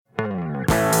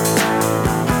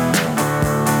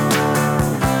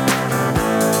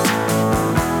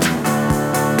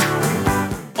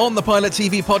On the Pilot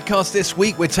TV podcast this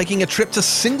week, we're taking a trip to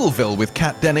Singleville with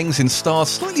Kat Dennings in Star's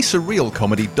slightly surreal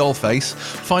comedy Dollface,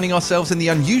 finding ourselves in the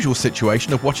unusual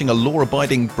situation of watching a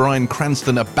law-abiding Bryan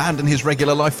Cranston abandon his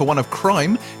regular life for one of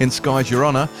crime in Sky's Your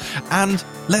Honor, and,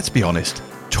 let's be honest,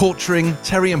 torturing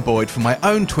Terry and Boyd for my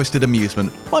own twisted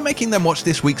amusement by making them watch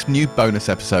this week's new bonus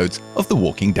episodes of The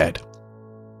Walking Dead.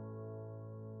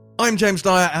 I'm James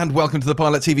Dyer, and welcome to the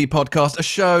Pilot TV podcast, a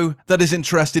show that is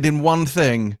interested in one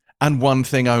thing and one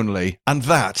thing only, and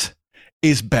that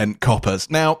is bent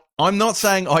coppers. Now, I'm not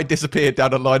saying I disappeared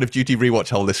down a Line of Duty rewatch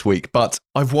hole this week, but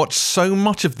I've watched so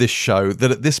much of this show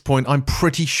that at this point I'm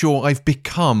pretty sure I've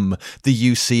become the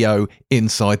UCO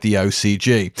inside the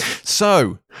OCG.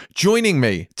 So, joining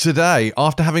me today,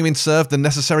 after having been served the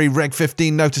necessary Reg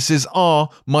 15 notices, are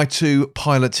my two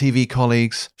Pilot TV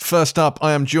colleagues. First up,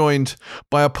 I am joined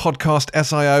by a podcast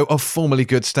SIO of formerly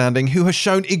good standing who has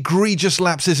shown egregious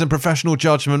lapses in professional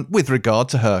judgment with regard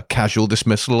to her casual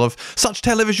dismissal of such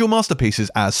televisual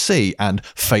masterpieces as C and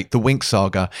Fate the Winx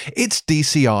Saga. It's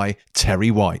DCI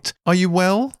Terry White. Are you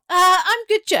well? I'm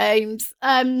good, James.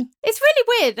 It's really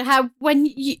weird how when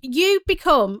you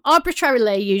become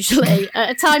arbitrarily, usually at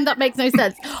a time that makes no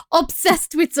sense,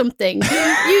 obsessed with something,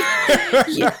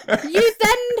 you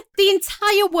then the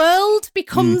entire world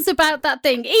becomes about that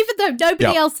thing, even though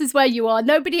nobody else is where you are,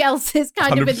 nobody else is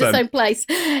kind 100%. Of in the same place.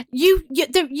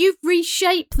 You've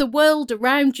reshaped the world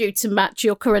around you to match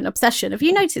your current obsession. Have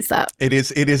you noticed that?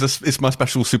 It's my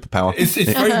special superpower. It's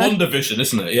very WandaVision,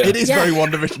 isn't it? Yeah. It is very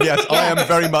WandaVision. Yes, I am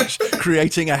very much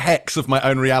creating a hex of my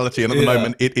own reality, and at the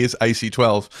moment it is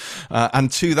AC12.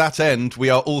 And to that end, we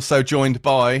are also joined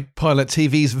by Pilot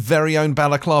TV's very own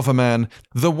balaclava man,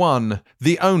 the one,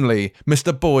 the only,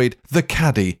 Mr. Boyd, the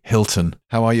Caddy Hilton.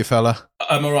 How are you, fella?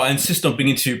 I'm all right. I insist on being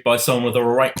interviewed by someone with a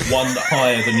rank one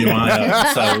higher than you I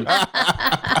am. So.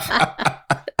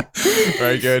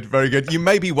 Very good, very good. You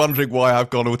may be wondering why I've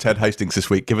gone all Ted Hastings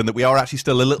this week, given that we are actually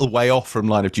still a little way off from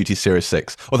Line of Duty Series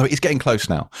 6, although it's getting close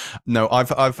now. No, I've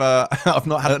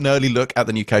not had an early look at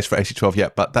the new case for AC12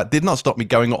 yet, but that did not stop me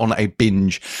going on a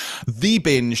binge. The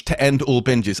binge to end all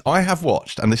binges. I have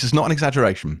watched, and this is not an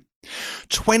exaggeration,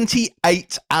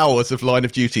 28 hours of Line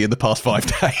of Duty in the past 5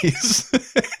 days.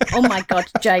 Oh my God,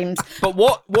 James. But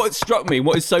what struck me,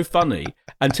 what is so funny,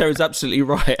 and Terry's absolutely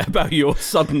right about your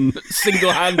sudden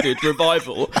single-handed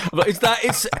revival, is that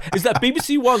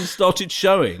BBC One started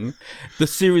showing the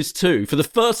Series 2 for the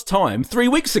first time 3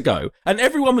 weeks ago, and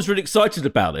everyone was really excited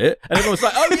about it, and everyone was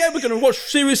like, oh yeah, we're going to watch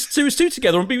Series 2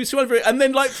 together on BBC One, and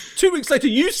then like 2 weeks later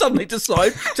you suddenly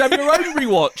decide to have your own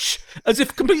rewatch, as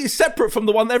if completely separate from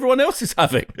the one that everyone else is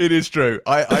having. It is true.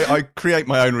 I create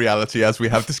my own reality, as we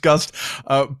have discussed,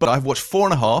 but I've watched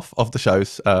 4.5 of the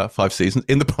show's 5 seasons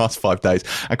in the past 5 days,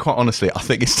 and quite honestly, I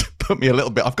think it's put me a little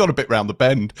bit, I've gone a bit round the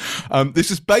bend.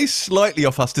 This is based slightly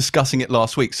off us discussing it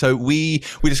last week. So we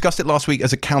discussed it last week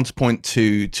as a counterpoint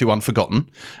to Unforgotten,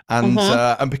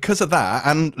 and because of that,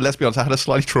 and let's be honest, I had a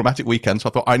slightly traumatic weekend, so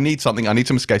I thought I need some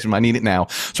escapism, I need it now.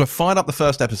 So I fired up the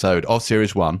first episode of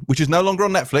Series 1, which is no longer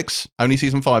on Netflix, only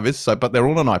Season 5 is, but they're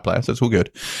all on iPlayer, so it's all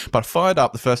good. But I fired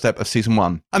up the first ep of Season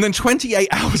 1, and then 28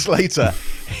 hours later,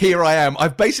 here I am.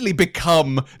 I've basically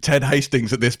become Ted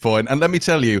Hastings at this point, and let me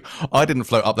tell you, I didn't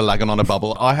float up the Lagan on a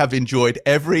bubble. I have enjoyed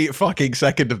every fucking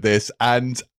second of this,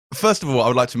 and first of all, I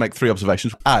would like to make 3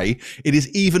 observations. A, it is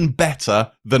even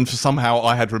better than somehow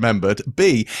I had remembered.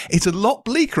 B, it's a lot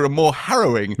bleaker and more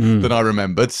harrowing than I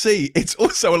remembered. C, it's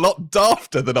also a lot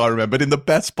dafter than I remembered in the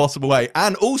best possible way.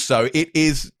 And also, it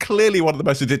is clearly one of the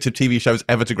most addictive TV shows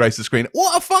ever to grace the screen.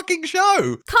 What a fucking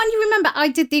show! Can't you remember? I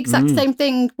did the exact same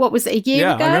thing, what was it, a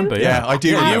year ago? I remember, yeah. I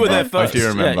do remember. You were there first. I do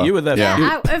remember. Yeah, you were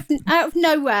there first. Out of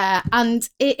nowhere, and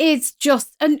it is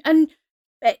just... and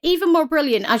even more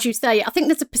brilliant, as you say. I think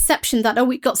there's a perception that,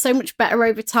 it got so much better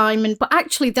over time. But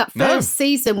actually, that first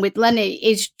season with Lenny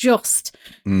is just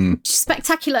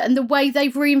spectacular. And the way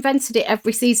they've reinvented it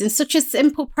every season, such a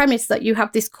simple premise that you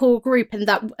have this core group and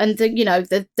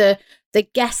the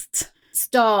guest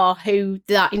star who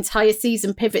that entire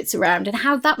season pivots around, and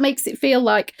how that makes it feel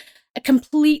like a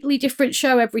completely different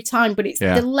show every time. But it's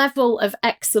the level of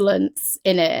excellence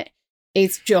in it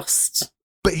is just...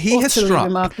 But he has struck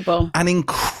remarkable. An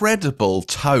incredible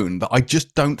tone that I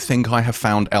just don't think I have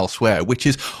found elsewhere, which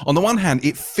is, on the one hand,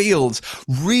 it feels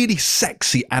really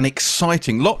sexy and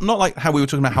exciting. Not like how we were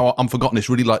talking about how Unforgotten is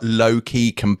really like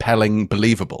low-key, compelling,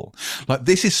 believable. Like,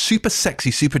 this is super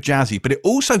sexy, super jazzy, but it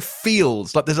also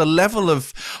feels like there's a level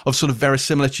of sort of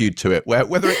verisimilitude to it, where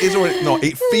whether it is or it's not,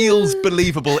 it feels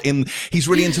believable he's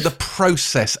really into the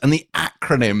process and the act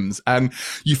acronyms, and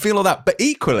you feel all that. But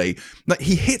equally, like,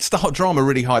 he hits the hot drama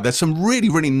really high. There's some really,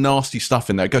 really nasty stuff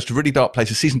in there. It goes to really dark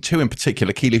places. Season 2 in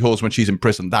particular, Keeley Hawes when she's in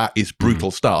prison, that is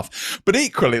brutal stuff. But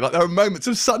equally, like, there are moments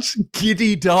of such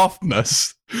giddy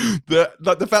daftness that,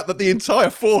 like, the fact that the entire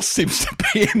force seems to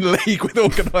be in league with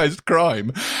organised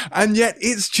crime, and yet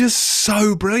it's just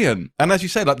so brilliant. And as you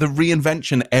say, like, the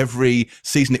reinvention every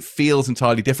season, it feels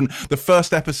entirely different. The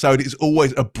first episode is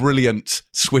always a brilliant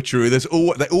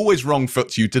switcheroo. They always wrong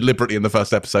foot you deliberately in the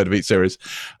first episode of each series.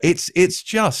 It's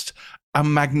just a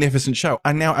magnificent show.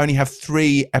 I now only have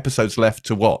 3 episodes left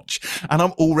to watch, and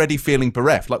I'm already feeling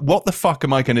bereft. Like, what the fuck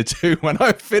am I going to do when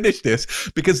I finish this?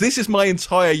 Because this is my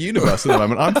entire universe at the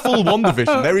moment. I'm full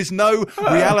WandaVision. There is no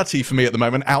reality for me at the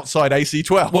moment outside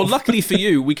AC-12. Well, luckily for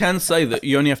you, we can say that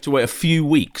you only have to wait a few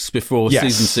weeks before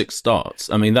season 6 starts.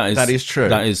 I mean, that is true.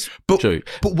 That is true.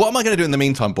 But what am I going to do in the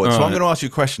meantime, boys? So I'm going to ask you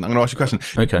a question.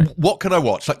 Okay. What can I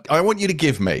watch? Like, I want you to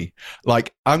give me,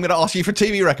 like, I'm going to ask you for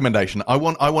TV recommendation. I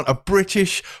want a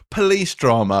British police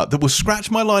drama that will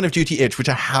scratch my Line of Duty itch, which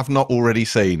I have not already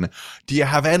seen. Do you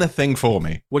have anything for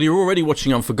me? Well, you're already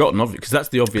watching Unforgotten, because that's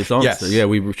the obvious answer. Yes. Yeah,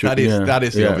 that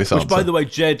is the obvious answer. Which, by the way,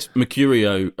 Jed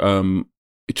Mercurio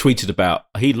tweeted about.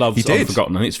 He loves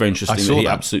Unforgotten. I think it's very interesting that he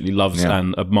absolutely loves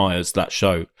and admires that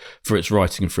show for its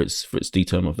writing and for its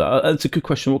detail of that. That's a good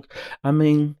question. I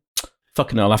mean,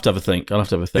 fucking hell, I'll have to have a think.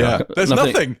 Yeah. There's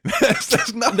nothing.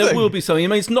 There's nothing. There will be something. I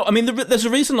mean, it's not. I mean, there's a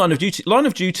reason Line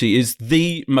of Duty is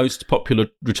the most popular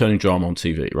returning drama on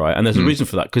TV, right? And there's a reason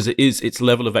for that, because it is its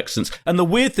level of excellence. And the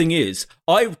weird thing is,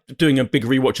 I'm doing a big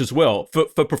rewatch as well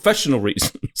for professional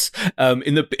reasons.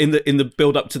 In the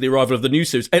build up to the arrival of the new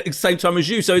series at the same time as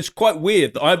you. So it's quite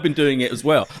weird that I've been doing it as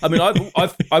well. I mean,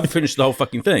 I've finished the whole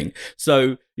fucking thing.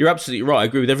 So you're absolutely right. I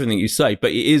agree with everything you say.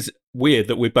 But it is weird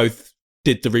that we both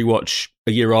did the rewatch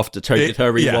a year after Terry did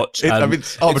her rewatch. I mean,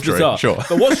 it's arbitrary, sure.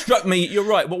 But what struck me, you're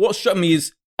right, but what struck me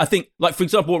is, I think, like, for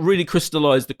example, what really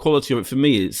crystallized the quality of it for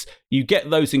me is you get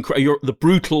those the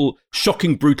brutal,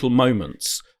 shocking, brutal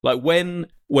moments. Like when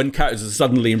characters are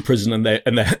suddenly in prison and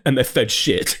they're fed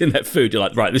shit in their food, you're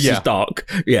like, right, this is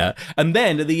dark, And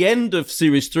then at the end of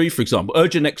series 3, for example,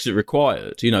 urgent exit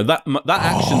required. You know, that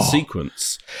action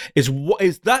sequence is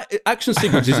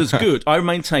as good, I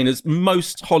maintain, as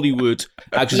most Hollywood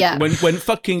action. Yeah. When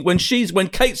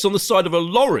Kate's on the side of a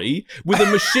lorry with a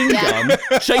machine gun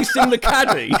chasing the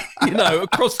caddy, you know,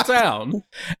 across town,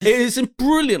 it is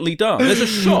brilliantly done. There's a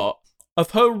shot of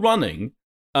her running.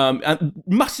 And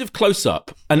massive close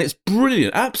up, and it's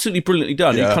brilliant, absolutely brilliantly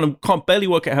done. You kind of can't barely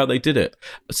work out how they did it.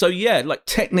 So like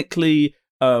technically,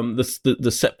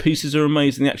 the set pieces are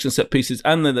amazing, the action set pieces,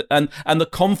 and the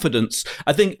confidence.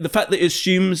 I think the fact that it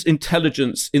assumes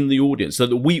intelligence in the audience, so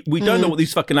that we don't know what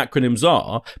these fucking acronyms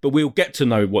are, but we'll get to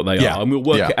know what they are, and we'll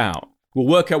work it out. We'll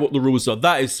work out what the rules are.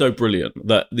 That is so brilliant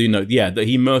that, you know, that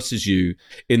he immerses you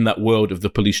in that world of the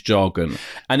police jargon,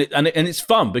 and it's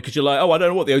fun because you're like, oh, I don't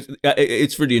know what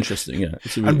it's really interesting. Yeah,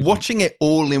 and watching it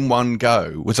all in one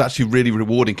go was actually really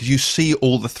rewarding because you see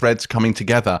all the threads coming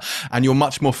together, and you're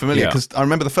much more familiar. Because I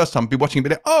remember the first time I'd be watching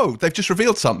it, oh, they've just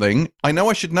revealed something. I know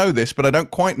I should know this, but I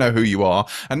don't quite know who you are.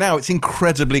 And now it's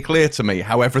incredibly clear to me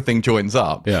how everything joins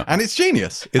up. Yeah, and it's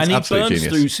genius. It's absolutely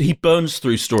genius. He burns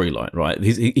through storyline, right?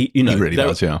 He you know. Really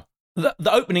does, yeah.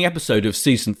 The opening episode of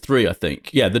season 3, I think,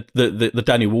 the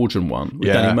Danny Waldron one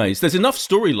with Danny Mays. There's enough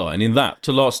storyline in that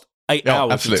to last 8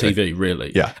 hours absolutely. Of TV,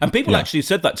 really. Yeah, and people actually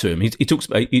said that to him. He talks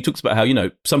about how, you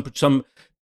know, some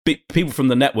people from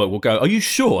the network will go, are you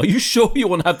sure you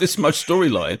want to have this much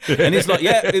storyline? And he's like,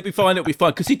 yeah, it'll be fine,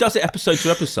 because he does it episode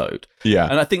to episode. Yeah,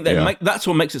 and I think that's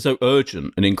what makes it so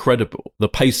urgent and incredible, the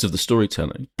pace of the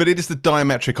storytelling. But it is the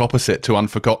diametric opposite to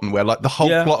Unforgotten, where like the whole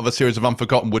plot of a series of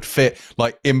Unforgotten would fit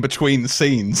like in between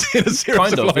scenes in a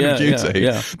series of Line of Duty.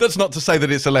 Yeah. That's not to say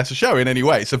that it's a lesser show in any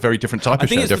way. It's a very different type of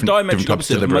show. I think it's the diametric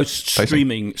opposite of most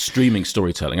streaming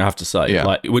storytelling, I have to say. Yeah.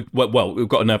 Like, we've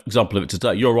got an example of it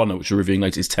today. Your Honor, which we're reviewing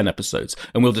later, is 10 episodes,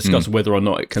 and we'll discuss whether or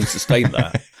not it can sustain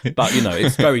that. But, you know,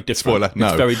 it's very different. Spoiler, no.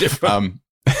 It's very different.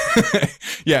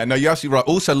 Yeah, no, you're absolutely right.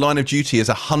 Also, Line of Duty is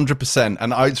 100%,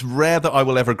 and it's rare that I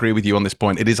will ever agree with you on this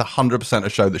point. It is 100% a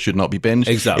show that should not be binged.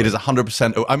 Exactly. It is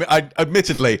 100%. I mean,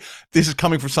 admittedly, this is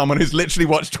coming from someone who's literally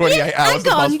watched 28 hours the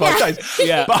past 5 days.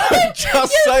 Yeah. But I'm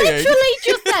just saying. You literally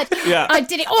just said, I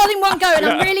did it all in one go, and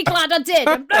I'm really glad I did.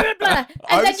 And blah, blah, blah.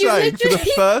 And then you literally... for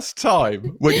the first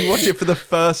time, when you watch it for the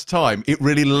first time, it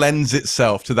really lends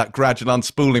itself to that gradual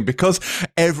unspooling, because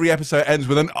every episode ends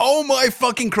with an, oh my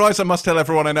fucking Christ, I must tell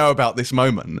everyone I know know about this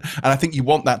moment, and I think you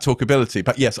want that talkability.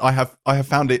 But yes, I have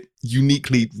found it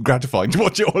uniquely gratifying to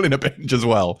watch it all in a binge as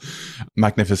well.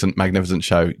 Magnificent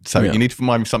show. So you need to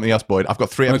remind me of something else, Boyd. I've got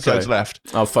 3 episodes left.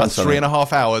 I'll find That's something.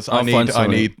 3.5 hours. I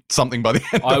need something by the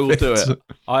end. I will do it.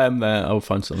 I am there. I will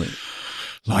find something.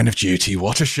 Line of Duty,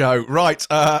 what a show. Right,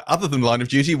 other than Line of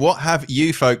Duty, what have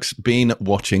you folks been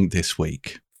watching this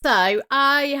week? So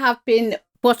I have been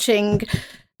watching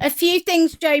a few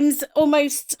things, James,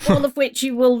 almost all of which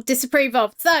you will disapprove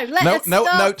of. So let's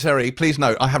start. No, Terry, please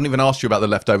no. I haven't even asked you about the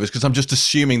leftovers because I'm just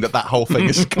assuming that whole thing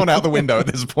has gone out the window at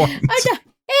this point. Oh, no,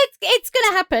 it's going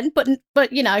to happen,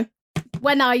 but you know,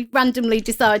 when I randomly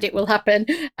decide it will happen.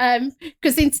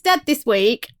 Because instead this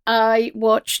week, I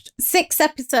watched 6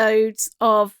 episodes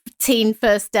of Teen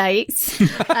First Dates.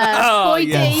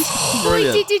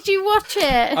 Boydie, did you watch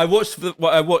it? I watched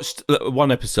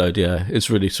one episode, yeah.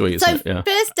 It's really sweet, isn't it? Yeah.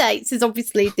 First Dates is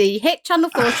obviously the hit Channel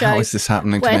 4 show. How is this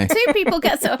happening to where me? 2 people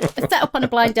get set up on a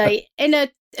blind date in a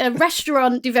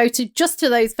restaurant devoted just to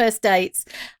those first dates.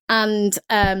 And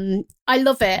I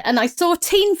love it. And I saw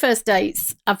Teen First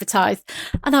Dates advertised,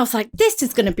 and I was like, this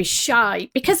is going to be shy.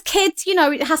 Because kids, you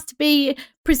know, it has to be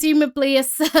presumably a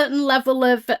certain level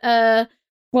of,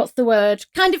 what's the word?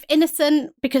 Kind of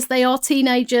innocent, because they are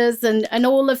teenagers, and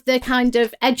all of the kind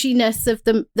of edginess of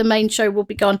the main show will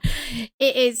be gone.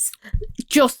 It is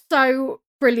just so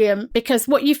brilliant, because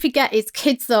what you forget is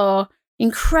kids are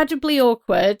incredibly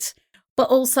awkward, but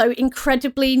also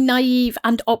incredibly naive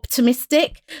and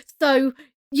optimistic. So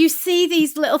you see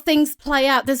these little things play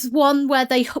out. There's one where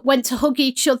they went to hug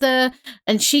each other,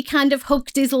 and she kind of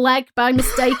hugged his leg by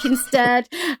mistake instead.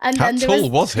 And How then tall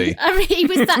was he? I mean, he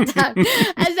was sat down.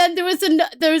 And then there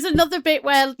was another bit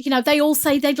where, you know, they all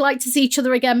say they'd like to see each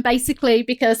other again, basically,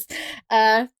 because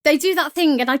they do that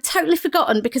thing, and I'd totally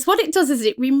forgotten, because what it does is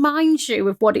it reminds you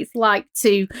of what it's like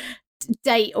to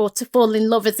date or to fall in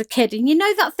love as a kid. And you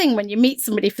know that thing when you meet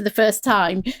somebody for the first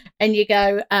time and you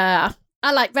go, I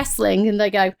like wrestling, and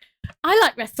they go, I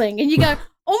like wrestling, and you go,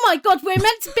 oh my God, we're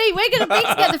meant to be. We're going to be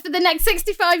together for the next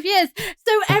 65 years.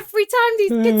 So every time these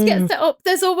kids get set up,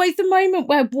 there's always a moment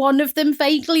where one of them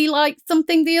vaguely likes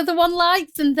something the other one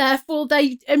likes, and therefore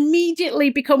they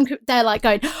immediately become, they're like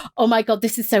going, oh my God,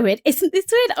 this is so weird. Isn't this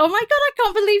weird? Oh my God, I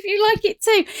can't believe you like it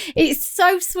too. It's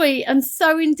so sweet and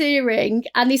so endearing,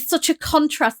 and it's such a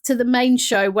contrast to the main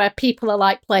show where people are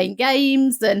like playing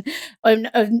games and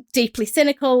deeply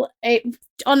cynical.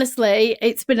 Honestly,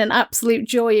 it's been an absolute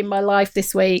joy in my life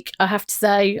this week, I have to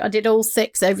say. I did all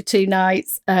 6 over 2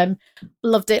 nights.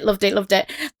 Loved it.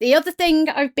 The other thing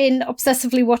I've been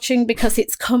obsessively watching, because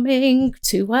it's coming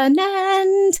to an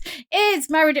end,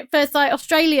 is Married at First Sight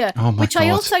Australia, which God. I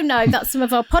also know that some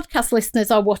of our podcast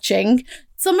listeners are watching.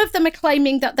 Some of them are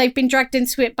claiming that they've been dragged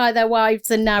into it by their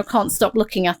wives and now can't stop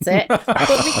looking at it. But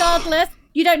regardless,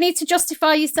 you don't need to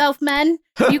justify yourself, men.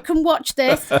 You can watch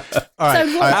this. All right.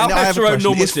 So I have a question.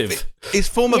 Normative. Is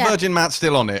former Virgin Matt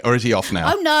still on it, or is he off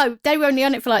now? Oh, no. They were only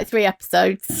on it for like 3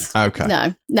 episodes. Okay.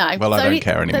 No. Well, I don't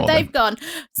care anymore. So they've gone.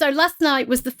 So last night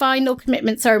was the final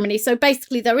commitment ceremony. So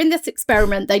basically, they're in this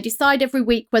experiment. They decide every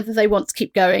week whether they want to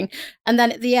keep going. And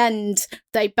then at the end,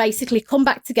 they basically come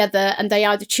back together, and they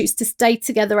either choose to stay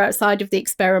together outside of the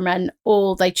experiment,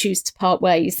 or they choose to part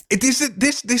ways.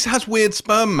 This has weird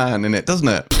sperm man in it, doesn't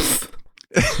it?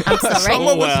 I'm sorry.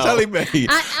 Someone was telling me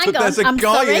Hang that there's a on,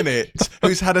 guy in it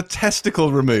who's had a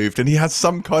testicle removed, and he has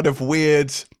some kind of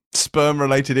weird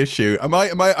sperm-related issue. Am I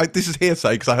this is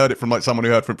hearsay because I heard it from like someone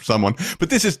who heard from someone. But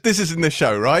this is in this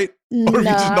show, right? No. Or have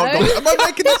you just not got it? Am I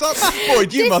making this up?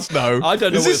 Boyd, you must know. I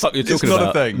don't know what the fuck you're talking about. It's not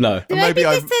a thing. No. Maybe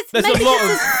There's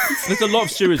a lot of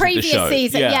series in previous the show.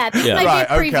 season. Yeah. Maybe Right,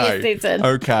 a previous okay. season.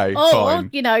 Okay, Or, fine.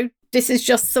 you know, this is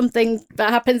just something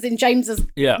that happens in James's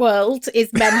world, is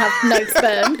men have no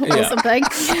sperm or something.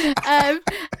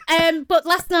 But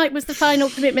last night was the final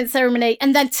commitment ceremony,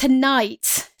 and then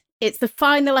tonight it's the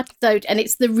final episode, and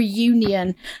it's the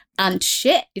reunion, and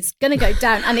shit is going to go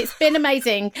down, and it's been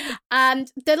amazing. And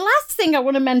the last thing I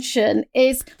want to mention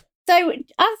is, so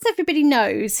as everybody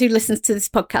knows who listens to this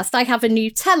podcast, I have a new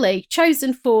telly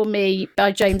chosen for me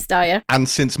by James Dyer. And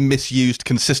since misused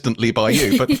consistently by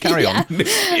you, but carry on. And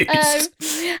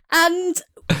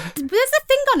there's a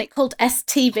thing on it called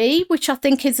STV, which I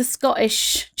think is a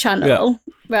Scottish channel,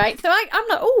 right? So I'm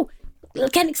like,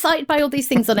 getting excited by all these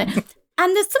things on it.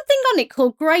 And there's something on it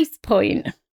called Grace Point.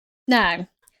 Now,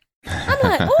 I'm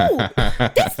like,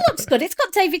 this looks good. It's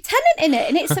got David Tennant in it,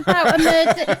 and it's about a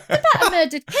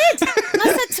murdered kid. And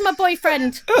I said to my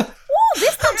boyfriend,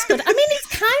 this looks good. I mean, it's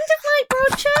kind of like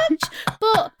Broadchurch,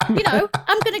 but, you know,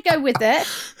 I'm going to go with it.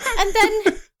 And then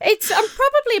I'm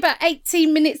probably about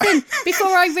 18 minutes in before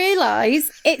I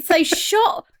realise it's a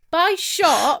shot by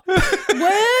shot,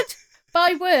 word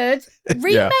by word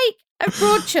remake of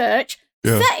Broadchurch.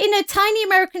 Set in a tiny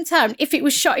American town. If it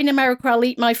was shot in America, I'll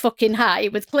eat my fucking hat.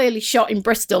 It was clearly shot in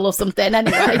Bristol or something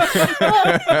anyway. And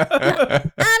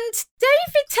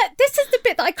David this is the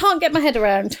bit that I can't get my head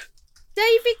around.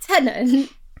 David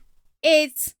Tennant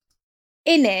is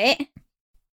in it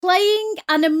playing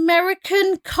an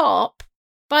American cop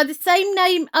by the same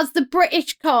name as the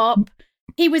British cop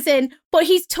he was in, but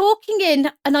he's talking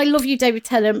in, and I love you, David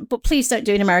Tennant, but please don't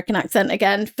do an American accent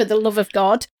again, for the love of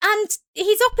God. And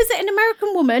he's opposite an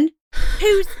American woman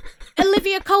who's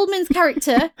Olivia Colman's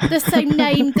character, the same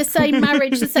name, the same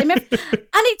marriage, the same everything. And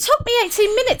it took me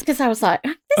 18 minutes because I was like,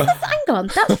 hang on,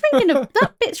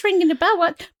 that bit's ringing a bell.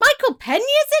 What? Michael Peña's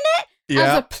in it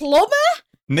as a plumber?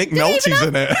 Nick Nolte's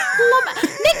in it.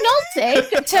 Nick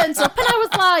Nolte turns up, and I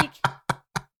was like,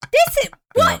 this is...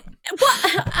 What?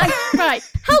 Right,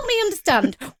 help me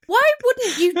understand. Why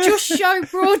wouldn't you just show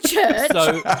Broadchurch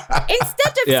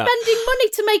instead of spending money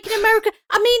to make an American...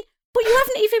 I mean, but you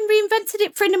haven't even reinvented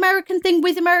it for an American thing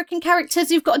with American characters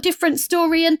who've got a different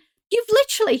story, and you've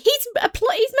literally... He's meant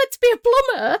to be a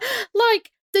plumber,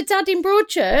 like the dad in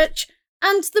Broadchurch,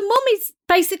 and the mum is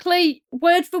basically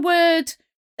word for word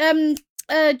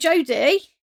Jodie.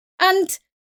 And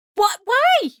why?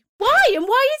 Why? And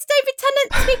why is David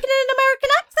Tennant speaking in an American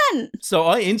accent? So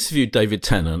I interviewed David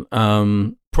Tennant,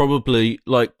 probably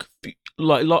like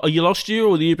last year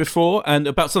or the year before, and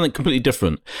about something completely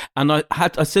different. And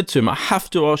I said to him, I have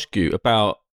to ask you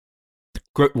about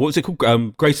what was it called?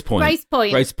 Grace Point.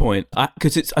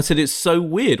 Because I said it's so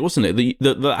weird, wasn't it?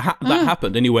 That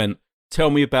happened, and he went,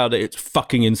 "Tell me about it. It's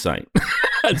fucking insane."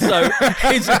 And so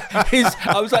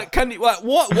I was like, "Can you? What?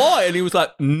 Why?" And he was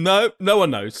like, "No one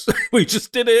knows. We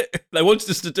just did it. They wanted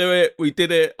us to do it. We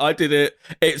did it. I did it.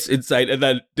 It's insane." And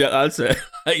then that's it.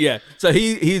 Yeah. So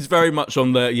he's very much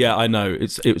on the. Yeah, I know.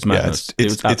 It was madness. Yeah,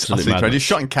 it's absolutely madness. It's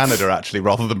shot in Canada actually,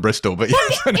 rather than Bristol. But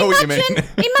yes, I know what you mean.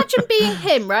 Imagine being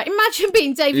him, right? Imagine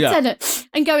being David Tennant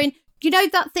and going, "You know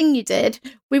that thing you did?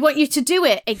 We want you to do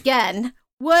it again,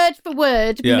 word for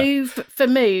word, move for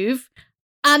move."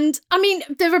 And, I mean,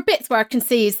 there are bits where I can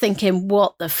see he's thinking,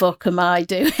 what the fuck am I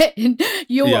doing?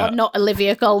 You are not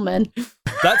Olivia Colman.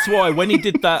 That's why when he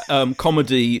did that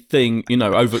comedy thing,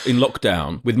 over in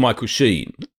lockdown with Michael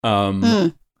Sheen,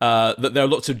 that there are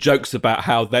lots of jokes about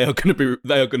how could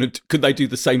they do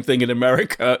the same thing in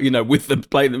America, with them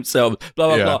playing themselves,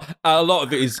 blah, blah, blah. A lot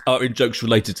of it are in jokes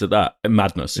related to that.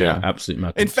 Madness. Yeah, absolute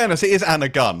madness. In fairness, it is Anna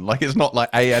Gunn. Like, it's not like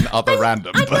A.N. other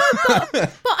random. I know,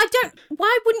 but I don't...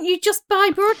 Why wouldn't you just buy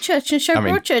Broadchurch and show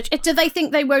Broadchurch? Do they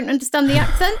think they won't understand the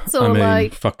accents? Or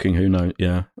fucking who knows,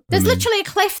 yeah. There's literally a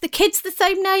cliff. The kid's the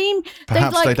same name.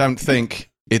 Perhaps they don't think...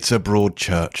 It's a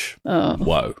Broadchurch. Oh.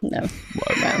 Whoa. No.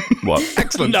 Whoa.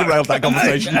 Excellent. Derailed that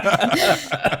conversation.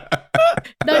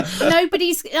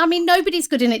 Nobody's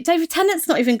good in it. David Tennant's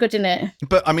not even good in it.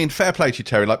 But, fair play to you,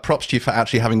 Terry. Like, props to you for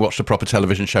actually having watched a proper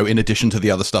television show in addition to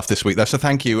the other stuff this week, though. So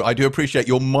thank you. I do appreciate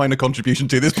your minor contribution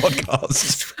to this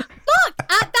podcast. Look,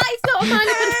 that is not a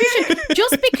minor contribution.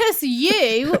 Just because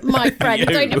you, my friend,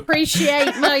 don't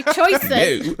appreciate my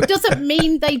choices doesn't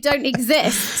mean they don't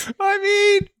exist.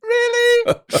 Really?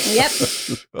 Yep.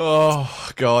 Oh,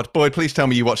 God. Boyd, please tell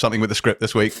me you watched something with the script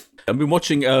this week. I've been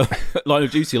watching Line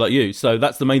of Duty like you, so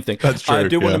that's the main thing. That's true. I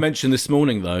do want to mention this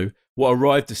morning, though, what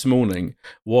arrived this morning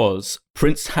was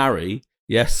Prince Harry,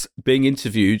 being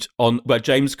interviewed by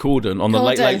James Corden on the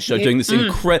Late Late Show, doing this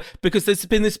incredible... Because there's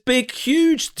been this big,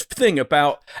 huge thing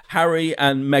about Harry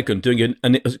and Meghan doing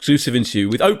an exclusive interview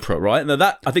with Oprah, right?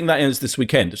 Now I think that ends this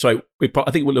weekend. So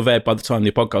I think it will have aired by the time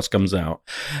the podcast comes out.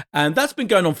 And that's been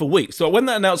going on for weeks. So when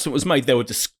that announcement was made, there were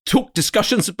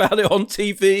discussions about it on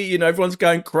TV. Everyone's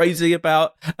going crazy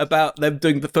about them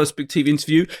doing the first big TV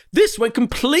interview. This went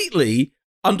completely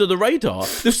under the radar.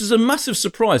 This was a massive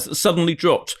surprise that suddenly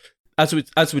dropped. As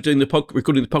we're doing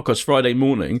recording the podcast Friday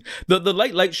morning, that the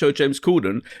Late Late Show, James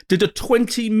Corden, did a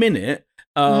 20-minute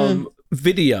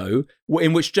video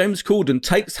in which James Corden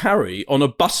takes Harry on a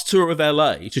bus tour of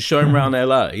LA to show him around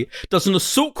LA, does an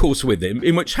assault course with him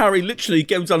in which Harry literally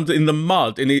goes under in the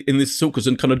mud in this assault course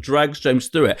and kind of drags James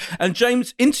through it. And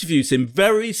James interviews him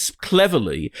very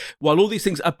cleverly while all these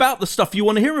things about the stuff you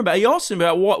want to hear about. He asks him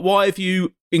about why have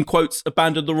you, in quotes,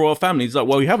 abandoned the royal family. He's like,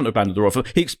 well, you haven't abandoned the royal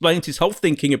family. He explains his whole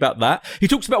thinking about that. He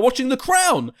talks about watching The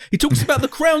Crown. He talks about The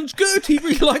Crown's good. He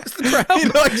really likes The Crown. He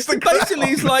likes The Crown. Basically,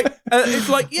 he's like,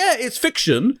 it's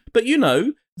fiction, but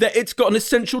that it's got an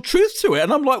essential truth to it.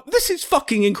 And I'm like, this is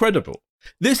fucking incredible.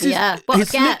 This is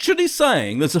it's literally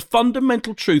saying there's a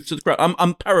fundamental truth to the crowd.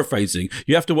 I'm paraphrasing.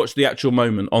 You have to watch the actual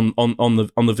moment on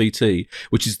the VT,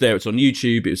 which is there. It's on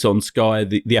YouTube. It's on Sky.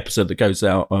 The episode that goes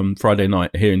out on Friday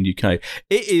night here in the UK.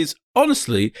 It is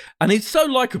honestly, and he's so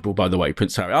likable, by the way,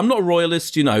 Prince Harry. I'm not a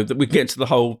royalist, that we get to the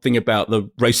whole thing about the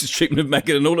racist treatment of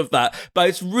Meghan and all of that, but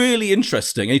it's really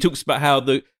interesting. And he talks about how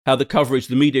the coverage,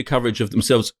 the media coverage of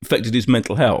themselves affected his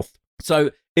mental health.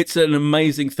 So it's an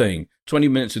amazing thing. 20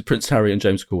 minutes with Prince Harry and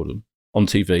James Corden on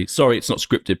TV. Sorry, it's not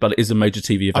scripted, but it is a major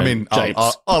TV event. I mean, James.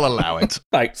 I'll allow it.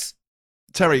 Thanks.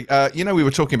 Terry, we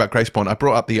were talking about Grace Point. I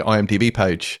brought up the IMDb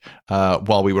page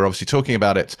while we were obviously talking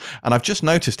about it. And I've just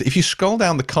noticed, if you scroll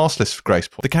down the cast list for Grace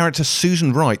Point, the character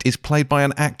Susan Wright is played by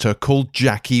an actor called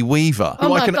Jackie Weaver,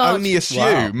 who I can only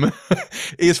assume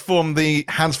is from the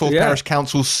Hansfield Parish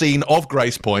Council scene of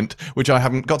Grace Point, which I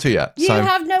haven't got to yet. You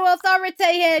have no authority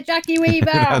here, Jackie Weaver.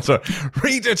 That's right.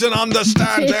 Read it and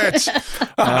understand it.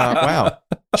 Wow.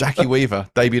 Jackie Weaver,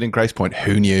 debuted in Grace Point.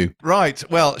 Who knew? Right.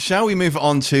 Well, shall we move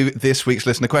on to this week's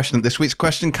listener question? This week's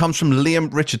question comes from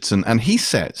Liam Richardson, and he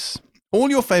says, all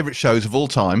your favourite shows of all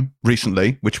time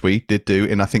recently, which we did do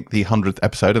in, I think, the 100th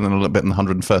episode and then a little bit in the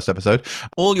 101st episode,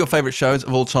 all your favourite shows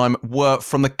of all time were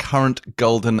from the current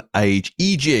golden age,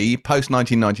 e.g.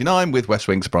 post-1999 with West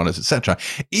Wing, Sopranos, etc.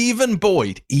 Even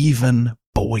Boyd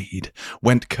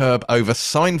went curb over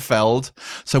Seinfeld.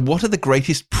 So what are the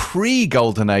greatest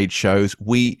pre-golden age shows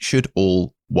we should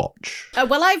all watch?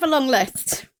 Well, I have a long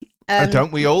list.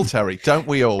 Don't we all, Terry? Don't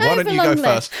we all? Why don't you go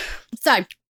first? So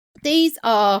these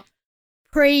are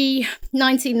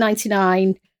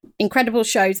pre-1999 incredible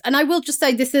shows. And I will just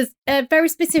say this is a very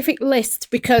specific list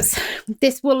because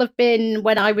this will have been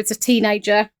when I was a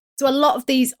teenager. So a lot of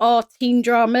these are teen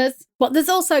dramas, but there's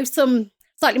also some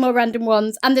slightly more random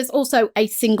ones. And there's also a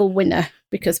single winner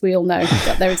because we all know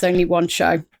that there is only one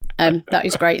show. That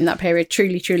is great in that period.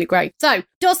 Truly, truly great. So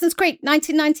Dawson's Creek,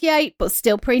 1998, but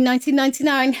still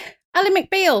pre-1999. Ally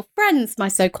McBeal, Friends, My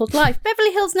So-Called Life,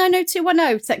 Beverly Hills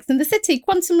 90210, Sex and the City,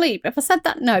 Quantum Leap, if I said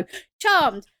that, no,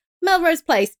 Charmed, Melrose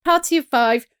Place, Party of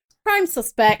Five, Prime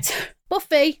Suspect,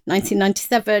 Buffy,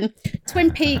 1997,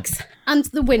 Twin Peaks, and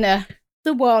the winner,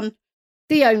 the one,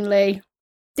 the only,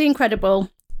 the incredible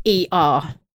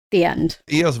ER, the end.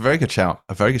 ER's a very good shout.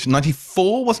 A very good shout.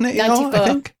 94, wasn't it? 94. I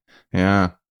think.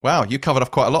 Yeah. Wow, you covered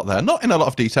off quite a lot there. Not in a lot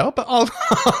of detail, but I'll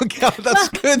cover. That's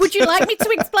good. Would you like me to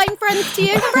explain Friends to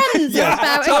you? Friends?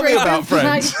 Yeah, tell me about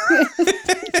Friends.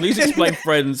 Please explain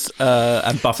Friends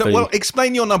and Buffy. So, well,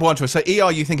 explain your number one choice. So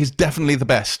ER you think is definitely the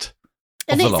best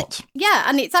of the lot. Yeah,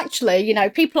 and it's actually,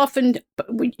 people often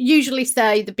usually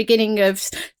say the beginning of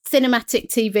cinematic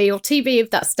TV or TV of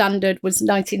that standard was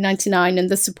 1999, and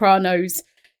The Sopranos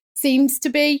seems to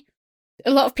be a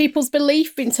lot of people's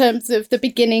belief in terms of the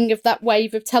beginning of that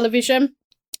wave of television.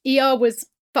 ER was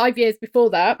 5 years before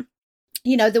that.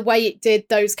 The way it did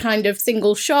those kind of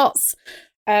single shots,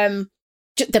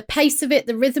 the pace of it,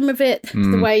 the rhythm of it,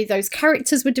 the way those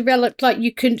characters were developed. Like,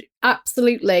 you could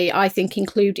absolutely, I think,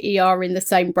 include ER in the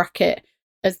same bracket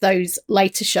as those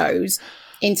later shows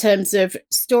in terms of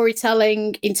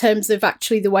storytelling, in terms of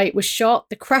actually the way it was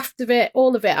shot, the craft of it,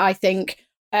 all of it, I think.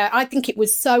 I think it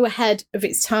was so ahead of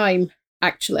its time,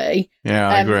 actually. Yeah,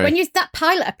 I agree. When that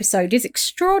pilot episode is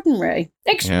extraordinary.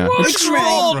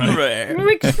 Extraordinary.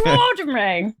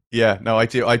 Yeah, no, I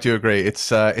do agree.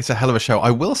 It's a hell of a show. I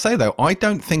will say though, I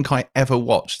don't think I ever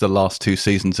watched the last 2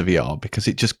 seasons of ER because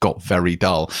it just got very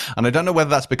dull. And I don't know whether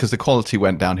that's because the quality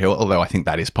went downhill, although I think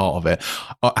that is part of it.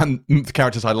 And the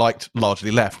characters I liked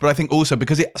largely left. But I think also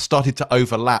because it started to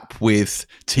overlap with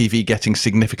TV getting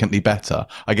significantly better.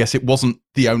 I guess it wasn't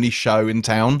the only show in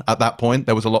town at that point.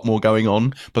 There was a lot more going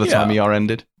on by the time ER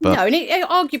ended. But no, and it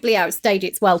arguably outstayed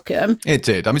its welcome. It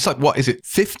did. I mean, it's like, what is it,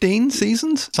 15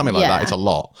 seasons? Something like that. It's a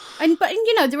lot. But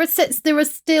there are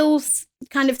still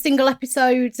kind of single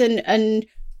episodes and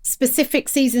specific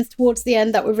seasons towards the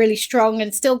end that were really strong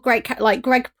and still great. Like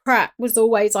Greg Pratt was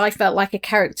always, I felt like, a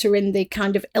character in the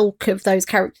kind of ilk of those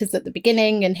characters at the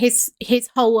beginning, and his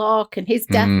whole arc and his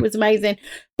death was amazing.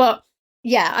 But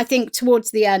yeah, I think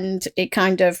towards the end it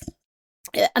kind of,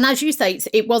 and as you say,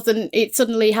 it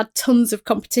suddenly had tons of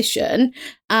competition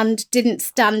and didn't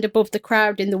stand above the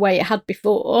crowd in the way it had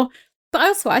before. But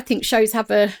also, I think shows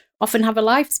often have a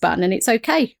lifespan, and it's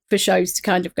okay for shows to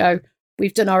kind of go,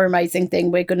 we've done our amazing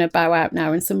thing, we're going to bow out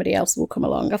now and somebody else will come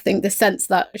along. I think the sense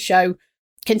that a show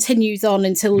continues on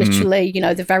until literally,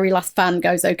 the very last fan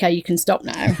goes, okay, you can stop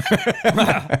now.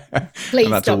 Please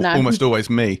and that's stop now. Almost always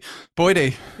me.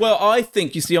 Boydie. Well, I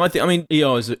mean,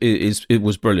 ER it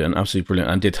was brilliant, absolutely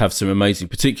brilliant, and did have some amazing,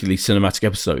 particularly cinematic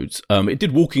episodes. It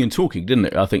did Walking and Talking, didn't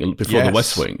it? I think before The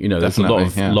West Wing. There's a lot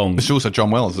of long. It's also John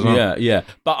Wells as well. Yeah.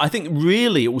 But I think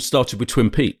really it all started with Twin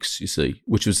Peaks. You see,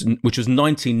 which was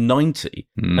 1990,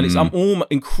 and it's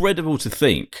incredible to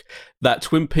think that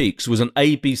Twin Peaks was an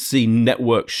ABC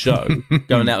network show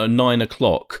going out at 9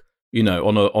 o'clock. On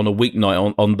a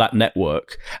weeknight on that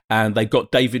network, and they got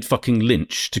David fucking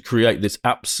Lynch to create this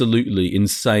absolutely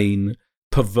insane,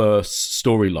 perverse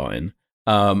storyline,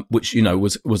 which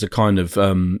was a kind of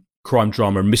crime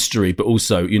drama mystery, but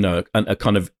also a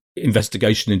kind of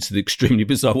investigation into the extremely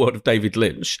bizarre world of David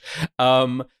Lynch.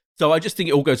 So I just think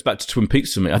it all goes back to Twin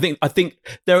Peaks for me. I think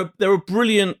they're a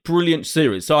brilliant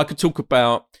series. So I could talk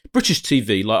about British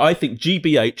TV. Like I think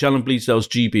GBH, Alan Bleasdale's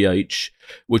GBH,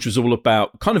 which was all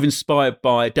about kind of inspired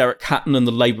by Derek Hatton and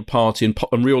the Labour Party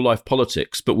and real life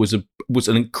politics, but was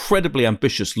an incredibly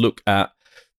ambitious look at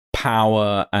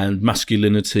power and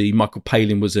masculinity. Michael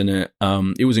Palin was in it.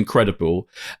 It was incredible.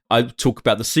 I talk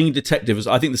about The Singing Detective.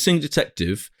 I think The Singing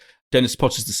Detective, Dennis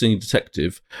Potter's The Singing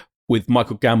Detective, with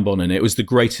Michael Gambon in it, was the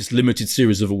greatest limited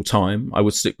series of all time. I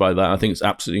would stick by that. I think it's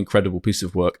absolutely incredible piece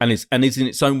of work, and it's in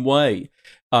its own way.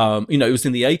 It was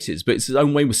in the 80s, but it's its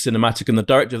own way was cinematic. And the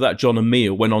director of that, John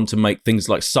Emile, went on to make things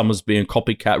like Summersby and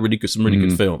Copycat, some really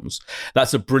good films.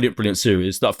 That's a brilliant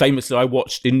series that famously I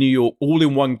watched in New York all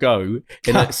in one go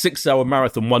in a 6-hour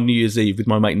marathon one New Year's Eve with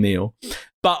my mate Neil.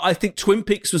 But I think Twin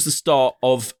Peaks was the start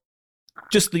of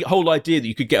just the whole idea that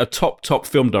you could get a top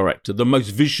film director, the most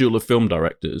visual of film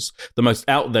directors, the most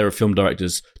out there of film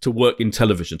directors, to work in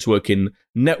television, to work in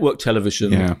network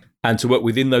television, and to work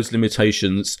within those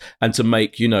limitations, and to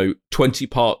make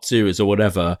 20-part series or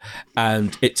whatever,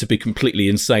 and it to be completely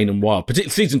insane and wild.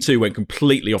 Particularly season 2 went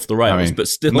completely off the rails, but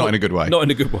still not in a good way. Not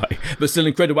in a good way, but still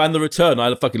incredible. And The Return,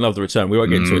 I fucking love The Return. We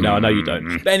won't get into it now. I know you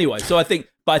don't. But anyway, so I think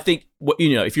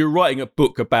if you're writing a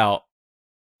book about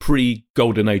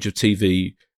pre-golden age of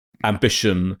TV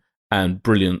ambition and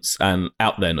brilliance and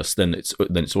out there-ness, then it's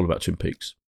all about Twin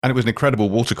Peaks. And it was an incredible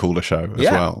water cooler show as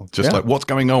well. Just like, what's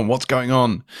going on? What's going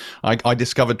on? I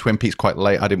discovered Twin Peaks quite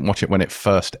late. I didn't watch it when it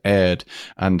first aired.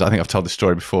 And I think I've told this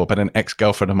story before, but an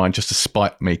ex-girlfriend of mine, just to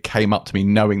spite me, came up to me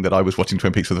knowing that I was watching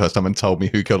Twin Peaks for the first time and told me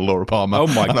who killed Laura Palmer. Oh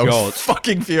my God. I was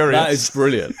fucking furious. That is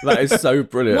brilliant. That is so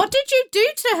brilliant. What did you do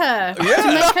to her? to make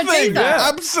nothing. her do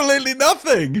that? Absolutely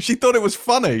nothing. She thought it was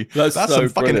funny. That's so some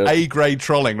fucking brilliant. A-grade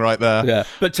trolling right there. Yeah.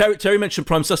 But Terry mentioned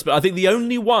Prime Suspect. I think the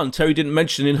only one Terry didn't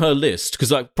mention in her list,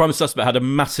 because Prime Suspect had a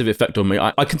massive effect on me.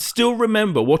 I can still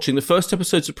remember watching the first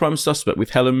episodes of Prime Suspect with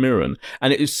Helen Mirren,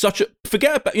 and it is such a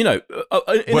forget about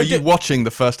Were you watching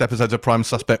the first episodes of Prime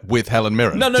Suspect with Helen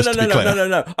Mirren? No.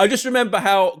 I just remember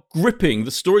how gripping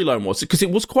the storyline was, because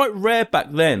it was quite rare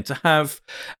back then to have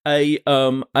a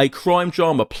crime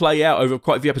drama play out over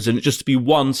quite a few episodes and it just to be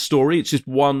one story. It's just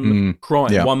one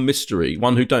crime, one mystery,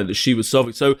 one whodunit that she was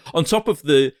solving. So on top of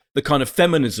the kind of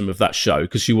feminism of that show,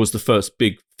 because she was the first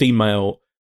big female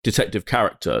detective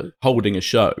character holding a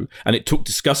show, and it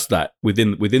discussed that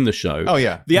within the show. Oh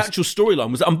yeah, the actual storyline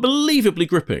was unbelievably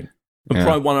gripping. And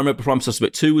Prime 1, I remember Prime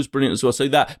Suspect 2 was brilliant as well. So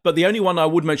but the only one I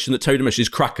would mention that Terry didn't mention is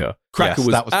Cracker. Cracker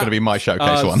that was going to be my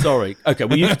showcase one. Sorry. Okay,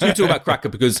 well you talk about Cracker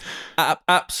because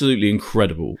absolutely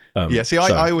incredible. See,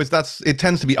 I always it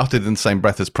tends to be uttered in the same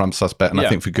breath as Prime Suspect, and I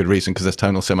think for good reason, because there's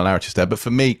tonal similarities there. But for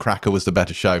me, Cracker was the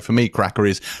better show. For me, Cracker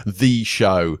is the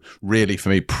show, really, for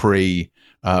me, pre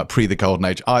the golden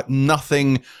age.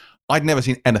 I'd never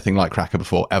seen anything like Cracker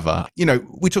before, ever.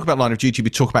 We talk about Line of Duty, we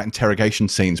talk about interrogation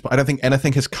scenes, but I don't think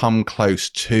anything has come close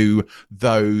to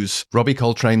those Robbie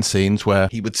Coltrane scenes where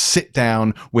he would sit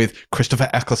down with Christopher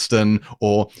Eccleston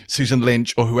or Susan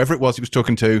Lynch or whoever it was he was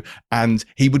talking to, and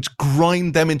he would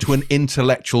grind them into an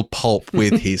intellectual pulp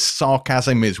with his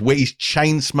sarcasm, his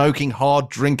chain-smoking,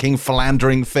 hard-drinking,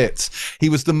 philandering fits. He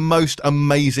was the most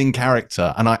amazing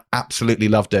character, and I absolutely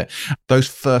loved it. Those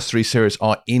first 3 series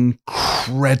are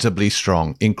incredibly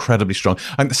strong.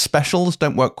 I think the specials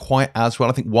don't work quite as well.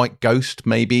 I think White Ghost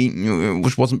maybe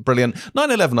which wasn't brilliant.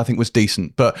 9/11 I think was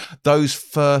decent, but those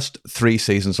first 3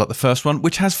 seasons, like the first one,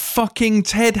 which has fucking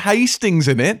Ted Hastings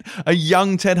in it, a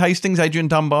young Ted Hastings, Adrian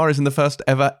Dunbar is in the first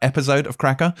ever episode of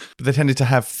Cracker, but they tended to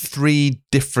have 3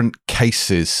 different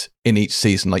cases in each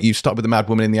season. Like you start with the Mad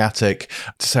Woman in the Attic,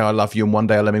 To Say I Love You, and One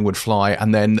Day a Lemming Would Fly.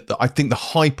 And then I think the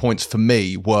high points for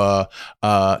me were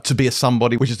To Be a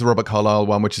Somebody, which is the Robert Carlyle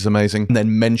one, which is amazing. And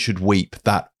then Men Should Weep,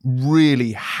 that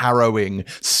really harrowing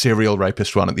serial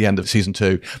rapist one at the end of season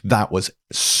 2. That was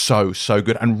so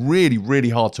good and really, really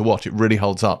hard to watch. It really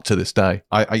holds up to this day.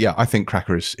 I think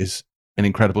Cracker is an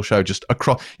incredible show just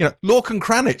across, Lorcan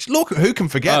Cranich. Who can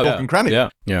forget Lorcan Cranich?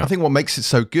 Yeah. I think what makes it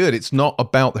so good, it's not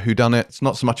about the whodunit, it's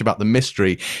not so much about the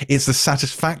mystery, it's the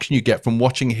satisfaction you get from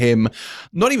watching him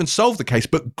not even solve the case,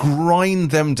 but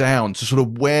grind them down, to sort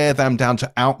of wear them down,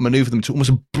 to outmaneuver them, to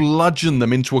almost bludgeon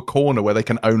them into a corner where they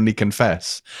can only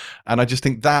confess. And I just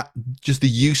think that just the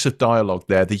use of dialogue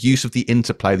there, the use of the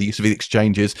interplay, the use of the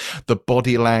exchanges, the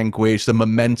body language, the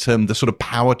momentum, the sort of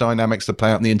power dynamics that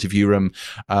play out in the interview room.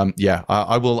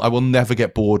 I will never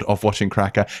get bored of watching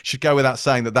Cracker. Should go without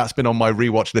saying that's been on my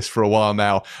rewatch list for a while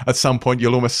now. At some point,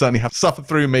 you'll almost certainly have to suffer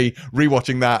through me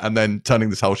rewatching that and then turning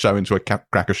this whole show into a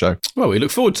Cracker show. Well, we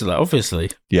look forward to that,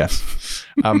 obviously. Yes.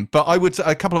 But I would,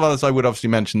 a couple of others I would obviously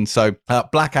mention. So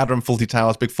Blackadder and Fawlty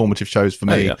Towers, big formative shows for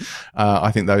me.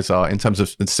 I think those are, in terms of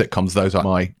sitcoms, those are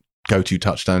my go-to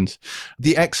touchstones.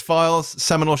 The X-Files,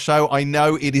 seminal show. I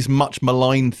know it is much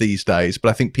maligned these days, but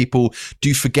I think people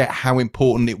do forget how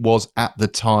important it was at the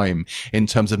time in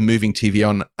terms of moving TV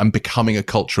on and becoming a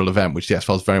cultural event, which the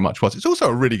X-Files very much was. It's also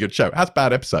a really good show. It has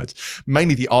bad episodes,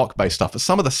 mainly the arc-based stuff, but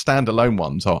some of the standalone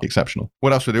ones are exceptional.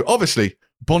 What else we do? Obviously,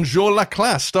 Bonjour La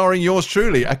Classe, starring yours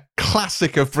truly, a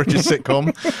classic of British sitcom.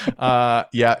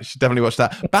 You should definitely watch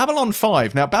that. Babylon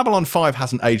 5. Now, Babylon 5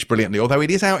 hasn't aged brilliantly, although it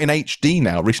is out in HD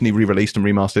now, recently re-released and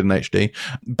remastered in HD.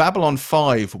 Babylon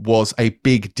 5 was a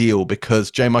big deal because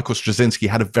J. Michael Straczynski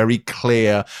had a very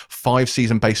clear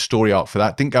 5-season based story arc for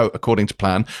that. Didn't go according to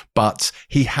plan, but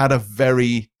he had a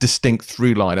very distinct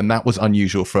through line, and that was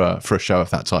unusual for a show of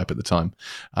that type at the time.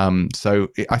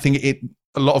 I think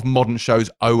a lot of modern shows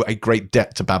owe a great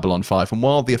debt to Babylon 5. And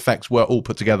while the effects were all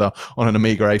put together on an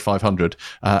Amiga A500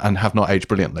 and have not aged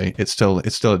brilliantly, it's still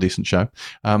a decent show.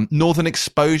 Northern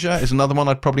Exposure is another one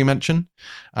I'd probably mention.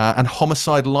 And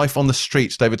Homicide: Life on the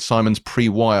Streets, David Simon's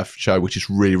pre-Wire show, which is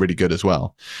really, really good as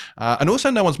well. And also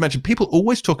no one's mentioned, people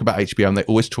always talk about HBO and they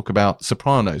always talk about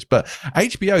Sopranos. But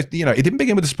HBO, it didn't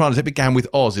begin with The Sopranos, it began with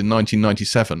Oz in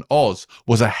 1997. Oz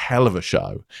was a hell of a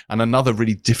show and another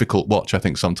really difficult watch, I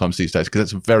think, sometimes these days, because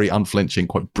it's a very unflinching,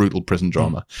 quite brutal prison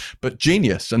drama, but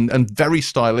genius and very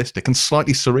stylistic and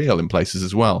slightly surreal in places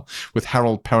as well, with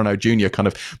Harold Perrineau Jr. kind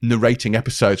of narrating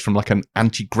episodes from like an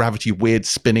anti-gravity weird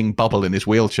spinning bubble in his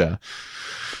wheelchair.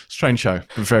 Strange show,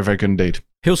 but very, very good indeed.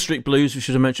 Hill Street Blues, we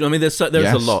should have mentioned. I mean, there's a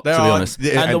lot, to be honest.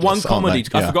 And the one comedy,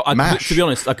 I forgot. To be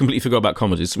honest, I completely forgot about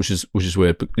comedies, which is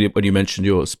weird when you mentioned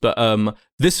yours. But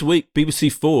this week,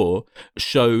 BBC 4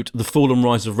 showed The Fall and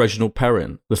Rise of Reginald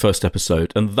Perrin, the first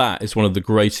episode, and that is one of the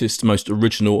greatest, most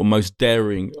original, and most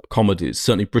daring comedies,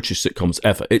 certainly British sitcoms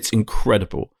ever. It's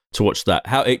incredible to watch that.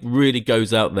 How it really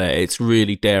goes out there. It's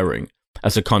really daring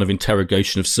as a kind of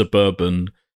interrogation of suburban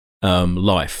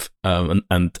life,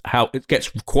 and how it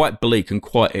gets quite bleak and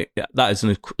that is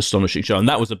an astonishing show, and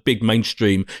that was a big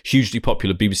mainstream, hugely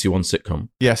popular BBC One sitcom.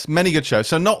 Yes, many good shows.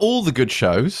 So not all the good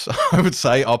shows, I would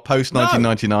say, are post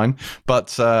 1999,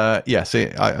 but I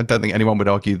don't think anyone would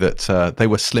argue that they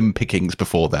were slim pickings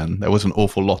before then. There was an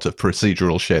awful lot of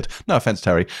procedural shit. No offense,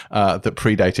 Terry, that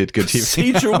predated good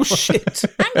TV. Procedural shit.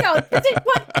 Hang on,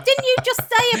 didn't you just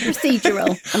say a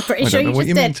procedural? I'm pretty sure you just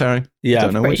did. Mean, Terry. Yeah,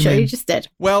 I'm pretty sure you just did.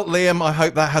 Well, Liam, I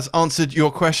hope that has answered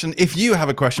your question. If you have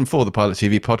a question for the Pilot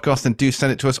TV podcast, then do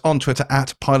send it to us on Twitter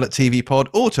at Pilot TV Pod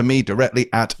or to me directly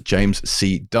at James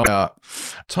C. Dyer.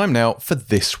 Time now for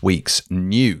this week's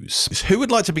news. Who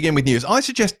would like to begin with news? I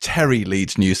suggest Terry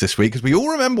leads news this week, because we all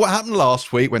remember what happened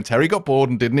last week when Terry got bored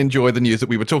and didn't enjoy the news that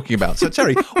we were talking about. So,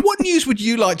 Terry, what news would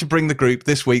you like to bring the group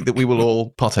this week that we will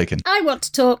all partake in? I want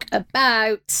to talk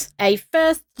about a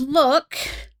first look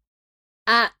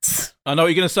at... I know what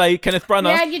you're going to say, Kenneth Branagh.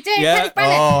 Yeah, you did. Yeah. Kenneth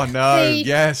Branagh. Oh, no.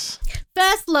 Yes.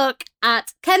 First look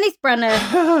at Kenneth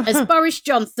Branagh as Boris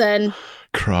Johnson.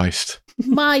 Christ.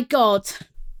 My God.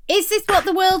 Is this what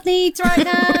the world needs right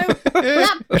now?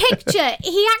 That picture,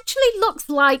 he actually looks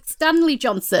like Stanley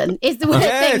Johnson, is the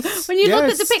weird thing. When you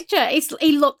look at the picture,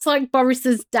 he looks like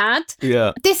Boris's dad.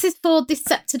 Yeah. This is for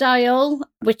Decepted Isle,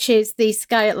 which is the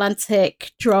Sky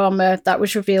Atlantic drama that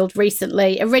was revealed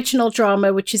recently. Original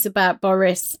drama, which is about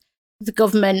Boris, the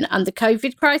government, and the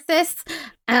COVID crisis.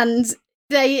 And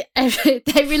they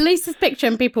released this picture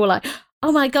and people were like,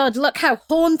 oh my God, look how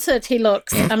haunted he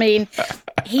looks. I mean,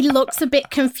 he looks a bit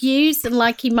confused and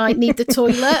like he might need the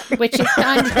toilet, which is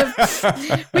kind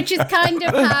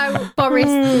of how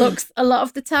Boris looks a lot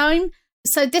of the time.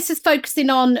 So this is focusing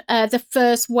on the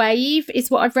first wave,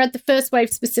 is what I've read, the first wave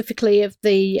specifically of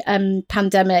the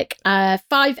pandemic. 5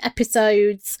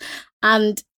 episodes,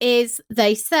 and is,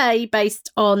 they say,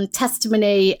 based on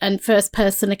testimony and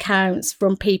first-person accounts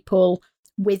from people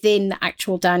within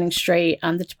actual Downing Street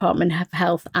and the Department of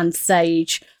Health and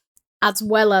SAGE, as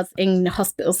well as in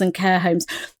hospitals and care homes.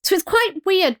 So it's quite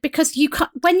weird because you can't,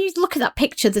 when you look at that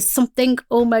picture, there's something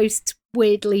almost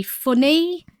weirdly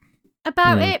funny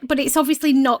about it, but it's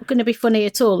obviously not going to be funny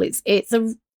at all. It's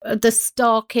the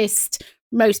starkest,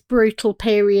 most brutal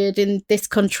period in this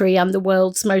country and the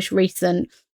world's most recent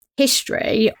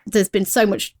history. There's been so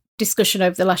much discussion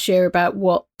over the last year about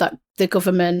what that the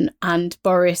government and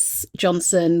Boris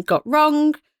Johnson got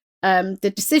wrong,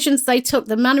 the decisions they took,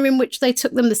 the manner in which they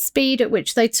took them, the speed at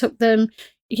which they took them.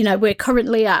 You know, we're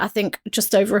currently at, I think,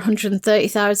 just over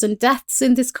 130,000 deaths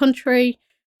in this country,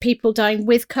 people dying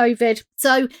with COVID.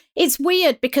 So it's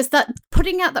weird because that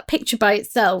putting out that picture by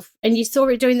itself, and you saw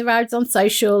it doing the rounds on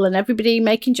social and everybody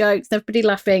making jokes, everybody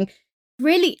laughing,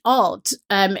 really odd.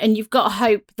 And you've got to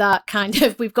hope that kind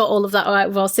of we've got all of that out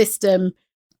of our system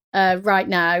right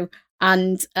now.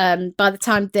 And by the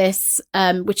time this,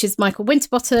 which is Michael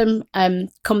Winterbottom,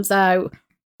 comes out,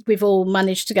 we've all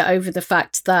managed to get over the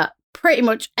fact that pretty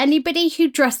much anybody who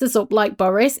dresses up like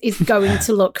Boris is going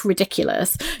to look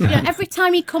ridiculous. You know, every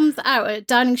time he comes out at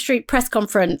Downing Street press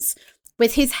conference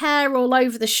with his hair all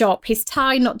over the shop, his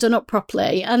tie not done up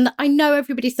properly. And I know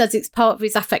everybody says it's part of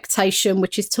his affectation,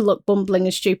 which is to look bumbling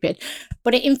and stupid,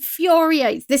 but it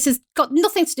infuriates. This has got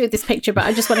nothing to do with this picture, but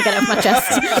I just want to get it off my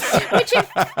chest, which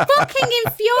fucking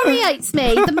infuriates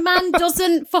me. The man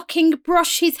doesn't fucking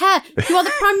brush his hair. You are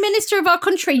the Prime Minister of our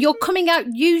country. You're coming out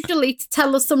usually to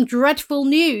tell us some dreadful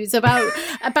news about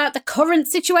the current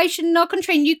situation in our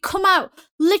country, and you come out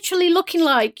literally looking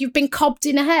like you've been cobbed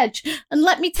in a hedge. And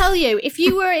let me tell you, if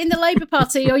you were in the Labour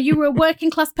Party or you were a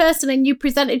working class person and you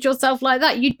presented yourself like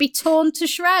that, you'd be torn to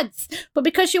shreds. But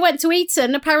because you went to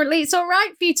Eton, apparently it's all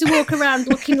right for you to walk around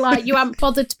looking like you haven't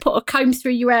bothered to put a comb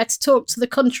through your hair to talk to the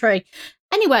country.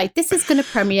 Anyway, this is going to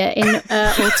premiere in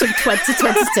autumn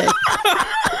 2022.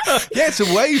 Yeah, it's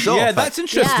a ways off. Yeah, that's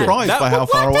interesting. I'm surprised by how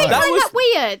far away. Don't you find that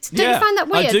weird? Don't you find that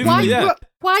weird? I do,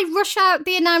 Why rush out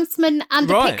the announcement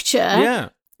and a picture? Yeah.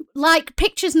 Like,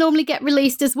 pictures normally get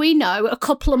released, as we know, a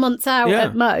couple of months out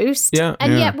at most. Yeah.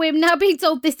 And yet we're now being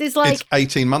told this is like... It's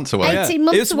 18 months away. 18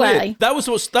 months away. Weird. That was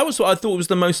what I thought was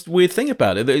the most weird thing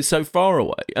about it, that it's so far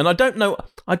away. And I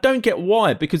don't get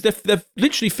why, because they're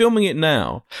literally filming it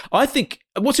now. I think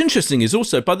what's interesting is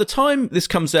also, by the time this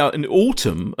comes out in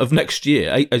autumn of next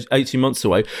year, 18 months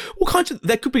away,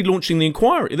 they could be launching the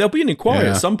inquiry. There'll be an inquiry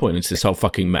at some point into this whole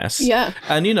fucking mess. Yeah.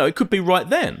 And, it could be right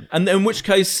then. And in which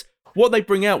case, what they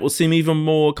bring out will seem even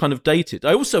more kind of dated.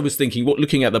 I also was thinking,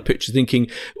 looking at the picture, thinking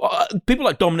people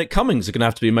like Dominic Cummings are going to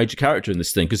have to be a major character in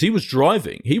this thing, because he was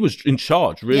driving. He was in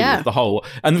charge, really, of the whole.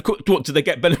 And of course, what, did they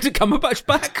get Benedict Cumberbatch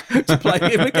back to play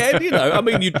him again? I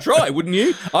mean, you'd try, wouldn't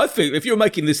you? I think if you're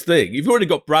making this thing, you've already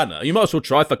got Branagh, you might as well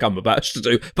try for Cumberbatch to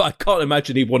do. But I can't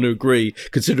imagine he'd want to agree,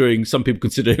 considering some people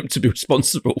consider him to be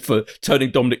responsible for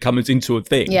turning Dominic Cummings into a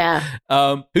thing. Yeah.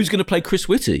 Who's going to play Chris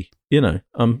Whitty?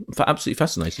 Absolutely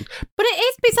fascinating. But it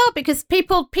is bizarre because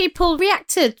people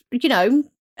reacted,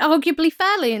 arguably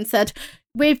fairly, and said,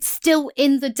 we're still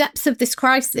in the depths of this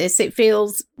crisis. It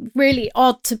feels really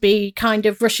odd to be kind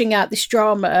of rushing out this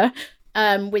drama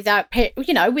without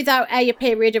a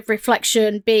period of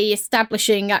reflection, B,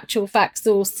 establishing actual facts,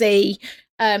 or C,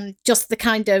 just the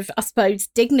kind of, I suppose,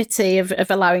 dignity of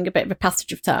allowing a bit of a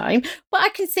passage of time. But I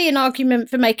can see an argument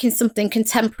for making something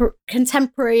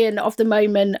contemporary and of the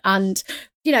moment, and,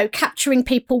 capturing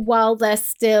people while they're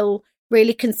still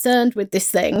really concerned with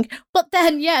this thing. But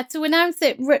then, to announce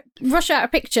it, rush out a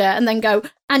picture and then go,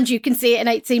 and you can see it in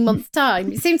 18 months'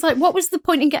 time. It seems like, what was the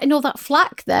point in getting all that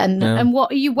flack then? Yeah. And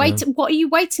what are you waiting? What are you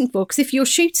waiting for? Because if you're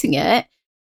shooting it,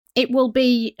 it will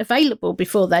be available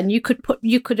before then. You could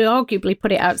arguably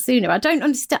put it out sooner. I don't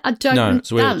understand.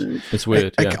 It's weird. It's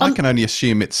weird. Yeah. I can only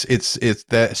assume it's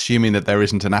they're assuming that there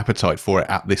isn't an appetite for it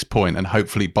at this point, and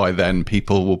hopefully by then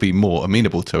people will be more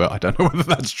amenable to it. I don't know whether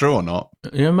that's true or not.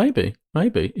 Yeah, maybe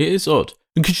it is odd.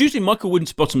 Because usually Michael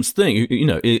Winterbottom's thing,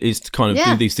 is to kind of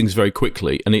do these things very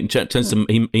quickly, and it tends to,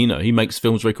 he makes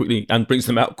films very quickly and brings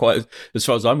them out quite, as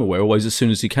far as I'm aware, always as soon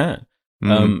as he can.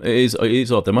 It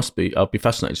is odd. There must be. I'll be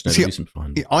fascinated to know the reason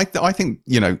behind it. I think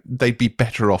they'd be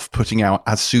better off putting out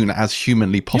as soon as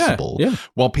humanly possible,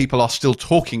 while people are still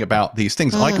talking about these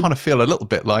things. I kind of feel a little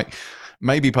bit like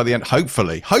maybe by the end,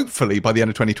 hopefully by the end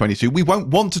of 2022, we won't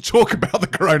want to talk about the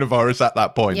coronavirus at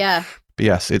that point. Yeah. But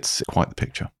yes, it's quite the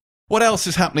picture. What else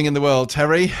is happening in the world,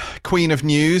 Terry? Queen of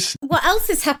news. What else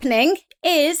is happening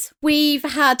is we've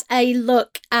had a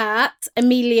look at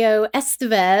Emilio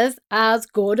Estevez as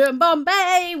Gordon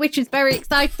Bombay, which is very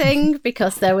exciting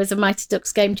because there was a Mighty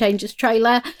Ducks Game Changers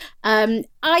trailer.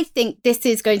 I think this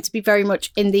is going to be very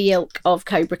much in the ilk of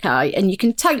Cobra Kai, and you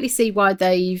can totally see why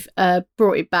they've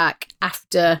brought it back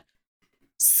after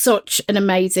such an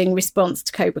amazing response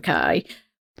to Cobra Kai.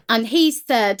 And he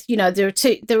said, you know, there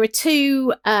are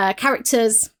two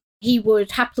characters he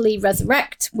would happily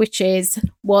resurrect, which is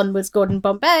one was Gordon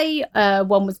Bombay,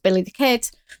 one was Billy the Kid.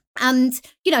 And,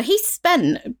 you know,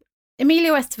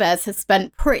 Emilio Estevez has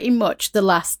spent pretty much the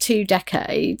last 2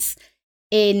 decades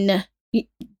in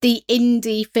the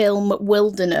indie film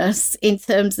wilderness in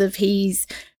terms of he's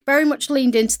very much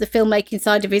leaned into the filmmaking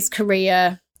side of his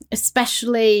career,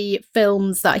 especially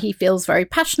films that he feels very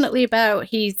passionately about.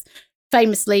 He's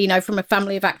famously, you know, from a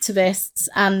family of activists,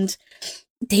 and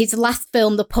his last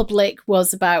film, The Public,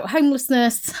 was about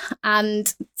homelessness.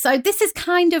 And so this is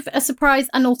kind of a surprise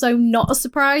and also not a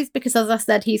surprise because, as I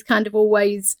said, he's kind of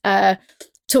always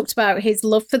talked about his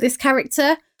love for this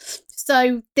character.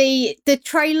 So the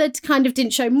trailer kind of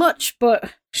didn't show much,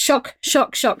 but shock.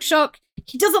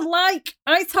 He doesn't like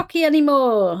ice hockey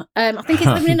anymore. I think he's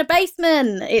living in a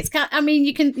basement.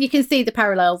 You can see the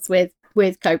parallels with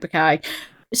Cobra Kai.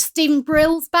 Stephen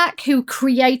Brill's back, who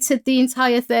created the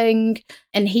entire thing,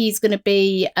 and he's going to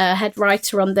be a head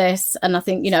writer on this. And I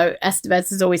think, you know,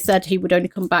 Estevez has always said he would only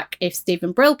come back if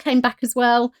Stephen Brill came back as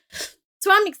well.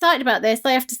 So I'm excited about this,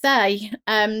 I have to say.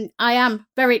 I am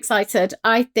very excited.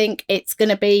 I think it's going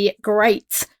to be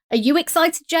great. Are you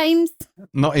excited, James?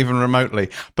 Not even remotely.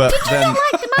 But Did you not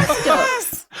like the Mighty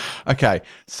Ducks? Okay,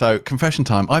 so confession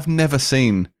time. I've never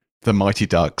seen the Mighty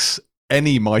Ducks,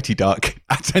 any Mighty Duck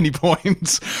at any point.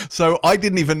 So I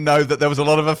didn't even know that there was a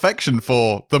lot of affection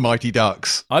for the Mighty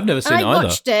Ducks. I've never seen it either. I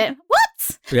watched it. What?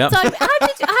 Yeah. So how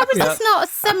was this not a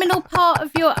seminal part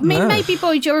of your... I mean, maybe,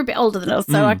 Boyd, you're a bit older than us,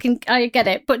 so I get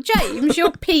it. But James,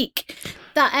 your peak,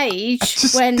 that age,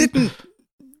 Just didn't...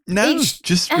 No,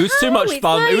 just... It was too much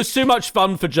fun. Like... It was too much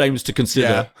fun for James to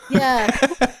consider. Yeah.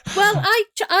 Well,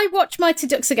 I watched Mighty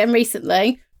Ducks again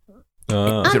recently.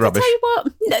 Is it rubbish? I'll tell you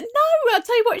what. I'll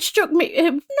tell you what struck me.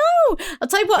 I'll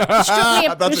tell you what struck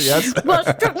me. That's a yes.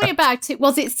 What struck me about it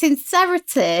was its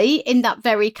sincerity in that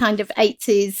very kind of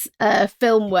 80s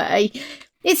film way.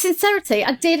 Its sincerity.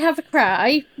 I did have a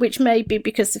cry, which may be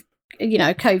because of, you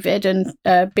know, COVID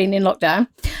and being in lockdown.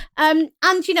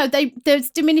 And, you know, there's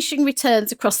diminishing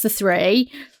returns across the 3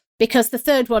 because the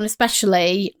third one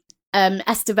especially...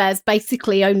 Estevez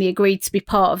basically only agreed to be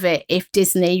part of it if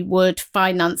Disney would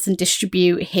finance and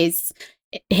distribute his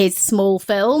small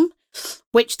film,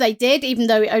 which they did, even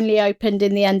though it only opened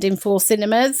in the end in 4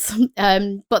 cinemas.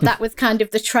 But that was kind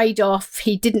of the trade-off.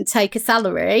 He didn't take a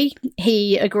salary.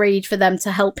 He agreed for them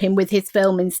to help him with his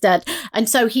film instead. And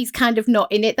so he's kind of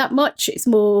not in it that much. It's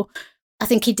more, I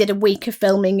think he did a week of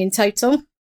filming in total.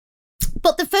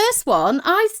 But the first one,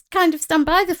 I kind of stand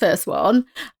by the first one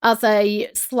as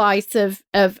a slice of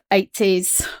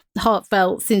 80s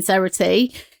heartfelt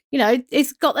sincerity. You know,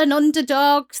 it's got an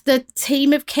underdog. The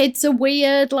team of kids are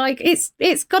weird. Like,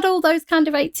 it's got all those kind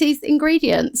of 80s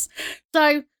ingredients.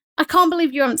 So I can't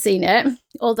believe you haven't seen it,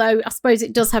 although I suppose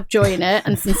it does have joy in it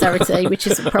and sincerity, which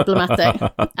is problematic.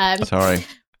 Sorry.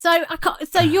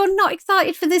 So you're not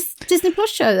excited for this Disney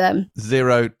Plus show then?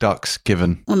 0 ducks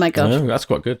given. Oh my God. No, that's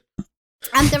quite good.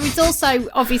 And there is also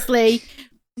obviously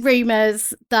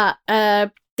rumours that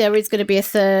there is going to be a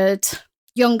third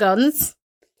Young Guns.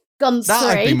 Guns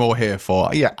that 3. I'd be more here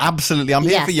for. Yeah, absolutely. I'm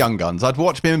here for Young Guns. I'd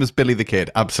watch him as Billy the Kid.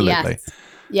 Absolutely.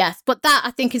 Yes. But that I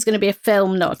think is going to be a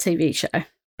film, not a TV show.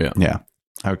 Yeah.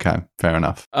 Okay. Fair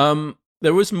enough.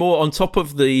 There was more on top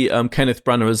of the Kenneth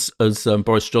Branagh as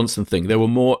Boris Johnson thing. There were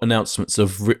more announcements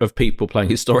of people playing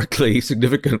historically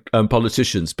significant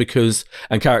politicians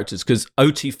and characters. Because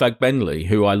Oti Fagbenli,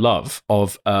 who I love,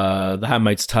 of The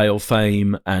Handmaid's Tale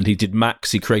fame, and he did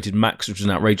Max. He created Max, which was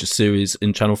an outrageous series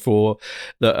in Channel 4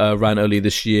 that ran earlier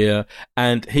this year.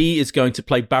 And he is going to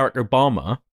play Barack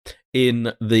Obama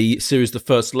in the series The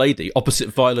First Lady, opposite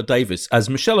Viola Davis as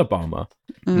Michelle Obama.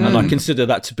 And I consider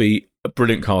that to be a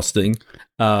brilliant casting.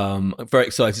 I'm very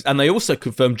excited. And they also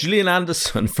confirmed Gillian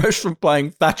Anderson, fresh from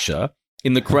playing Thatcher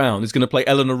in The Crown, is going to play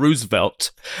Eleanor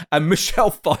Roosevelt. And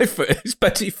Michelle Pfeiffer is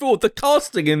Betty Ford. The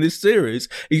casting in this series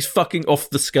is fucking off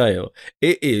the scale.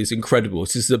 It is incredible.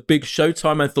 This is a big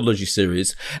Showtime anthology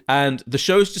series. And the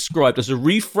show is described as a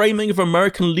reframing of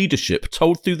American leadership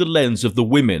told through the lens of the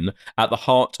women at the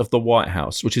heart of the White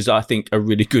House, which is, I think, a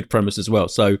really good premise as well.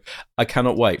 So I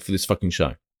cannot wait for this fucking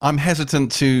show. I'm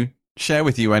hesitant to share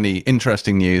with you any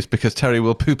interesting news because Terry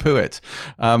will poo-poo it.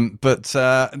 But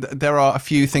there are a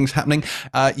few things happening.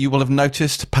 You will have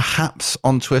noticed, perhaps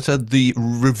on Twitter, the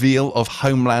reveal of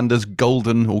Homelander's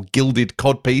golden or gilded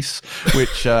codpiece,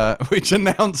 which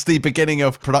announced the beginning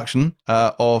of production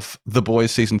of The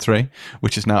Boys Season 3,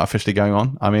 which is now officially going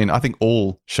on. I mean, I think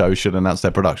all shows should announce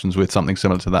their productions with something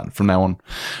similar to that from now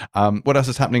on. What else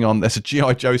is happening on? There's a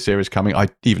G.I. Joe series coming.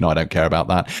 Even though I don't care about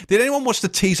that. Did anyone watch the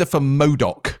teaser for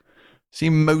MODOK? See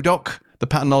MODOK? The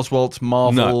Patton Oswalt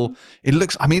Marvel. No. It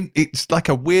looks, I mean, it's like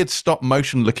a weird stop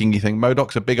motion looking thing.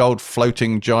 MODOK's a big old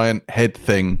floating giant head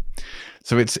thing.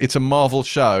 So it's a Marvel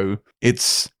show.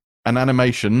 It's an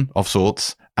animation of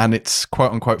sorts, and it's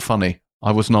quote unquote funny.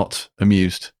 I was not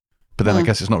amused. But then I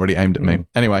guess it's not really aimed at me.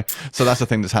 Anyway, so that's the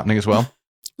thing that's happening as well.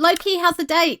 Loki has a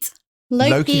date.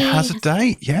 Loki has a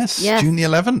date, yes. June the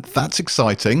 11th. That's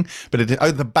exciting. But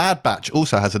The Bad Batch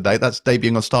also has a date. That's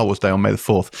debuting on Star Wars Day on May the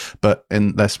 4th. But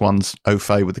in this one's au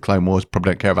fait with the Clone Wars,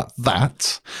 probably don't care about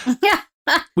that.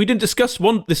 We didn't discuss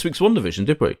this week's WandaVision,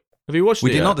 did we? Have you watched it?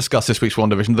 We did not discuss this week's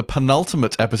WandaVision, the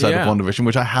penultimate episode of WandaVision,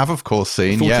 which I have, of course,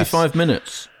 seen. 45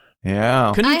 minutes.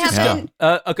 Yeah. Can you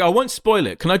okay, I won't spoil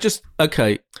it. Can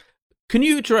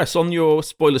you address on your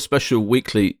spoiler special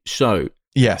weekly show?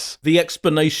 Yes. The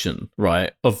explanation,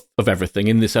 right, of everything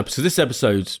in this episode. This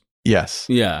episode's... Yes.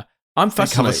 Yeah. I'm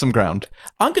fascinated. It covers some ground.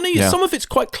 I'm going to use... Some of it's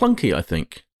quite clunky, I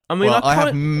think. I mean, I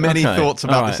have many thoughts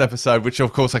about this episode, which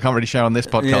of course I can't really share on this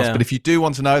podcast. But if you do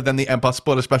want to know, then the Empire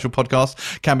Spoiler Special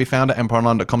podcast can be found at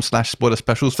empireonline.com/spoiler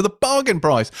specials for the bargain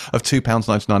price of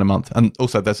 £2.99 a month. And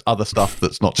also there's other stuff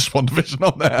that's not just WandaVision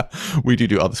on there. We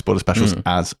do other spoiler specials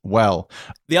as well.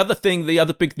 The other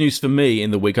big news for me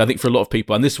in the week, I think for a lot of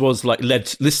people, and this was like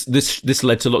this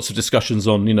led to lots of discussions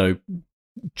on,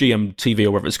 GMTV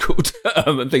or whatever it's called,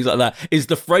 and things like that, is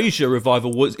the Frasier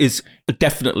revival is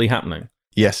definitely happening.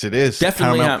 Yes, it is.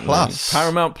 Definitely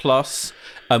Paramount Plus.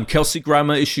 Kelsey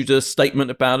Grammer issued a statement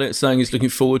about it, saying he's looking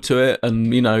forward to it,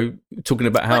 and talking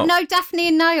about how. But no Daphne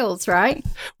and Niles, right?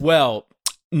 Well,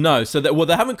 no. So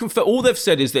they haven't confirmed. All they've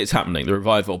said is that it's happening, the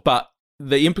revival. But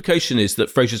the implication is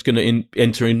that Frasier's going to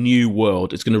enter a new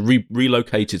world. It's going to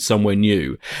relocate it somewhere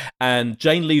new. And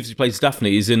Jane Leeves, who plays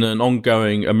Daphne, is in an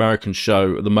ongoing American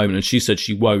show at the moment, and she said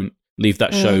she won't leave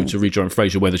that show to rejoin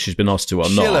Frasier, whether she's been asked to or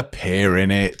not. She'll appear in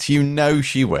it. You know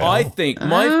she will. I think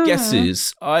my guess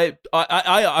is, I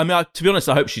mean, to be honest,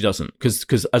 I hope she doesn't,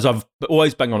 because as I've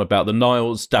always banged on about, the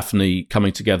Niles Daphne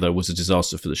coming together was a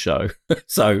disaster for the show.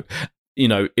 So,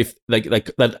 if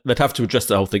they'd have to address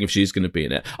the whole thing if she's going to be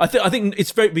in it. I think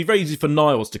it'd be very easy for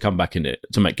Niles to come back in it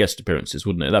to make guest appearances,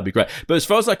 wouldn't it? That'd be great. But as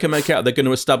far as I can make out, they're going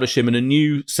to establish him in a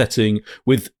new setting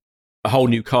with a whole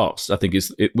new cast, I think,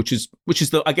 which is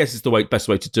I guess is the best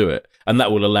way to do it, and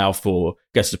that will allow for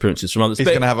guest appearances from others. He's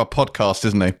going to have a podcast,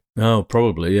 isn't he? Oh,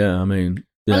 probably, yeah. I mean,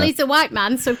 yeah. Well, he's a white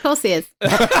man, so of course he is.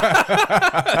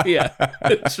 Yeah,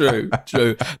 true.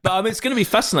 But I mean, it's going to be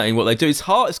fascinating what they do. It's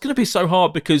hard. It's going to be so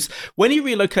hard because when he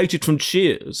relocated from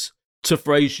Cheers to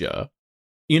Frasier,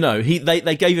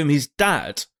 they gave him his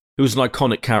dad, who was an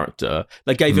iconic character.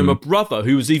 They gave him a brother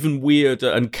who was even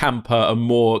weirder and camper and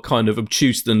more kind of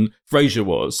obtuse than Frasier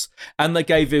was. And they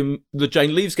gave him the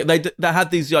Jane Leeves. They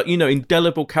had these,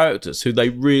 indelible characters who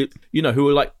who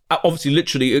were like, obviously,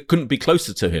 literally, it couldn't be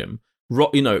closer to him.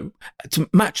 To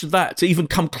match that, to even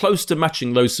come close to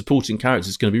matching those supporting characters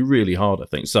is going to be really hard, I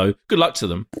think. So good luck to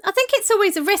them. I think it's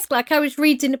always a risk. Like, I was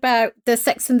reading about the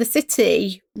Sex and the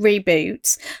City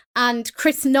reboot, and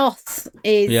Chris Noth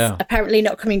is apparently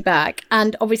not coming back,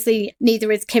 and obviously neither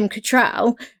is Kim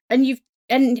Cattrall. And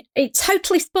it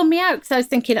totally spun me out, because I was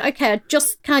thinking, okay, I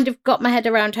just kind of got my head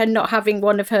around her not having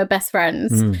one of her best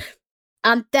friends,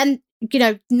 and then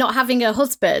not having a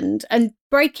husband and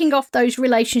breaking off those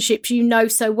relationships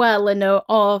so well and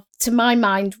are, to my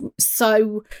mind,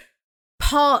 so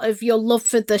part of your love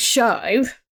for the show.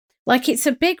 Like, it's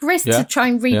a big risk to try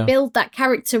and rebuild that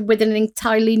character with an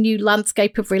entirely new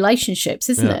landscape of relationships,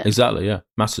 isn't it? Exactly, yeah.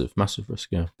 Massive risk,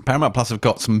 yeah. Paramount Plus have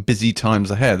got some busy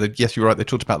times ahead. Yes, you're right, they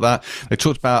talked about that. They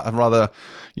talked about a rather,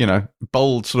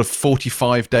 bold sort of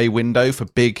 45-day window for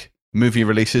big movie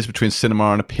releases between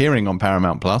cinema and appearing on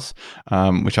Paramount Plus,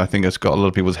 which I think has got a lot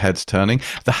of people's heads turning.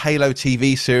 The Halo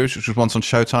TV series, which was once on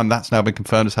Showtime, that's now been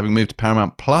confirmed as having moved to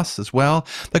Paramount Plus as well.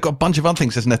 They've got a bunch of other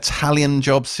things. There's an Italian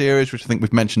Job series, which I think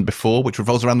we've mentioned before, which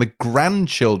revolves around the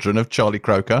grandchildren of Charlie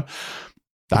Croker.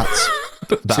 That's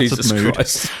Jesus a mood.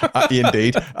 Christ.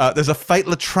 Indeed. There's a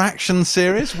Fatal Attraction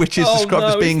series, which is described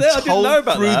as being told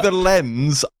through the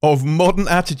lens of modern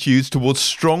attitudes towards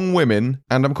strong women,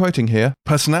 and I'm quoting here,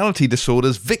 personality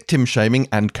disorders, victim shaming,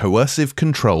 and coercive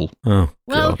control. Oh,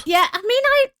 well, God. yeah, I mean,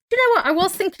 Do you know what? I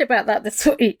was thinking about that this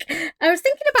week. I was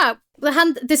thinking about the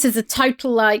hand. This is a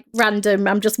total random.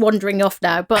 I'm just wandering off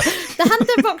now. But the Hand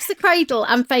That Rocks the Cradle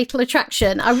and Fatal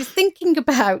Attraction. I was thinking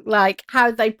about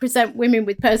how they present women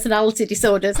with personality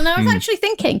disorders, and I was actually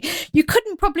thinking you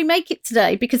couldn't probably make it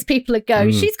today because people would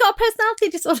go, "She's got a personality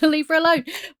disorder. Leave her alone."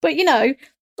 But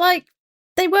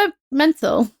they were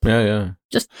mental. Yeah.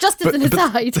 Just as an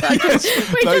aside, just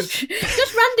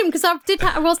random because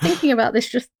I was thinking about this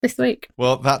just this week.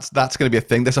 Well, that's going to be a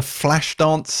thing. There's a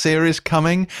Flashdance series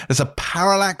coming. There's a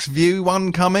Parallax View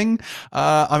one coming.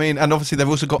 And obviously they've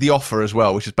also got The Offer as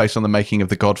well, which is based on the making of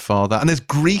The Godfather. And there's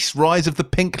Grease: Rise of the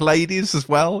Pink Ladies as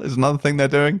well. Is another thing they're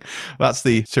doing. That's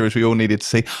the series we all needed to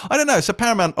see. I don't know. So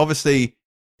Paramount obviously.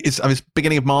 It's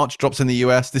beginning of March, drops in the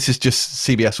US. This is just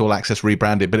CBS All Access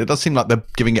rebranded, but it does seem like they're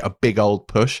giving it a big old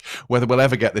push. Whether we'll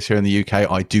ever get this here in the UK,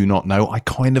 I do not know. I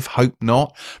kind of hope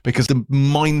not, because the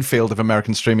minefield of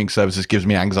American streaming services gives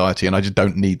me anxiety, and I just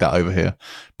don't need that over here.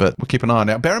 But we'll keep an eye on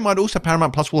it. Bear in mind also,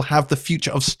 Paramount Plus will have the future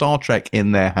of Star Trek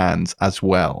in their hands as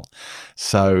well.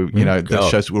 So, the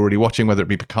shows that we're already watching, whether it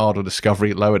be Picard or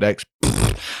Discovery, Lower Decks,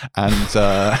 and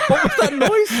what was that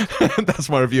noise? That's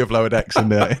my review of Lower Decks in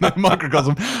the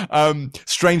microcosm.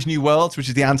 Strange New Worlds, which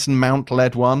is the Anson Mount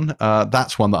led one.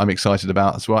 That's one that I'm excited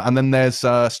about as well. And then there's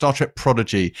Star Trek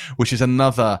Prodigy, which is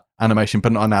another animation,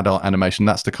 but not an adult animation.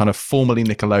 That's the kind of formerly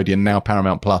Nickelodeon, now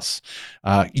Paramount Plus,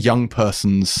 young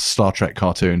person's Star Trek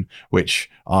cartoon, which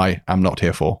I am not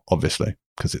here for, obviously,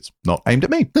 because it's not aimed at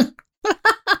me.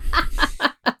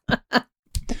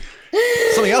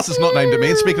 Something else that's not named at me,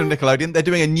 and speaking of Nickelodeon, they're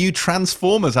doing a new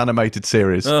Transformers animated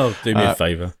series. Oh, do me a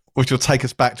favour. Which will take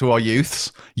us back to our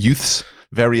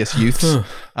various youths.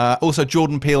 Also,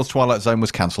 Jordan Peele's Twilight Zone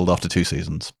was cancelled after 2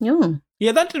 seasons.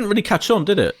 Yeah, that didn't really catch on,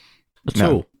 did it? At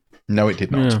all? No, it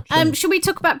did not. Yeah. Should we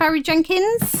talk about Barry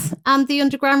Jenkins and the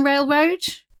Underground Railroad?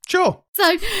 Sure.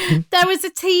 So there was a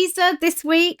teaser this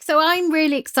week, so I'm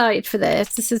really excited for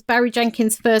this. This is Barry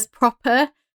Jenkins' first proper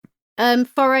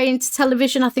foray into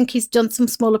television. I think he's done some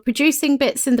smaller producing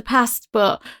bits in the past,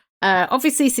 but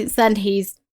obviously since then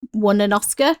he's won an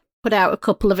Oscar, put out a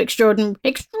couple of extraordinary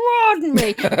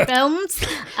films.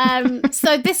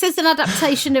 So this is an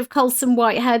adaptation of Colson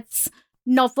Whitehead's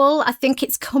novel. I think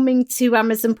it's coming to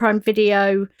Amazon Prime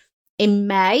Video in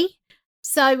May.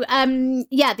 So,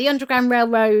 The Underground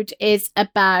Railroad is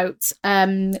about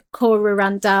Cora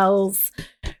Randall's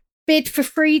bid for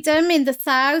freedom in the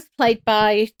South, played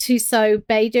by Tuso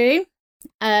Baidu.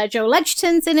 Joel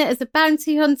Edgerton's in it as a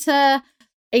bounty hunter.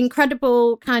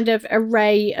 Incredible kind of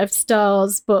array of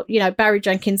stars, but Barry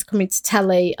Jenkins coming to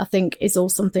telly, I think, is all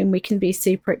something we can be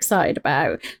super excited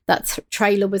about. That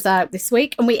trailer was out this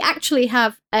week, and we actually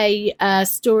have a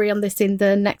story on this in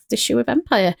the next issue of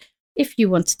Empire, if you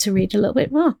wanted to read a little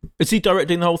bit more. Is he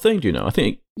directing the whole thing, do you know? I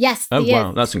think. Yes. Oh,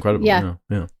 wow, that's incredible. Yeah.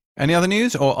 Any other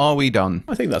news, or are we done?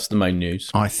 I think that's the main news.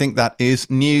 I think that is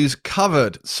news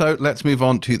covered. So let's move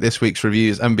on to this week's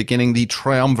reviews, and beginning the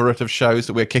triumvirate of shows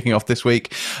that we're kicking off this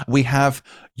week, we have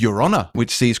Your Honor,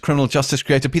 which sees criminal justice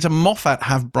creator Peter Moffat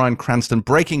have Bryan Cranston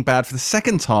Breaking Bad for the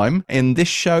second time in this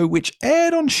show, which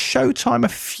aired on Showtime a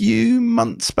few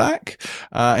months back.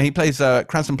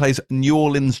 Cranston plays New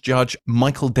Orleans judge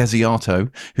Michael Desiato,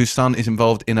 whose son is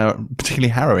involved in a particularly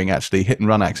harrowing, actually,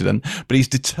 hit-and-run accident, but he's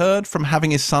deterred from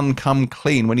having his son come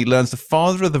clean when he learns the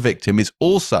father of the victim is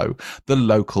also the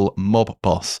local mob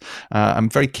boss. I'm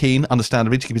very keen,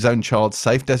 understandably, to keep his own child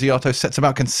safe. Desiato sets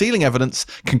about concealing evidence,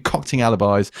 concocting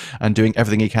alibis, and doing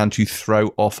everything he can to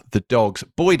throw off the dogs.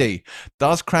 Boydie,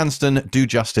 does Cranston do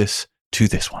justice to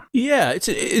this one? Yeah, it's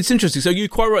interesting. So you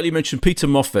quite rightly mentioned Peter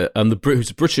Moffat,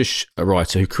 who's a British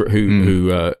writer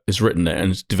who has written it and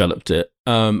has developed it.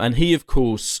 And he, of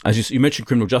course, as you mentioned,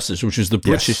 Criminal Justice, which was the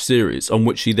British series on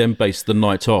which he then based The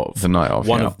Night Of.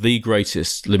 One of the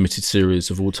greatest limited series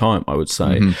of all time, I would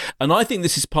say. Mm-hmm. And I think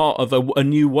this is part of a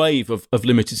new wave of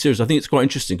limited series. I think it's quite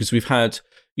interesting because we've had...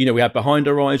 we had Behind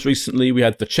Our Eyes recently. We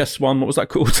had the chess one. What was that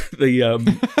called?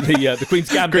 the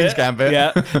Queen's Gambit. Queen's Gambit.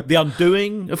 Yeah. The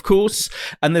Undoing, of course.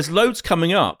 And there's loads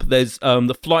coming up. There's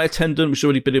the Flight Attendant, which has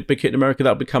already been a big hit in America.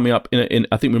 That'll be coming up in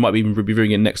I think we might be even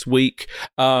reviewing it next week.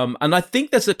 And I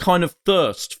think there's a kind of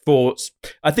thirst for.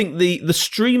 I think the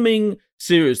streaming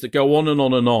series that go on and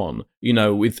on and on,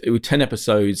 with 10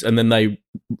 episodes, and then they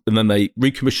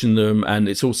recommission them, and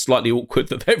it's all slightly awkward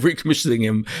that they're recommissioning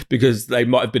them because they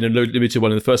might have been a limited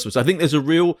one in the first place. I think there's a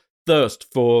real thirst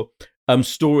for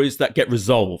stories that get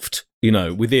resolved,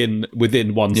 within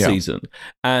one season,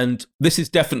 and this is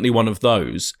definitely one of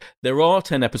those. There are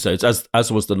 10 episodes,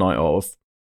 as was The Night Of.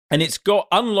 And it's got,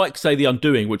 unlike, say, The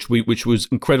Undoing, which was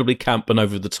incredibly camp and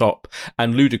over the top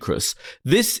and ludicrous,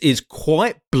 this is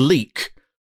quite bleak,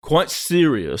 quite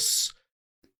serious,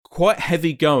 quite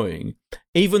heavy going,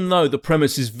 even though the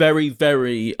premise is very,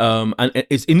 very, and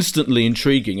is instantly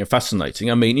intriguing and fascinating.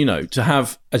 I mean, to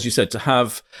have, as you said,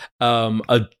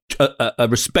 a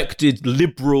respected,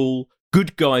 liberal,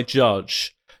 good guy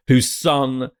judge whose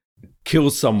son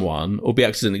kills someone or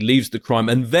accidentally leaves the crime,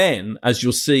 and then, as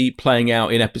you'll see playing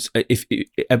out in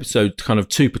episode kind of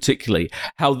 2 particularly,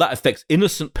 how that affects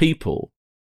innocent people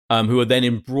who are then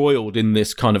embroiled in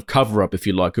this kind of cover-up, if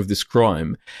you like, of this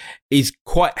crime, is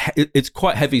it's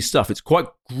quite heavy stuff. It's quite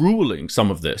grueling,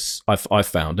 some of this, I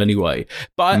found anyway.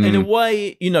 But in a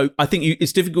way, I think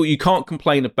it's difficult. You can't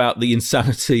complain about the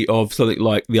insanity of something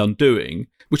like The Undoing,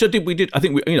 which I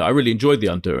really enjoyed The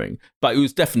Undoing, but it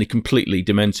was definitely completely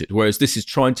demented. Whereas this is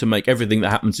trying to make everything that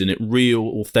happens in it real,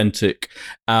 authentic.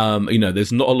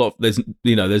 There's not a lot.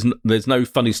 There's no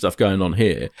funny stuff going on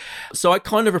here. So I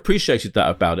kind of appreciated that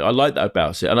about it. I like that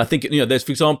about it, and I think there's,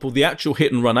 for example, the actual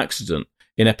hit and run accident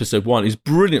in episode 1 is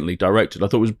brilliantly directed. I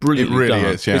thought it was brilliantly done. It really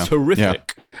done. is, yeah. It's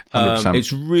horrific. Yeah,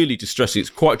 it's really distressing. It's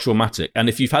quite traumatic. And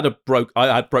if you've had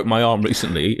I broke my arm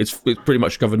recently. It's pretty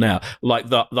much covered now. Like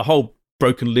the whole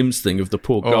broken limbs thing of the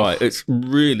poor guy. It's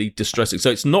really distressing.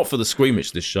 So it's not for the squeamish,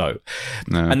 this show.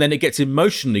 No. And then it gets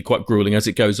emotionally quite grueling as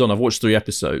it goes on. I've watched 3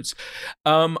 episodes.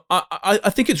 I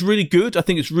think it's really good. I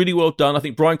think it's really well done. I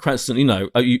think Bryan Cranston,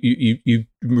 you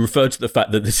referred to the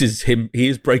fact that this is him. He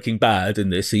is Breaking Bad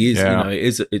in this. He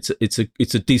is,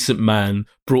 it's a decent man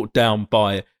brought down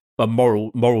by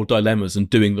moral dilemmas and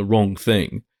doing the wrong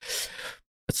thing.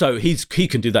 So he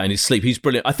can do that in his sleep. He's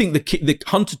brilliant. I think the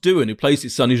Hunter Doohan, who plays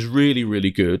his son, is really,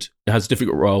 really good. It has a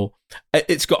difficult role.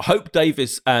 It's got Hope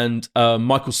Davis and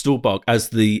Michael Stuhlbarg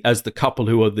as the couple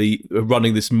who are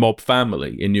running this mob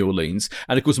family in New Orleans.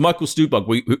 And of course, Michael Stuhlbarg,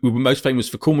 we were most famous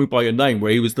for Call Me by Your Name,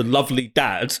 where he was the lovely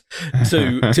dad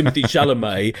to Timothée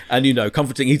Chalamet, and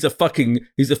comforting. He's a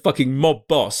fucking mob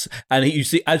boss. And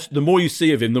the more you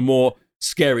see of him, the more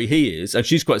scary he is, and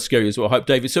she's quite scary as well, Hope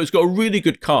Davis. So it's got a really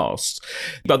good cast,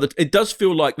 but it does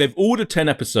feel like they've ordered 10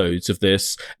 episodes of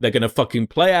this. They're going to fucking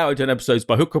play out in 10 episodes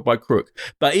by hook or by crook.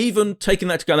 But even taking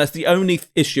that together, that's the only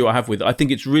issue I have with it. I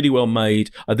think it's really well made.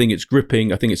 I think it's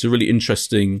gripping. I think it's a really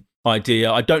interesting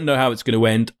idea. I don't know how it's going to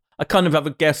end. I kind of have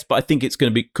a guess, but I think it's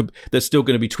going to be, there's still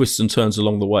going to be twists and turns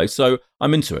along the way. So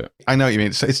I'm into it. I know what you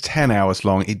mean. So it's 10 hours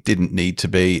long. It didn't need to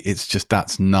be. It's just,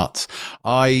 that's nuts.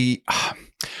 I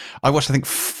watched, I think,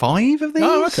 5 of these.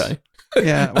 Oh, okay.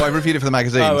 Yeah, well, I reviewed it for the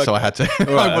magazine, so I had to.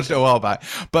 I watched it a while back.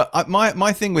 But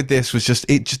my thing with this was just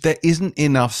there isn't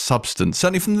enough substance.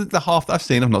 Certainly from the half that I've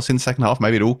seen, I've not seen the second half.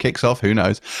 Maybe it all kicks off. Who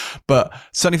knows? But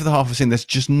certainly for the half I've seen, there's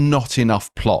just not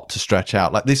enough plot to stretch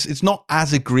out. Like this, it's not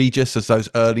as egregious as those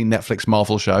early Netflix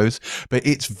Marvel shows, but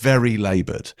it's very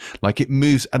laboured. Like it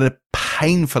moves at a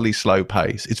painfully slow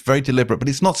pace. It's very deliberate, but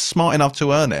it's not smart enough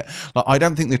to earn it. Like I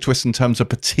don't think the twists and turns are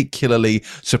particularly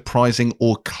surprising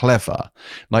or clever.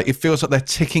 Like it feels like they're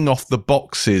ticking off the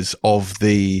boxes of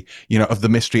the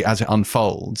mystery as it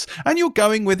unfolds, and you're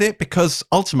going with it because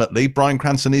ultimately Bryan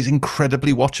Cranston is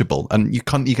incredibly watchable, and you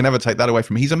can never take that away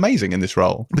from him. He's amazing in this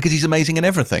role because he's amazing in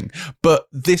everything. But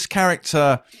this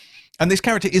character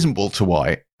isn't Walter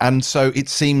White, and so it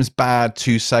seems bad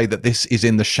to say that this is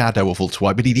in the shadow of Walter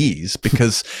White, but it is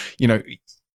because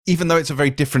even though it's a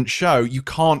very different show, you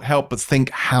can't help but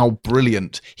think how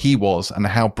brilliant he was and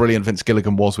how brilliant Vince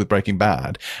Gilligan was with Breaking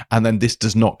Bad. And then this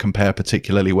does not compare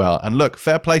particularly well. And look,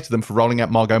 fair play to them for rolling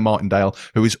out Margot Martindale,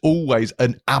 who is always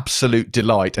an absolute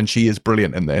delight. And she is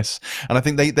brilliant in this. And I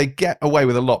think they get away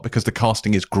with a lot because the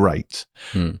casting is great.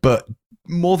 But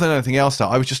more than anything else, though,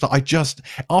 I just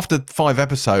after 5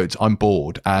 episodes, I'm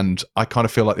bored, and I kind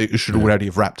of feel like it should already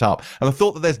have wrapped up. And the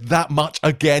thought that there's that much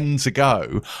again to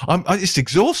go, it's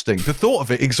exhausting. The thought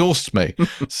of it exhausts me.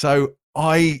 So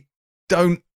I'm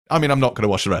not going to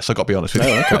watch the rest. I've got to be honest with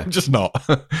you. Okay. I'm just not.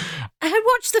 I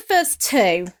watched the first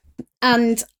 2,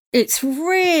 and it's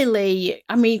really,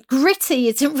 gritty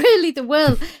isn't really the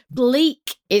word.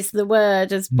 Bleak is the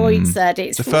word, as Boyd said.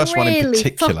 It's the first really one in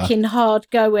particular. Fucking hard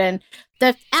going.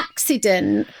 The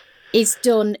accident is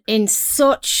done in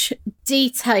such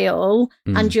detail,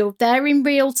 and you're there in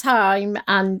real time,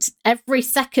 and every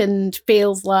second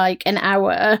feels like an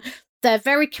hour. They're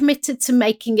very committed to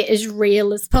making it as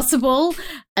real as possible,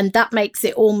 and that makes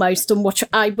it almost unwatchable.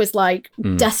 I was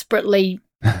desperately...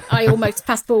 I almost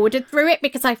fast forwarded through it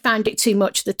because I found it too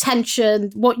much. The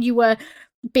tension, what you were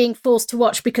being forced to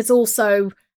watch, because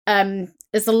also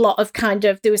there's a lot of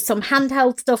there was some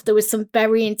handheld stuff. There was some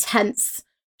very intense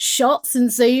shots and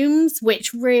zooms,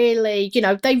 which really,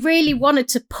 they really wanted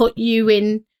to put you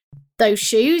in those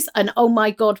shoes, and oh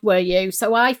my God, were you.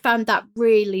 So I found that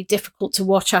really difficult to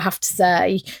watch, I have to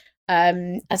say.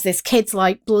 As this kid's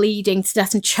like bleeding to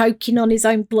death and choking on his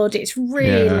own blood. It's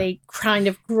really kind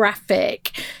of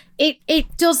graphic. It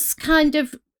does kind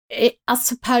of, I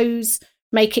suppose,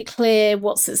 make it clear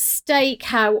what's at stake,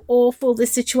 how awful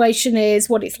this situation is,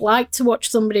 what it's like to watch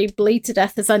somebody bleed to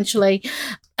death, essentially.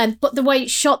 But the way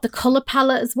it's shot, the colour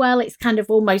palette as well, it's kind of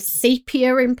almost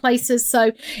sepia in places.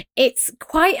 So it's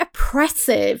quite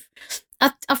oppressive.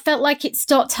 I felt like it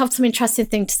started to have some interesting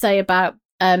thing to say about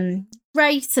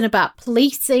race and about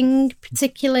policing,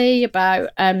 particularly about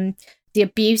the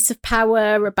abuse of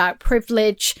power, about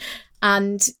privilege.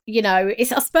 And, I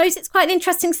suppose it's quite an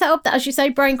interesting setup that, as you say,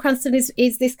 Bryan Cranston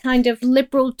is this kind of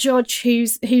liberal judge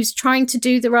who's trying to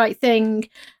do the right thing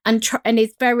and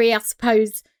is very, I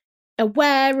suppose,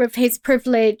 aware of his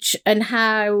privilege and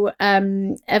how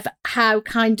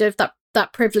kind of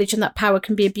that privilege and that power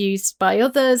can be abused by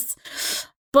others.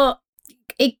 But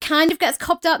it kind of gets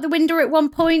cobbed out the window at one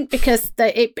point because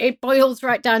it boils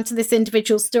right down to this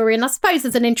individual story. And I suppose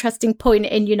there's an interesting point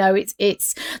in,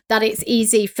 it's that it's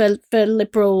easy for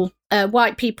liberal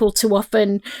white people to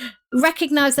often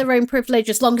recognise their own privilege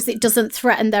as long as it doesn't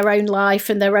threaten their own life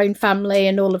and their own family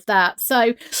and all of that.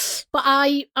 So, but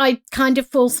I kind of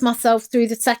forced myself through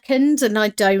the second, and I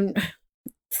don't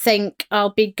think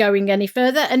I'll be going any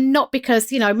further, and not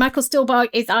because Michael Stuhlbarg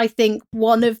is, I think,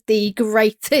 one of the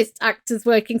greatest actors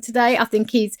working today. I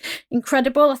think he's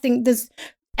incredible. I think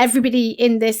everybody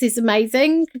in this is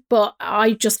amazing, but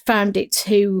I just found it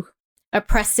too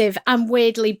oppressive and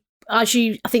weirdly, I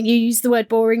think you used the word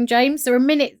boring, James. There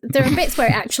are bits where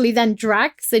it actually then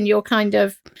drags, and you're kind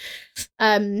of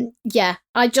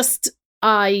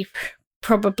I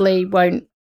probably won't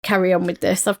carry on with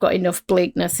this. I've got enough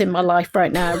bleakness in my life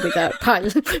right now without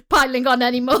piling on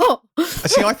anymore.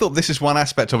 See, I thought this is one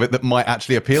aspect of it that might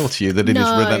actually appeal to you, that it is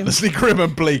relentlessly grim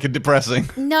and bleak and depressing.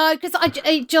 No, because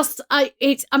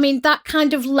that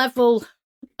kind of level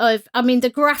of,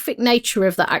 the graphic nature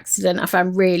of that accident I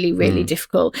found really, really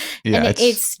difficult. Yeah, and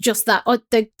it's just that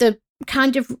the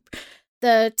kind of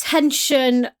the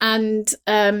tension, and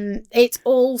it's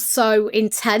all so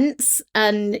intense,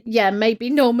 and maybe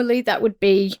normally that would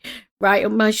be right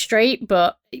up my street,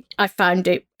 but I found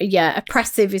it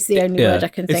oppressive is the only word I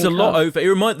can think of. It's a lot over.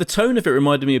 The tone of it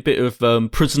reminded me a bit of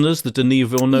Prisoners, the Denis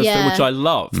Villeneuve film, which I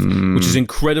loved, which is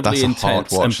incredibly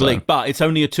intense and bleak, but it's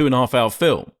only a 2.5 hour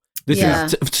film. This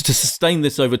is to sustain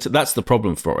this over. That's the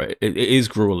problem for it. It is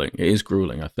grueling. It is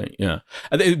grueling, I think. Yeah.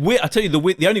 And I tell you,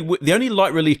 the only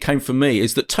light relief came for me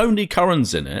is that Tony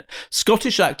Curran's in it.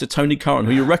 Scottish actor Tony Curran,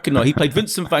 who you recognise, he played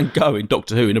Vincent Van Gogh in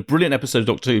Doctor Who, in a brilliant episode of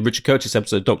Doctor Who, Richard Curtis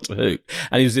episode of Doctor Who,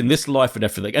 and he was in This Life and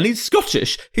everything. And he's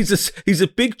Scottish. He's a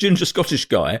big ginger Scottish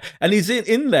guy, and he's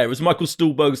in there as Michael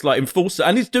Stuhlbarg's like enforcer,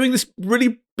 and he's doing this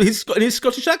really. He's got in his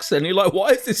Scottish accent. And you're like,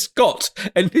 why is this Scot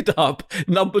ended up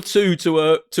number 2 to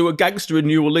a gangster in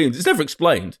New Orleans? It's never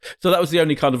explained. So that was the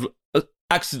only kind of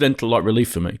accidental light relief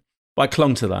for me. But I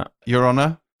clung to that. Your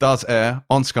Honour does air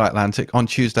on Sky Atlantic on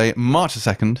Tuesday, March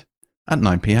 2nd at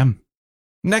 9 p.m.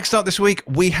 Next up this week,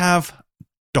 we have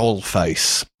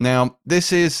Dollface. Now,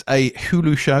 this is a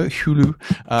Hulu show,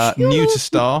 new to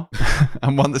Star,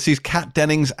 and one that sees Kat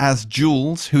Dennings as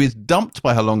Jules, who is dumped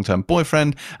by her long-term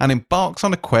boyfriend and embarks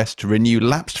on a quest to renew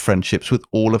lapsed friendships with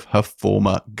all of her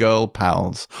former girl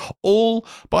pals. All,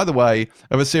 by the way,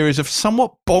 of a series of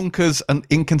somewhat bonkers and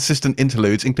inconsistent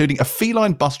interludes, including a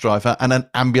feline bus driver and an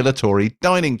ambulatory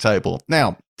dining table.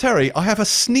 Now, Terry, I have a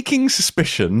sneaking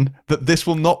suspicion that this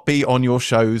will not be on your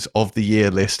shows of the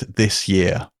year list this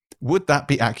year. Would that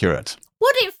be accurate?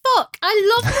 Would it fuck?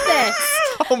 I love this.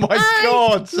 Oh my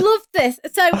God. I love this.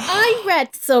 So I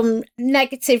read some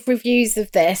negative reviews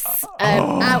of this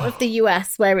out of the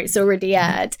US where it's already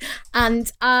aired.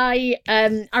 And I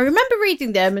remember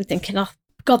reading them and thinking, oh,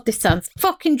 God, this sounds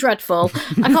fucking dreadful.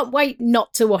 I can't wait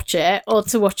not to watch it, or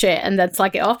to watch it and then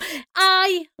slag it off.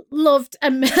 I loved,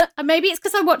 maybe it's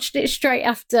because I watched it straight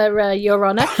after Your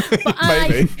Honour, but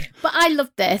I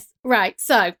loved this. Right,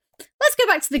 so let's go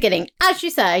back to the beginning. As you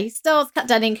say, stars Kat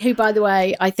Dennings, who, by the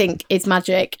way, I think is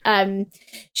magic.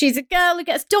 She's a girl who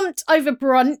gets dumped over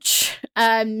brunch,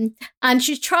 and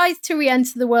she tries to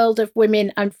re-enter the world of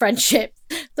women and friendships.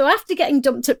 So after getting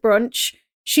dumped at brunch,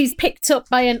 she's picked up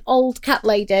by an old cat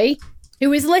lady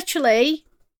who is literally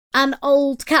an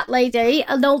old cat lady,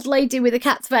 an old lady with a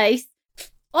cat's face,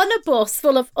 on a bus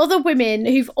full of other women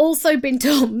who've also been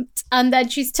dumped. And then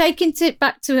she's taken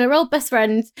back to her old best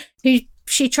friend, who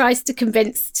she tries to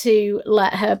convince to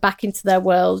let her back into their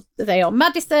world. They are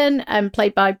Madison,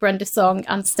 played by Brenda Song,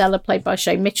 and Stella, played by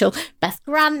Shane Mitchell. Beth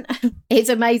Grant is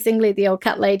amazingly the old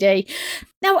cat lady.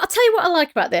 Now, I'll tell you what I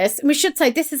like about this. And we should say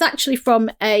this is actually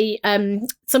from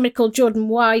somebody called Jordan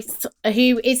Weiss,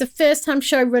 who is a first-time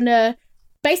showrunner.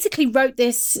 Basically wrote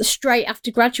this straight after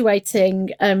graduating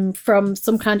from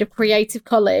some kind of creative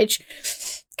college.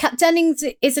 Kat Dennings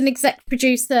is an exec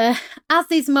producer, as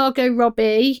is Margot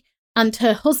Robbie and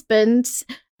her husband,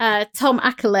 Tom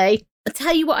Ackerley. I'll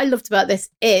tell you what I loved about this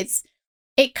is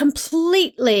it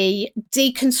completely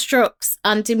deconstructs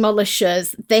and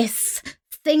demolishes this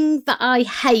thing that I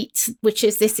hate, which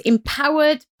is this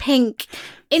empowered pink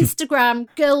Instagram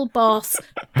girl boss,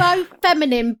 faux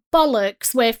feminine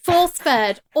bollocks we're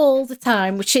force-fed all the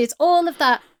time, which is all of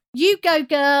that. You go,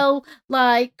 girl,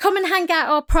 like, come and hang out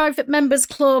our private members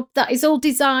club that is all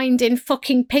designed in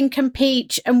fucking pink and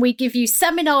peach, and we give you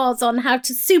seminars on how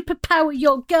to superpower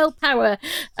your girl power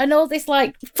and all this,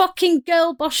 like, fucking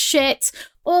girl boss shit.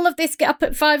 All of this, get up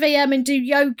at 5 a.m. and do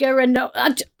yoga, and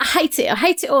I hate it. I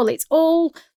hate it all. It's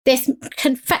all this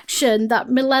confection that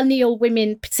millennial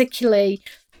women particularly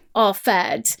are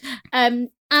fed.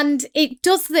 And it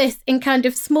does this in kind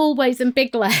of small ways and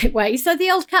big ways. So the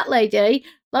old cat lady,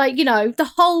 like, you know,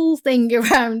 the whole thing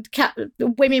around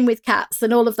women with cats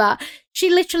and all of that, she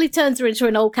literally turns her into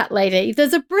an old cat lady.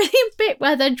 There's a brilliant bit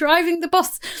where they're driving the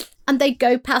bus and they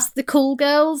go past the cool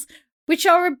girls, which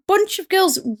are a bunch of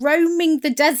girls roaming the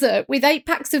desert with 8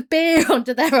 packs of beer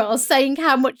under their arse, saying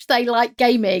how much they like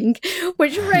gaming,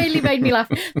 which really made me laugh.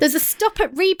 There's a stop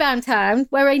at Rebound Town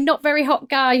where a not very hot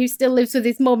guy who still lives with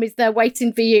his mum is there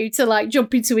waiting for you to, like,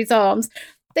 jump into his arms.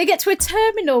 They get to a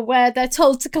terminal where they're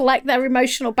told to collect their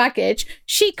emotional baggage.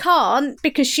 She can't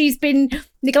because she's been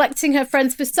neglecting her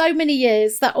friends for so many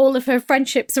years that all of her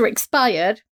friendships are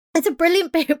expired. There's a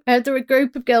brilliant bit where there are a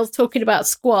group of girls talking about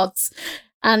squads,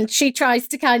 and she tries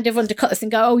to kind of undercut this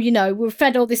and go, oh, you know, we're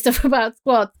fed all this stuff about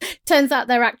squads. Turns out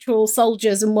they're actual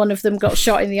soldiers and one of them got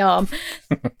shot in the arm.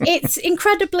 It's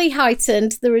incredibly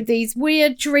heightened. There are these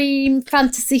weird dream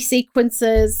fantasy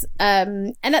sequences.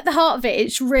 And at the heart of it,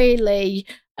 it's really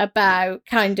about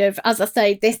kind of, as I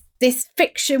say, this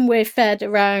fiction we're fed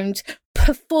around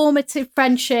performative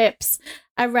friendships,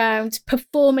 around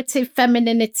performative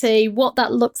femininity, what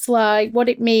that looks like, what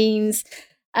it means.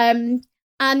 And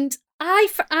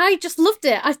I just loved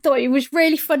it. I thought it was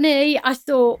really funny. I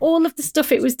thought all of the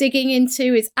stuff it was digging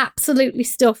into is absolutely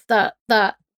stuff that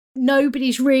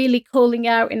nobody's really calling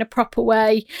out in a proper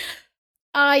way.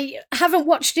 I haven't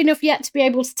watched enough yet to be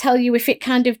able to tell you if it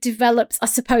kind of develops, I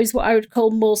suppose, what I would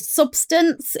call more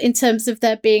substance in terms of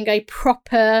there being a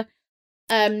proper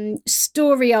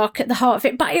story arc at the heart of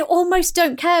it. But I almost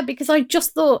don't care because I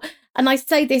just thought, and I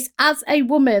say this as a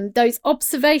woman, those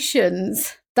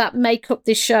observations that make up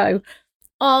this show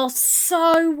are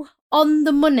so on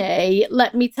the money.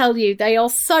 Let me tell you, they are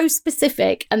so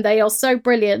specific and they are so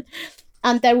brilliant.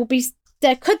 And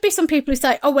there could be some people who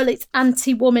say, oh, well, it's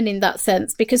anti-woman in that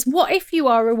sense, because what if you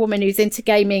are a woman who's into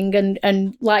gaming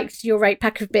and likes your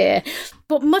 8-pack of beer?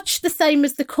 But much the same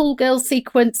as the cool girl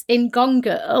sequence in Gone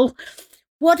Girl,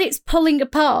 what it's pulling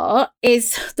apart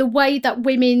is the way that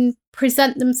women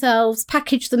present themselves,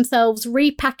 package themselves,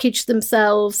 repackage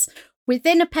themselves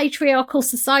within a patriarchal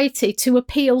society to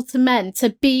appeal to men, to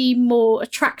be more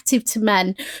attractive to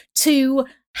men, to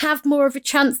have more of a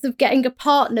chance of getting a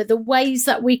partner, the ways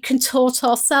that we contort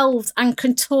ourselves and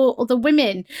contort other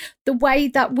women, the way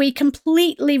that we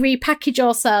completely repackage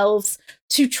ourselves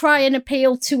to try and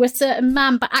appeal to a certain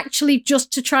man, but actually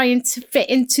just to try and to fit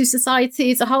into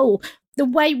society as a whole, the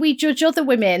way we judge other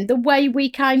women, the way we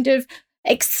kind of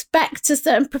expect a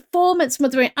certain performance from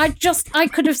other women. I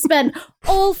could have spent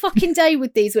all fucking day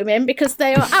with these women because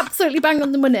they are absolutely bang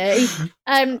on the money,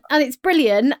 and it's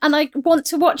brilliant, and I want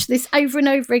to watch this over and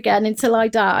over again until I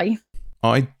die.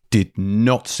 I did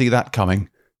not see that coming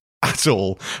at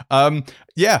all.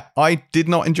 Yeah, I did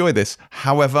not enjoy this.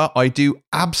 However, I do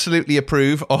absolutely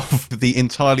approve of the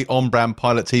entirely on-brand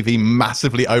Pilot TV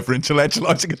massively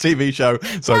over-intellectualizing a TV show.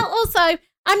 So, well, also,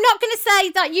 I'm not going to say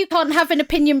that you can't have an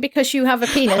opinion because you have a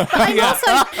penis, but I'm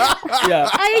also... Yeah.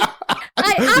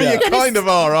 you kind of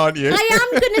are, aren't you? I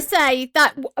am going to say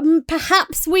that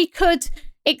perhaps we could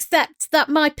except that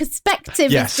my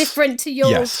perspective Yes. is different to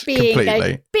yours, Yes, being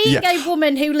completely. a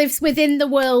woman who lives within the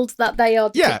world that they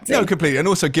are Yeah, depicting. no, completely. And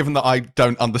also, given that I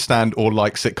don't understand or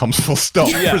like sitcoms full stop,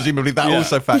 presumably that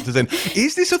also factors in.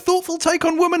 Is this a thoughtful take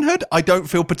on womanhood? I don't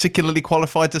feel particularly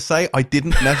qualified to say. I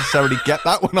didn't necessarily get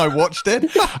that when I watched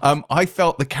it. I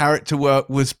felt the character work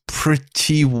was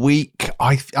pretty weak.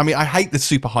 I mean, I hate the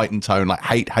super heightened tone, like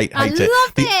hate I it.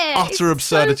 love The it. utter It's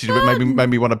absurdity so of it fun. made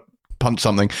me want to punch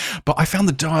something. But I found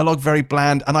the dialogue very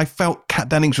bland, and I felt Kat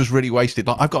Dennings was really wasted.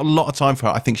 Like, I've got a lot of time for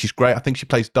her. I think she's great. I think she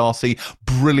plays Darcy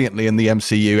brilliantly in the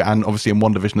MCU and obviously in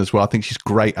WandaVision as well. I think she's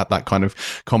great at that kind of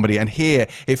comedy. And here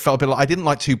it felt a bit like, I didn't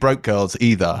like Two Broke Girls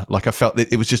either. Like, I felt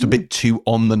that it was just a bit too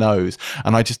on the nose,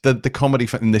 and I just the comedy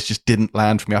in this just didn't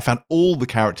land for me. I found all the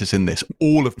characters in this,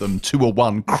 all of them, 2 or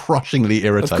 1, crushingly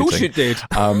irritating. Of course you did.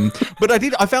 But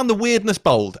I found the weirdness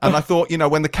bold, and I thought,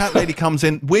 when the cat lady comes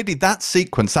in, weirdly, that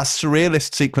sequence, that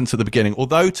surrealist sequence at the beginning,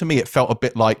 although to me it felt a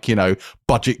bit like,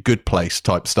 budget Good Place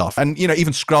type stuff. And,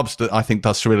 even Scrubs, that I think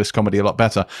does surrealist comedy a lot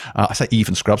better. I say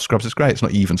even Scrubs. Scrubs is great. It's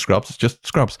not even Scrubs. It's just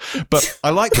Scrubs. But I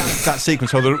like that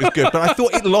sequence, although it was good. But I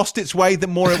thought it lost its way the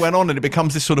more it went on, and it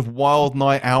becomes this sort of wild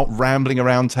night out, rambling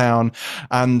around town,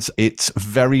 and it's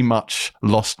very much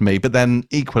lost me. But then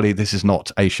equally, this is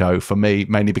not a show for me,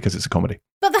 mainly because it's a comedy.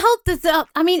 But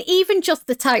even just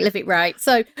the title of it, right?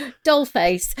 So,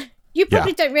 Dollface. You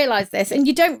probably don't realise this, and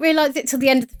you don't realise it till the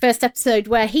end of the first episode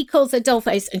where he calls her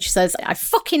Dollface and she says, I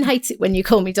fucking hate it when you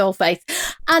call me Dollface.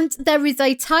 And there is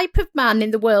a type of man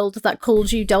in the world that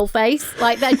calls you Dollface.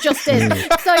 Like, there just is.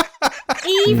 So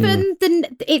even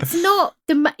it's not,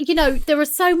 there are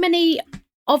so many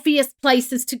obvious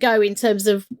places to go in terms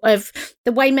of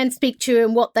the way men speak to you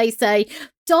and what they say.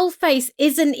 Dollface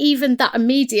isn't even that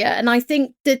immediate, and I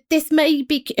think that this may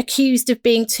be accused of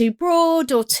being too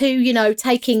broad or too,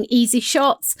 taking easy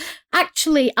shots.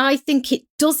 Actually, I think it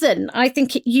doesn't. I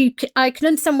think I can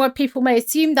understand why people may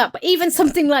assume that, but even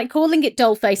something like calling it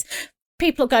Dollface,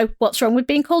 people go, what's wrong with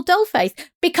being called Dollface?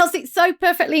 Because it so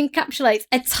perfectly encapsulates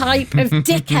a type of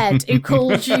dickhead who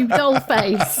calls you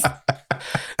Dollface.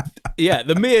 Yeah,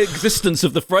 the mere existence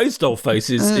of the phrase "dollface"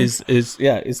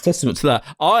 is testament to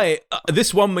that.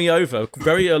 This won me over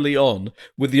very early on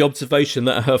with the observation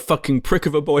that her fucking prick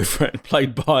of a boyfriend,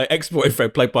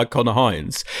 ex-boyfriend played by Connor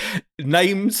Hines,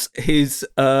 names his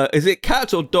is it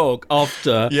cat or dog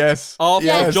after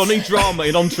Johnny Drama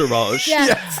in Entourage.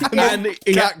 Yes. And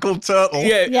cat called Turtle.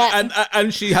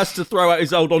 And she has to throw out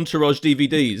his old Entourage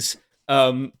DVDs.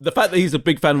 The fact that he's a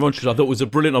big fan of Entourage, I thought was a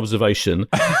brilliant observation,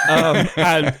 and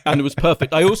it was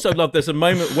perfect. I also love there's a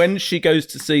moment when she goes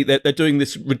to see that they're doing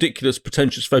this ridiculous,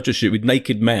 pretentious photo shoot with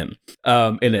naked men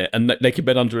in it, and naked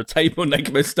men under a table,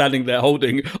 naked men standing there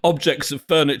holding objects of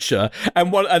furniture,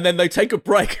 and then they take a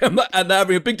break and they're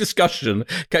having a big discussion.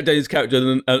 Kat Dennings'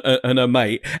 character and her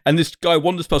mate, and this guy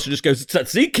wanders past and just goes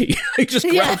tzatziki. He just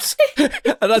grabs,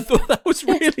 and I thought that was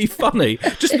really funny.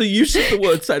 Just the use of the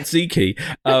word tzatziki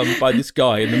by this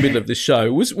guy in the middle of this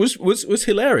show was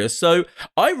hilarious. So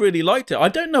I really liked it. I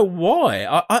don't know why.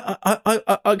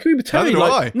 I agree with Terry. No,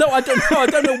 I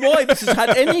don't know why this has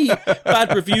had any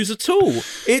bad reviews at all.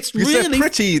 It's really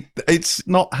pretty. It's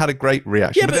not had a great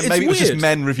reaction. Yeah, but maybe it was just weird.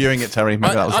 men reviewing it, Terry.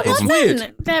 Maybe that was the it's problem.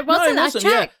 weird. There wasn't. No, it wasn't.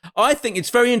 Yeah. I think it's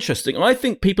very interesting. I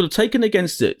think people have taken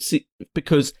against it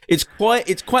because it's quite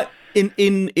it's quite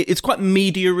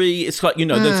media-y. It's like,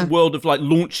 there's a world of like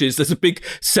launches. There's a big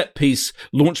set piece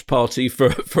launch party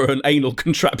for an anal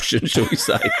contraption, shall we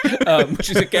say, which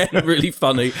is again really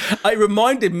funny. It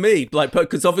reminded me,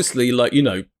 because obviously, a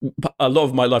lot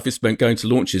of my life is spent going to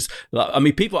launches.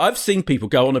 I've seen people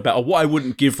go on about what I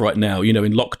wouldn't give right now, in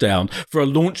lockdown for a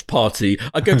launch party.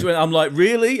 I go to it and I'm like,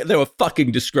 really? They're a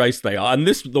fucking disgrace, they are. And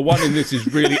the one in this is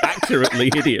really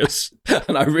accurately hideous.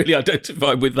 And I really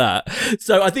identify with that.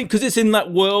 So I think because it's in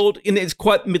that world, and it's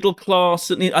quite middle class,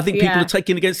 and I think people are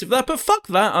taking against it for that. But fuck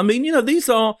that. I mean, these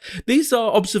are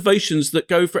observations that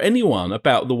go for anyone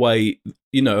about the way,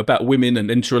 about women and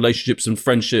interrelationships and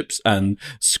friendships and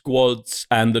squads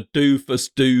and the doofus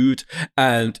dude.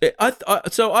 And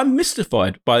so I'm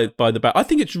mystified by the I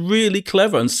think it's really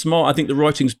clever and smart. I think the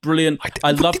writing's brilliant.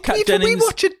 I love Kat Dennings.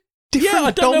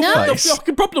 I don't know what the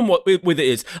fucking problem with it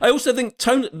is. I also think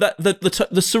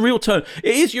the surreal tone.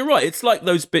 It is. You're right. It's like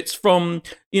those bits from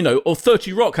or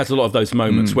 30 Rock has a lot of those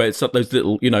moments where it's like those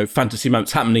little fantasy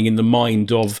moments happening in the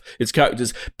mind of its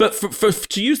characters. But for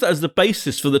to use that as the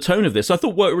basis for the tone of this, I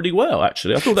thought worked really well.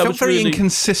 Actually, I thought that was very really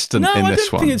inconsistent in this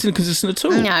one. No, I don't think it's inconsistent at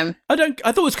all. No, I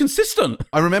thought it was consistent.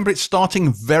 I remember it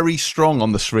starting very strong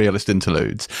on the surrealist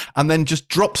interludes, and then just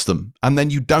drops them, and then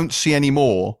you don't see any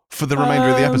more for the remainder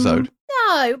of the episode.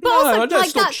 No, but No, also I don't like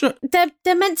stop that, sure.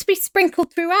 they're meant to be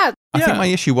sprinkled throughout. I think Yeah. my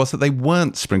issue was that they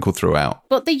weren't sprinkled throughout.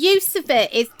 But the use of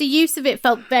it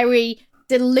felt very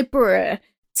deliberate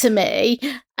to me.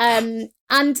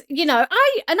 And you know,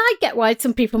 I get why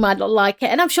some people might not like it,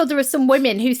 and I'm sure there are some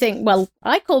women who think, well,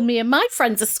 I call me and my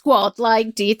friends a squad.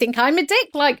 Like, do you think I'm a dick?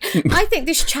 Like, I think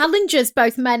this challenges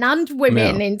both men and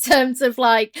women in terms of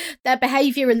like their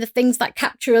behaviour and the things that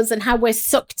capture us and how we're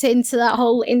sucked into that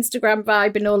whole Instagram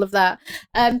vibe and all of that.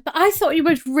 But I thought it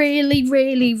was really,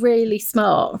 really, really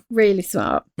smart. Really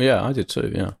smart. Yeah, I did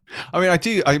too. Yeah. I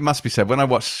mean, I must be said, when I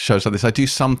watch shows like this, I do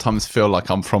sometimes feel like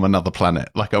I'm from another planet.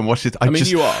 Like I'm watching. I mean,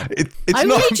 you are. It's Only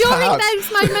not during perhaps.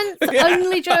 those moments.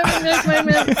 Only during those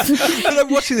moments. And I'm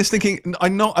watching this thinking, I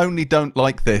not only don't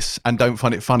like this and don't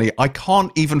find it funny, I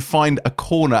can't even find a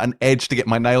corner, an edge to get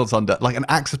my nails under, like an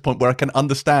access point where I can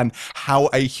understand how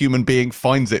a human being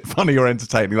finds it funny or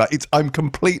entertaining. Like I'm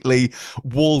completely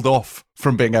walled off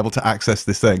from being able to access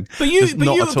this thing. But you, Just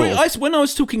not at all. when I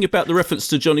was talking about the reference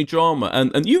to Johnny Drama,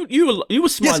 and you were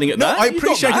smiling Yes, at no, that. I You got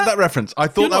appreciated that reference. I You're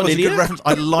thought that not was an a good idiot. reference.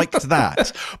 I liked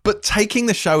that. But taking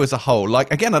the show as a whole,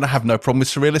 like, again, I have no problem with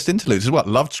surrealist interludes as well.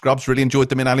 Loved Scrubs, really enjoyed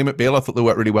them in Ally McBeal. I thought they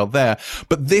worked really well there.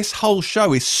 But this whole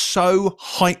show is so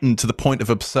heightened to the point of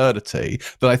absurdity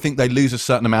that I think they lose a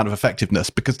certain amount of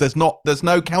effectiveness because there's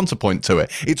no counterpoint to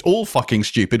it. It's all fucking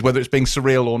stupid, whether it's being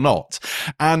surreal or not.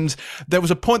 And there was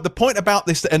the point about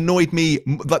this that annoyed me,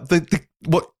 like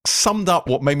what summed up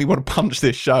what made me want to punch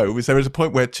this show was there was a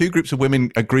point where two groups of women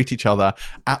greet each other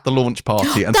at the launch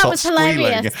party and That start was squealing.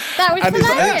 hilarious. That was and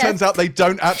hilarious. it turns out they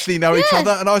don't actually know each Yeah.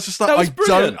 other. And I was just like, That was I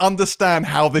brilliant. don't understand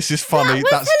how this is funny. That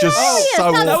was That's just hilarious.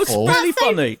 so That That was awful. really That's a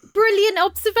funny. Brilliant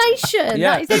observation.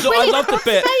 Yeah, That is a I brilliant love the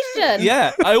bit. observation.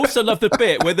 Yeah, I also love the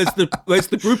bit where there's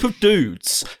the group of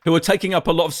dudes who are taking up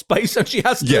a lot of space, and she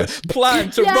has to Yes.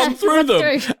 plan to Yeah, run through run them,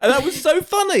 through. and that was so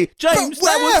funny, James. But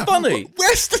That was funny.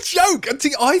 Where's the joke? And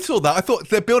see, I thought that. I thought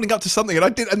they're building up to something, and I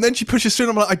did. And then she pushes through,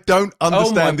 and I'm like, I don't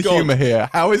understand the God. humour here.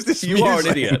 How is this? You are an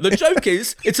amusing? idiot. The joke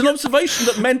is, it's an observation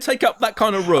that men take up that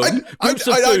kind of room, groups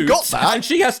of I dudes, got that. and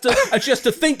she has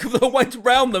to think of the way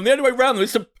around them. The only way around them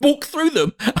is to walk through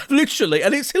them, literally,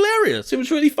 and it's hilarious. It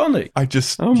was really funny. I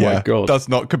just, Oh my God. does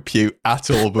not compute at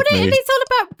all with But me. and it's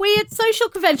all about weird social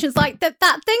conventions, like that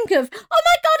thing of, oh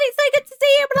my God, it's so good to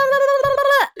see you, blah, blah, blah, blah,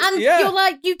 blah. And Yeah. you're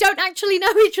like, you don't actually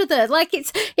know each other. Like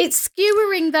it's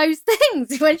skewering those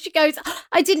things. When she goes,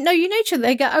 I didn't know you knew each other,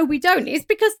 they go, oh, we don't. It's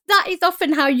because that is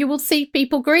often how you will see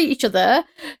people greet each other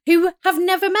who have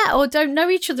never met or don't know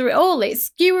each other at all. It's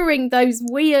skewering those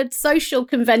weird social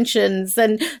conventions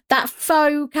and that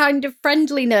faux kind of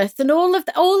friendliness and all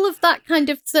of that kind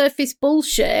of surface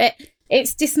bullshit.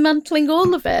 It's dismantling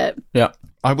all of it. Yeah.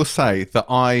 I will say that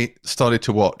I started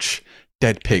to watch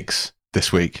Dead Pigs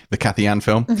this week, the Cathy Yan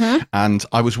film, and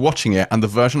I was watching it, and the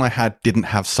version I had didn't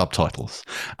have subtitles.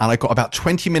 And I got about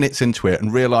 20 minutes into it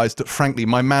and realised that, frankly,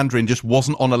 my Mandarin just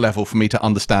wasn't on a level for me to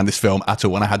understand this film at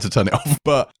all, and I had to turn it off.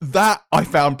 But that I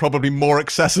found probably more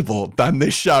accessible than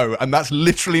this show, and that's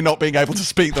literally not being able to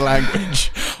speak the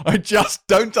language. I just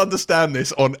don't understand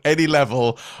this on any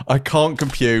level. I can't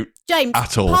compute. James,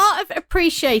 At all. part of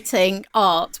appreciating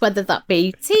art, whether that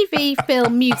be TV,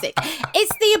 film, music,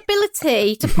 it's the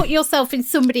ability to put yourself in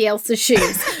somebody else's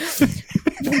shoes.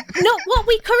 Not what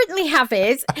we currently have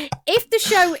is, if the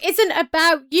show isn't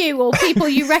about you or people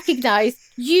you recognise,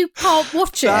 you can't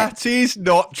watch it. That is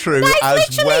not true, That as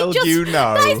is literally well just- you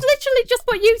know. That is literally just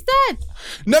what you said.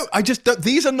 No, I just don't.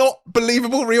 These are not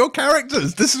believable real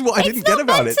characters. This is what I didn't It's get not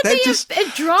about meant it. to They're be just.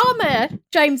 a drama,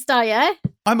 James Dyer.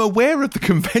 I'm aware of the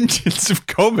conventions of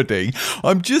comedy.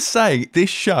 I'm just saying this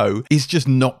show is just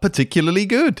not particularly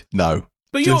good. No.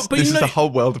 But This is the whole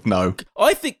world of no.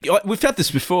 I think we've had this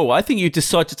before. I think you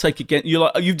decide to take again.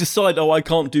 You decide, oh, I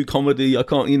can't do comedy. I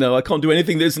can't do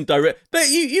anything that isn't direct. But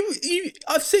you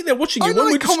I've sitting there watching you I when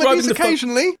we're like describing comedies the fun-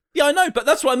 occasionally. Yeah, I know, but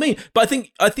that's what I mean. But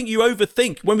I think you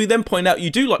overthink. When we then point out you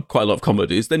do like quite a lot of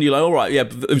comedies, then you're like, all right, yeah.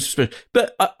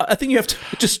 But I think you have to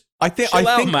just. I think chill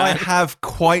out, I man. have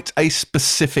quite a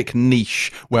specific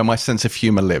niche where my sense of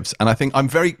humor lives, and I think I'm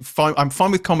very fine. I'm fine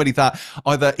with comedy that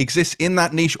either exists in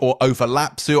that niche or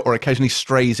overlaps it, or occasionally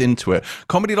strays into it.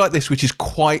 Comedy like this, which is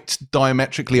quite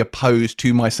diametrically opposed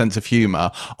to my sense of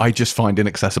humor, I just find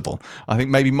inaccessible. I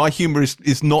think maybe my humor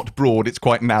is not broad; it's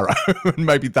quite narrow, and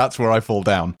maybe that's where I fall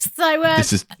down. So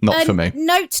This is not for me.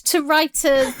 Note to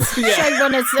writers,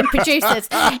 showrunners, and producers: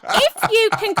 if you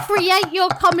can create your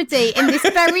comedy in this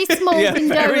very small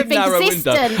window very of narrow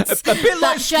window. existence, A bit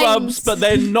like that Scrubs, James- but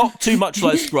they're not too much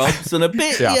like Scrubs, and a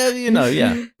bit, Yeah.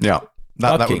 yeah. Yeah,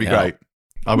 that would Fucking be hell. great.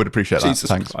 I would appreciate that. Jesus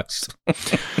Thanks. Christ.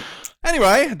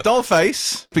 Anyway,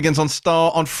 Dollface begins on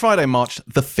Star on Friday, March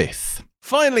the 5th.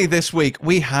 Finally, this week,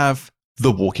 we have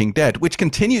The Walking Dead, which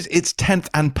continues its 10th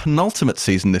and penultimate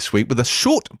season this week with a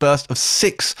short burst of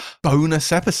 6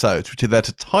 bonus episodes, which are there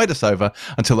to tide us over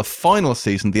until the final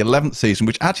season, the 11th season,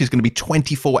 which actually is going to be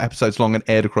 24 episodes long and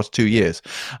aired across 2 years.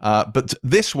 But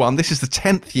this is the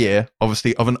 10th year,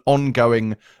 obviously, of an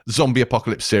ongoing zombie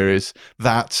apocalypse series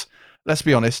that, let's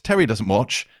be honest, Terry doesn't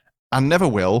watch and never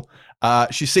will.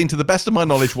 She's seen, to the best of my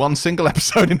knowledge, one single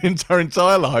episode in her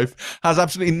entire life, has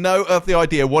absolutely no earthly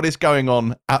idea what is going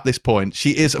on at this point.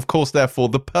 She is, of course, therefore,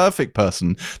 the perfect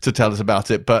person to tell us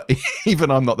about it, but even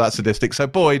I'm not that sadistic. So,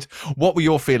 Boyd, what were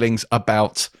your feelings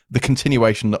about the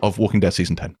continuation of Walking Dead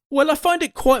Season 10? Well, I find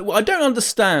it I don't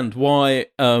understand why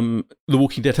The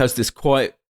Walking Dead has this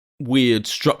quite weird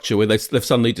structure where they've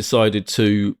suddenly decided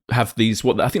to have these,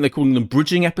 what I think they're calling them,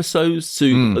 bridging episodes.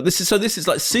 This is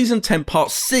like season 10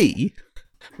 part C,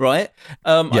 right?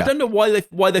 I don't know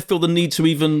why they feel the need to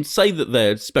even say that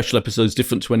they're special episodes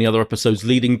different to any other episodes,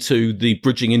 leading to the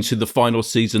bridging into the final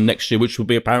season next year, which will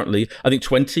be apparently, I think,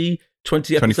 20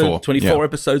 episodes, 24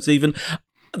 episodes even.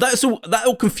 That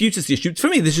all confuses the issue. For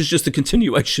me, this is just a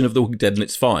continuation of The Walking Dead, and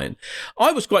it's fine.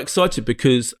 I was quite excited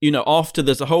because, after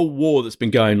there's a whole war that's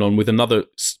been going on with another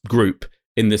group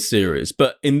in this series,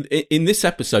 but in this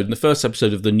episode, in the first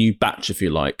episode of the new batch, if you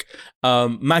like,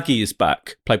 Maggie is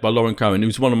back, played by Lauren Cohen,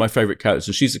 who's one of my favourite characters.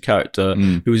 And she's a character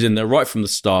who was in there right from the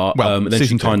start. And then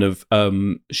she kind of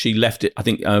she left it, I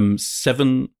think,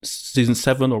 season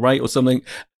 7 or 8 or something,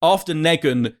 after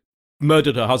Negan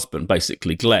murdered her husband,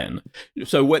 basically, Glenn.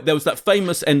 So there was that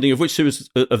famous ending of which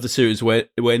series of the series where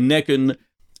Negan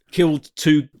killed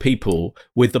 2 people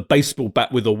with a baseball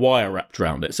bat with a wire wrapped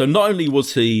around it. So not only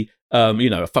was he,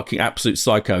 a fucking absolute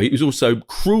psycho, he was also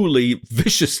cruelly,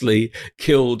 viciously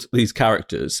killed these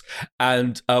characters.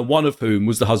 And one of whom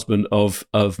was the husband of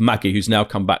Maggie, who's now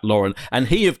come back, Lauren. And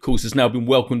he, of course, has now been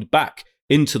welcomed back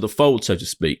into the fold, so to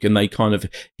speak, and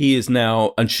he is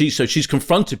now, and she's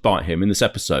confronted by him in this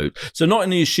episode. So not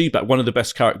only is she back, one of the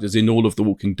best characters in all of The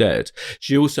Walking Dead,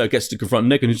 she also gets to confront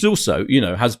Negan, who's also,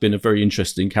 has been a very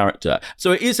interesting character.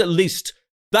 So it is, at least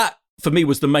that, for me,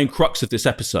 was the main crux of this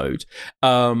episode.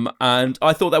 And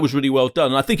I thought that was really well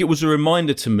done. And I think it was a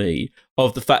reminder to me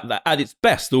of the fact that at its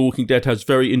best, The Walking Dead has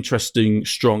very interesting,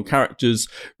 strong characters,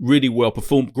 really well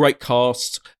performed, great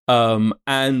cast,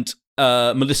 and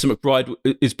Melissa McBride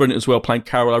is brilliant as well, playing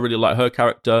Carol. I really like her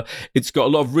character. It's got a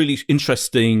lot of really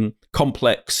interesting,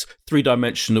 complex,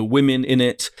 3-dimensional women in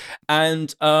it,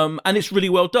 and it's really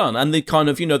well done. And the kind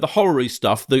of, the horror-y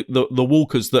stuff, the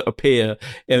walkers that appear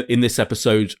in this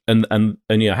episode, and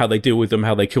how they deal with them,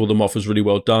 how they kill them off, was really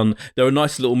well done. There are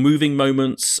nice little moving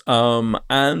moments,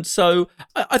 and so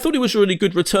I thought it was a really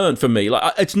good return for me.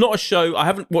 Like, it's not a show, I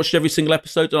haven't watched every single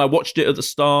episode, and I watched it at the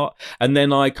start, and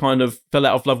then I kind of fell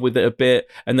out of love with it a bit,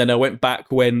 and then I went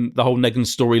back when the whole Negan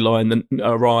storyline then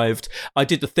arrived. I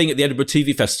did the thing at the Edinburgh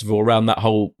TV Festival around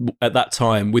at that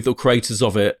time with the creators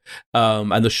of it,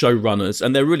 and the showrunners,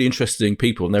 and they're really interesting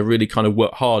people, and they really kind of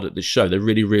work hard at this show. They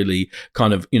really, really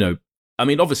kind of, I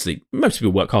mean, obviously, most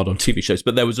people work hard on TV shows,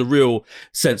 but there was a real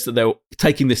sense that they were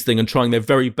taking this thing and trying their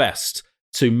very best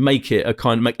to make it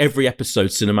make every episode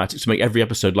cinematic, to make every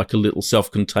episode like a little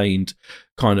self-contained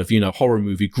kind of, horror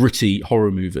movie, gritty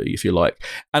horror movie, if you like.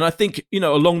 And I think,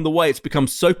 along the way, it's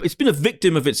been a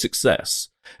victim of its success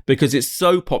because it's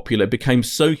so popular, it became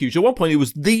so huge. At one point, it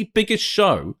was the biggest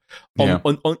show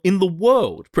in the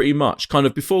world, pretty much, kind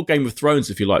of before Game of Thrones,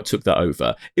 if you like, took that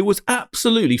over. It was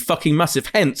absolutely fucking massive.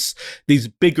 Hence, these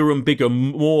bigger and bigger,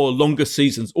 more longer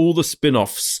seasons, all the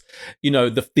spin-offs,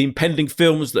 the impending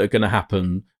films that are going to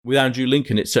happen with Andrew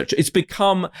Lincoln, etc. It's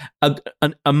become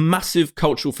a massive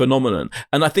cultural phenomenon.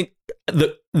 And I think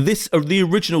that the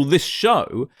original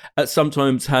show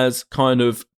sometimes has kind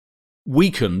of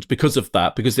weakened because of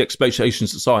that, because the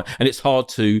expectations are high, and it's hard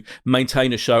to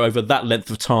maintain a show over that length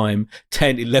of time,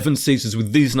 10, 11 seasons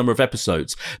with these number of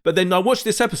episodes. But then I watched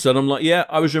this episode, I'm like,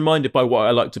 I was reminded by what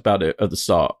I liked about it at the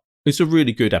start. It's a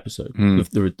really good episode.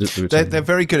 They're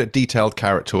very good at detailed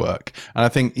character work. And I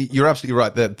think you're absolutely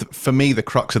right. That for me, the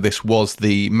crux of this was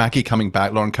the Maggie coming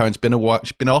back. Lauren Cohen's been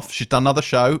off. She's done another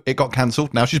show. It got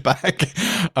cancelled. Now she's back.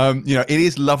 It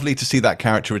is lovely to see that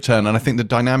character return. And I think the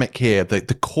dynamic here,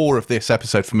 the core of this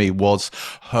episode for me was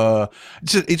her.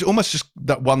 It's almost just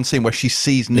that one scene where she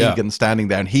sees Negan standing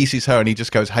there and he sees her and he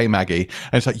just goes, "Hey, Maggie."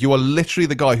 And it's like, you are literally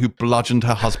the guy who bludgeoned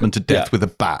her husband to death with a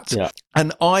bat. Yeah.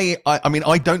 And I mean,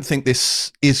 I don't think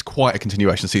this is quite a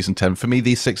continuation of season 10. For me,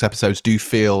 these 6 episodes do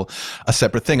feel a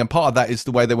separate thing. And part of that is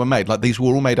the way they were made. Like, these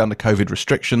were all made under COVID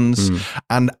restrictions.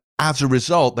 And as a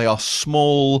result, they are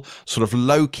small, sort of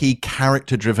low-key,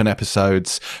 character-driven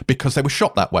episodes because they were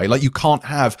shot that way. Like, you can't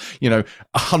have,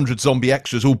 100 zombie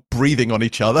extras all breathing on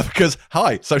each other because,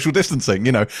 social distancing,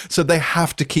 So they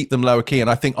have to keep them lower key. And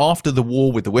I think after the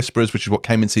war with the Whisperers, which is what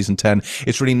came in season 10,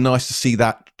 it's really nice to see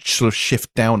that sort of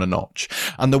shift down a notch.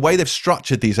 And the way they've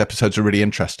structured these episodes are really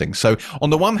interesting. So on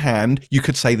the one hand, you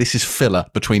could say this is filler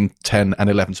between 10 and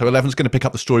 11. So 11's going to pick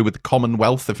up the story with the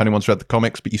Commonwealth, if anyone's read the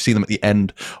comics, but you see them at the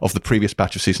end of the previous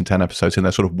batch of season 10 episodes in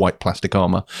their sort of white plastic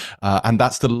armor. And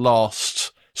that's the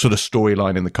last sort of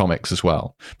storyline in the comics as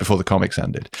well, before the comics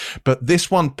ended. But this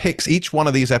one picks, each one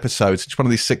of these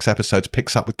 6 episodes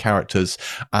picks up with characters,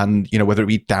 and, whether it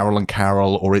be Daryl and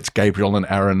Carol or it's Gabriel and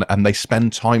Aaron, and they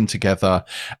spend time together,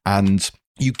 and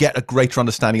you get a greater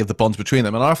understanding of the bonds between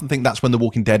them. And I often think that's when The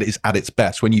Walking Dead is at its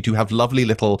best, when you do have lovely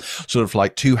little sort of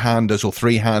like two-handers or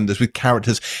three-handers with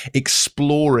characters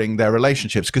exploring their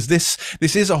relationships. Because this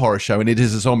is a horror show and it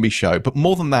is a zombie show, but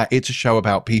more than that, it's a show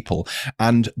about people.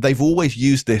 And they've always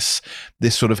used this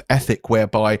sort of ethic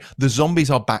whereby the zombies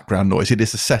are background noise. It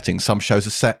is a setting. Some shows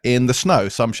are set in the snow,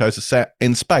 some shows are set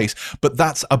in space, but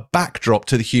that's a backdrop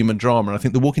to the human drama. And I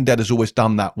think The Walking Dead has always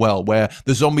done that well, where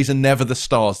the zombies are never the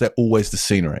stars, they're always the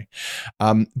scenery.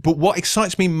 But what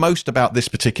excites me most about this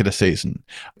particular season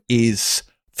is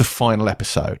the final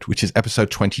episode, which is episode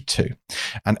 22.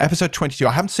 And episode 22,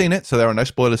 I haven't seen it, so there are no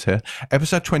spoilers here.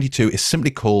 Episode 22 is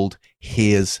simply called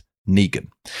Here's Negan.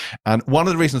 And one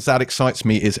of the reasons that excites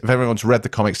me is, if everyone's read the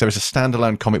comics, there is a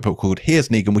standalone comic book called Here's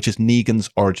Negan, which is Negan's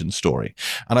origin story.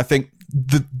 And I think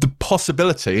the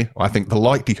possibility, I think the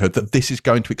likelihood that this is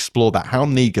going to explore that, how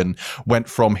Negan went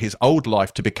from his old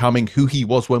life to becoming who he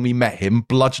was when we met him,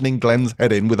 bludgeoning Glenn's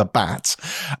head in with a bat,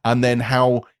 and then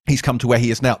how he's come to where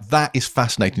he is now. That is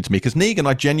fascinating to me, because Negan,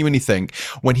 I genuinely think,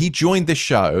 when he joined this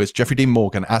show as Jeffrey Dean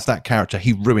Morgan, as that character,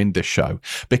 he ruined this show,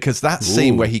 because that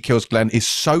scene where he kills Glenn is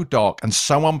so dark and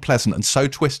so unpleasant and so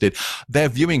twisted. Their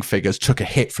viewing figures took a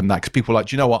hit from that, because people were like,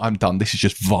 do you know what, I'm done, this is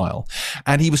just vile.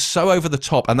 And he was so over the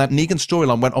top, and that Negan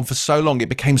storyline went on for so long, it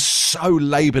became so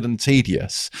laboured and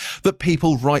tedious that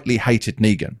people rightly hated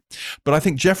Negan. But I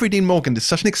think Jeffrey Dean Morgan did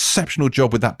such an exceptional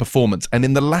job with that performance, and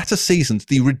in the latter seasons,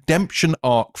 the redemption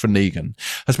arc for Negan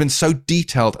has been so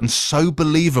detailed and so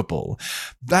believable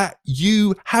that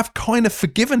you have kind of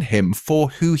forgiven him for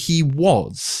who he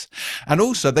was. And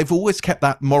also, they've always kept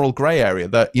that moral grey area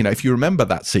that, if you remember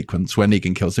that sequence where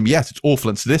Negan kills him, yes, it's awful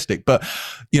and sadistic, but,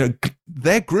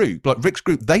 their group, like Rick's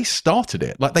group, they started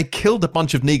it. Like, they killed a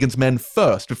bunch of Negan's men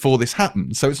first before this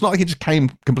happened. So it's not like it just came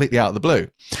completely out of the blue.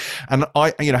 And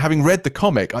having read the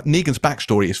comic, Negan's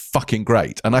backstory is fucking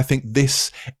great. And I think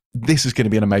this is going to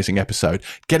be an amazing episode.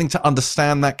 Getting to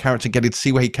understand that character, getting to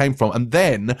see where he came from. And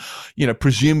then,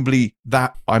 presumably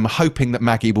that I'm hoping that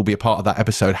Maggie will be a part of that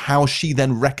episode, how she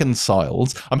then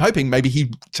reconciles. I'm hoping maybe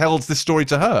he tells this story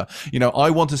to her. I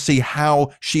want to see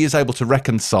how she is able to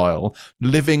reconcile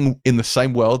living in the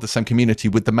same world, the same community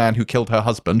with the man who killed her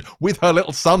husband, with her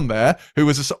little son there, who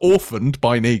was orphaned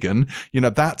by Negan.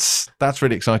 That's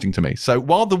really exciting to me. So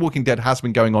while The Walking Dead has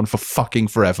been going on for fucking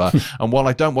forever, and while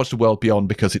I don't watch The World Beyond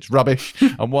because it's rubbish,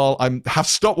 and while have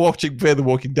stopped watching Fear the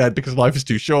Walking Dead because life is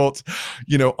too short,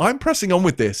 I'm pressing on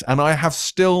with this, and I have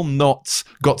still not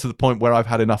got to the point where I've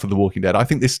had enough of The Walking Dead. I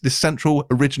think this central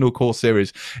original core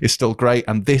series is still great,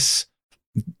 and this,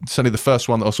 certainly the first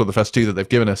one, also the first two that they've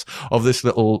given us of this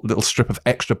little strip of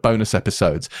extra bonus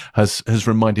episodes has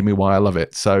reminded me why I love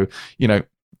it. So,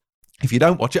 if you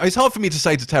don't watch it, it's hard for me to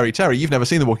say to Terry, you've never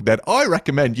seen The Walking Dead. I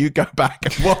recommend you go back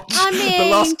and watch the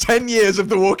last 10 years of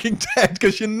The Walking Dead,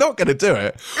 because you're not going to do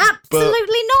it.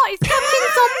 Absolutely not. It's fucking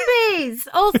zombies.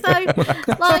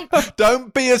 Also,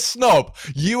 don't be a snob.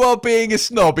 You are being a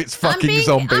snob. It's fucking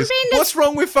zombies. What's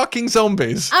wrong with fucking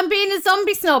zombies? I'm being a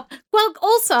zombie snob. Well,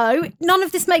 also, none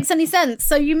of this makes any sense.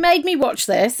 So you made me watch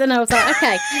this, and I was like,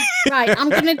 okay, right, I'm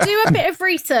going to do a bit of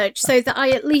research so that I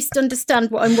at least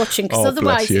understand what I'm watching, because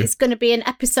otherwise it's going to be an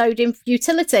episode in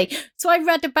futility. So I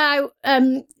read about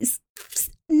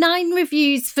 9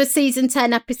 reviews for season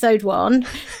 10 episode 1,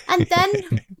 and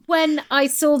then when I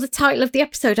saw the title of the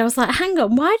episode, I was like, hang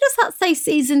on, why does that say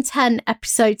season 10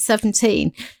 episode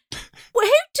 17? Well,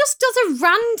 who just does a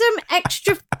random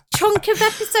extra chunk of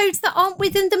episodes that aren't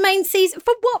within the main season?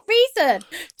 For what reason?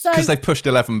 Because they pushed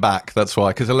 11 back, that's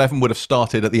why. Because 11 would have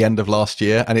started at the end of last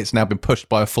year, and it's now been pushed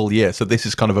by a full year. So this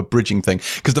is kind of a bridging thing.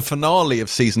 Because the finale of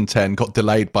season 10 got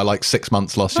delayed by 6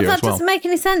 months last year as well. That doesn't make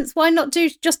any sense. Why not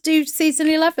just do season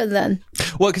 11 then?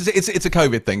 Well, because it's a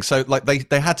COVID thing, so like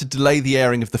they had to delay the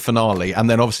airing of the finale, and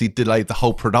then obviously delayed the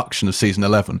whole production of season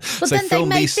 11. But so then they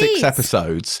filmed they made these 6 these.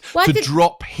 episodes Why to did-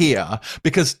 drop here,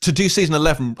 because to do season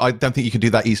 11, I don't think you can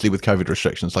do that easily with COVID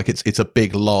restrictions. Like it's a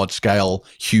big, large scale,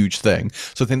 huge thing.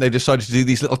 So I think they decided to do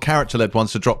these little character led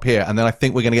ones to drop here, and then I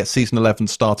think we're going to get season 11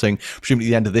 starting presumably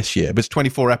the end of this year. But it's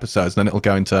 24 episodes, and then it'll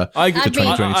go into I agree, I mean,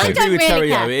 I 2022. agree with I don't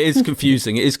really Terrio. care. It is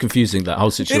confusing. It is confusing, that whole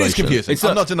situation. confusing.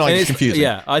 I'm not denying it's confusing.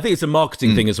 Yeah, I think it's a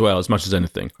marketing thing as well, as much as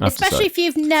anything. I have to Especially say. if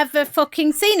you've never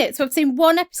fucking seen it. So I've seen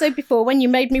one episode before when you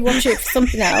made me watch it for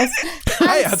something else.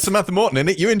 Hey, it had Samantha Morton in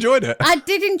it. You enjoyed it. I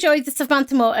did enjoy the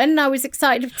Samantha Morton. I was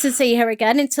excited to see her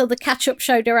again until the catch-up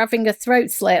showed her having a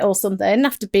throat slit or something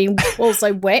after being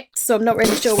also whipped. So I'm not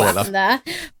really sure what happened there.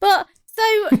 But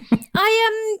so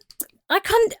I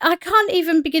can't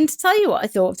even begin to tell you what I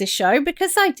thought of this show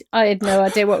because I had no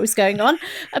idea what was going on.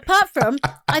 Apart from,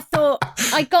 I thought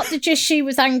I got the gist she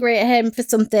was angry at him for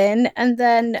something, and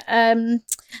then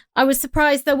I was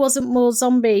surprised there wasn't more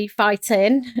zombie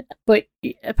fighting, but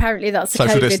apparently that's a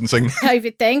Social distancing.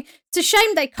 COVID thing. It's a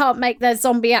shame they can't make their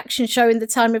zombie action show in the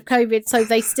time of COVID, so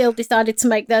they still decided to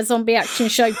make their zombie action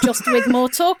show just with more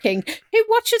talking. Who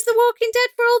watches The Walking Dead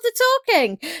for all the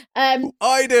talking?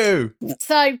 I do.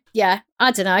 So, yeah,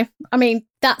 I don't know. I mean,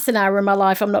 that's an hour of my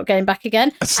life I'm not going back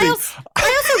again. See-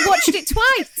 I also watched it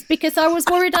twice because I was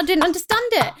worried I didn't understand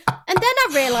it. And then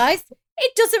I realised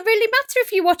it doesn't really matter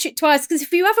if you watch it twice because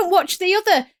if you haven't watched the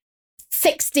other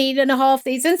 16 and a half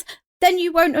seasons, then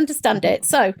you won't understand it.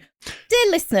 So,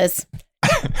 dear listeners,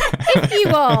 if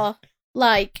you are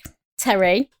like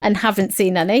Terry and haven't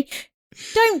seen any,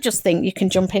 don't just think you can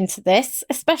jump into this,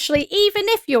 especially even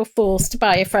if you're forced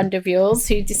by a friend of yours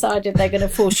who decided they're going to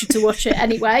force you to watch it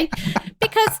anyway,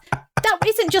 because that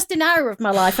isn't just an hour of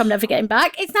my life I'm never getting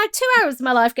back. It's now 2 hours of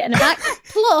my life getting it back,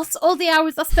 plus all the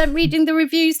hours I spent reading the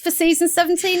reviews for season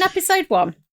 17, episode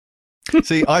 1.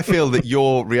 See, I feel that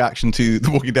your reaction to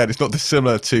The Walking Dead is not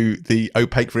dissimilar to the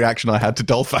opaque reaction I had to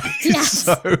Dollface. Yes,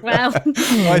 So well.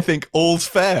 I think all's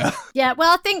fair. Yeah,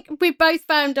 well, I think we both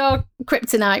found our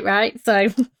kryptonite, right? So,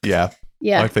 Yeah,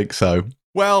 yeah. I think so.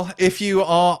 Well, if you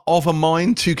are of a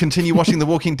mind to continue watching The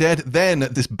Walking Dead, then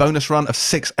this bonus run of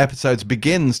 6 episodes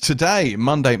begins today,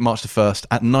 Monday, March the 1st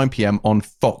at 9 p.m. on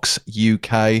Fox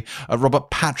UK.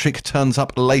 Robert Patrick turns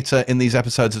up later in these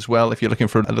episodes as well, if you're looking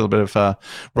for a little bit of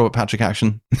Robert Patrick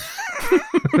action.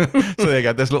 So there you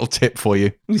go. There's a little tip for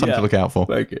you. Something to look out for.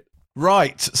 Very good.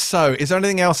 Right. So is there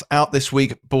anything else out this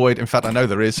week, Boyd? In fact, I know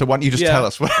there is. So why don't you just tell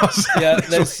us what else? Yeah,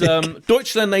 there's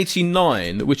Deutschland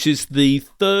 89, which is the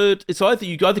third. It's either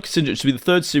you either consider it to be the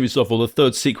third series of or the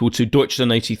third sequel to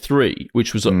Deutschland 83,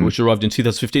 which was which arrived in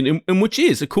 2015, and which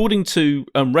is, according to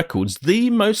records, the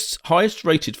most highest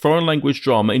rated foreign language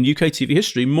drama in UK TV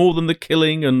history, more than The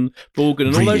Killing and Borgen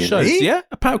and all those shows. Yeah,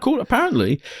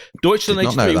 apparently, Deutschland Did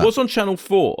not know 83 that. was on Channel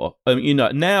 4.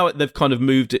 Now they've kind of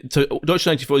moved it to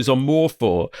Deutschland 84 is on More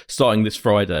 4 starting this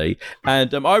Friday,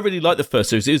 and I really like the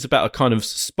first series. It was about a kind of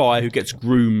spy who gets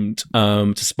groomed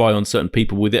to spy on certain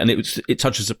people with it, and it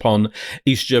touches upon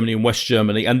East Germany and West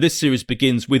Germany, and this series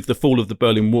begins with the fall of the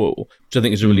Berlin Wall, which I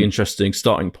think is a really interesting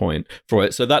starting point for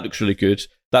it. So that looks really good.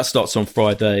 That starts on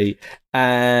Friday,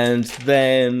 and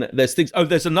then there's things. Oh,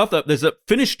 there's a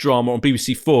Finnish drama on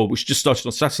BBC 4 which just started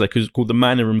on Saturday called The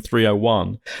Man in Room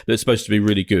 301. That's supposed to be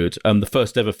really good. The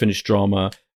first ever Finnish drama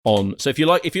on. So if you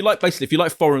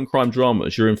like foreign crime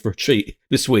dramas, you're in for a treat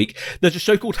this week. There's a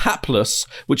show called Hapless,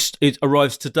 which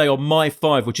arrives today on My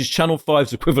 5, which is Channel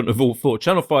 5's equivalent of All 4,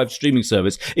 Channel 5 streaming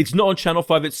service. It's not on Channel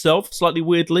 5 itself, slightly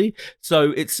weirdly.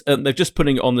 So it's they're just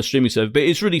putting it on the streaming service, but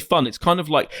it's really fun. It's kind of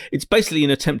like, it's basically an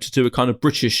attempt to do a kind of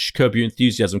British Curb Your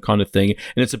Enthusiasm kind of thing,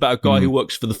 and it's about a guy who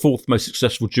works for the 4th most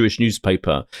successful Jewish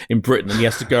newspaper in Britain, and he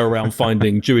has to go around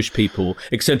finding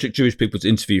eccentric Jewish people to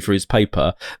interview for his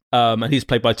paper. And he's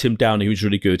played by Tim Downey, who's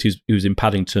really good. He was in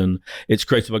Paddington. It's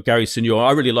created by Gary Signor.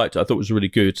 I really liked it. I thought it was a really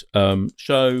good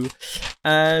show.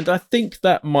 And I think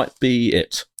that might be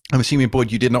it. I'm assuming, Boyd,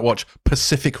 you did not watch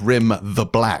Pacific Rim The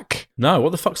Black. No,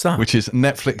 what the fuck's that? Which is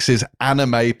Netflix's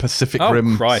anime Pacific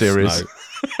Rim series.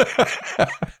 No.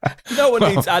 No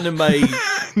one needs anime.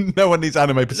 No one needs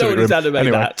anime Pacific Rim. needs anime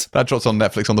anyway, that drops on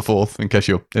Netflix on the 4th, in case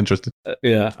you're interested.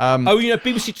 Yeah.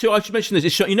 BBC Two, I should mention this.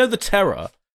 It's show, The Terror?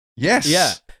 Yes.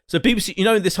 Yeah. So BBC,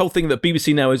 this whole thing that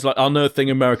BBC now is like unearthing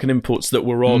American imports that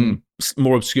were on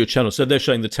more obscure channels. So they're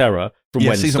showing The Terror from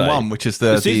Wednesday. Season 1, which is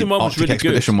the season 1 was Arctic really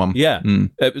Expedition good. one. Yeah.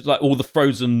 It was like all the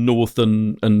frozen north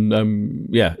and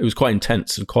it was quite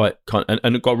intense and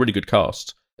and it got a really good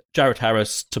cast. Jared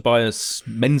Harris, Tobias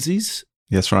Menzies.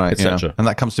 That's right. etc. And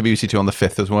that comes to BBC Two on the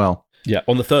 5th as well. Yeah,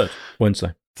 on the 3rd,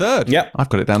 Wednesday. Third. Yep. I've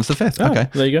got it down as the fifth. Oh, Okay.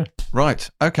 there you go. Right.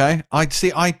 Okay.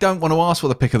 I don't want to ask what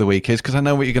the pick of the week is because I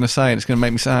know what you're going to say and it's going to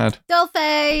make me sad.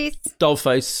 Dollface.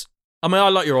 Dollface. I mean, I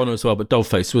like Your Honour as well, but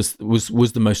Dollface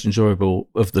was the most enjoyable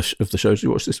of the shows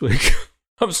you watched this week.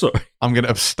 I'm sorry. I'm going to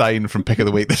abstain from pick of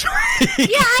the week this week.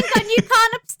 Yeah, hang on, you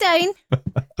can't abstain.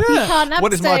 You can't abstain.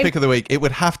 What is my pick of the week? It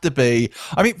would have to be,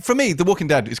 I mean, for me, The Walking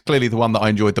Dead is clearly the one that I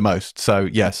enjoyed the most. So,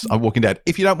 yes, I'm Walking Dead.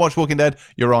 If you don't watch Walking Dead,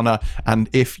 Your Honour. And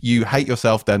if you hate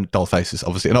yourself, then Dollface is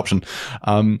obviously an option.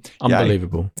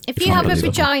 Unbelievable. If you have a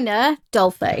vagina,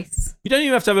 Dollface. You don't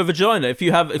even have to have a vagina. If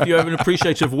you have an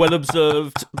appreciation of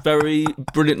well-observed, very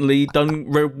brilliantly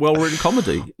done, well-written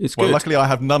comedy, it's good. Well, luckily I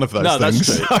have none of those things.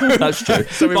 That's true. That's true.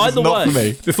 So it By was the not way, for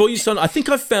me. before you start, I think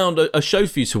I found a show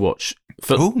for you to watch.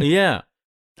 Ooh. Yeah.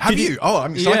 Have you? Oh,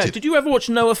 I'm excited. Yeah. Did you ever watch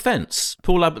No Offence?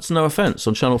 Paul Abbott's No Offence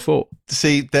on Channel 4.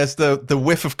 See, there's the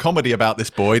whiff of comedy about this,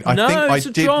 Boyd. I think I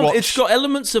did drama. watch. It's got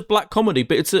elements of black comedy,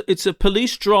 but it's a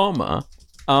police drama.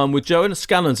 With Joanna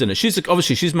Scallon's in it.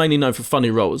 She's mainly known for funny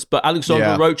roles, but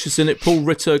Alexandra Roach is in it, Paul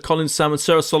Ritter, Colin Salmon,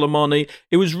 Sarah Soleimani.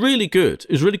 It was really good.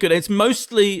 It's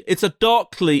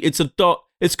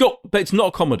but it's not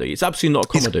a comedy. It's absolutely not a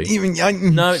comedy.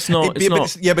 No, it's not.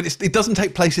 It doesn't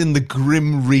take place in the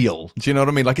grim real. Do you know what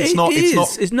I mean? Like you're wrong.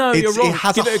 It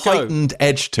has a heightened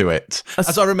edge to it,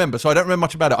 as I remember. So I don't remember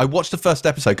much about it. I watched the first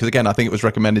episode because, again, I think it was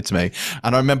recommended to me,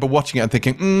 and I remember watching it and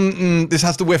thinking, this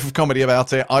has the whiff of comedy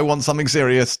about it. I want something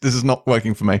serious. This is not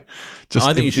working for me.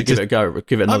 I think you should give it a go.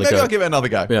 Give it another go. Maybe I'll give it another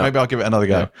go. Yeah. Maybe I'll give it another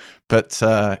go. Yeah. But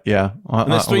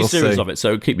and there's 3 series of it, so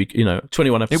it'll keep me,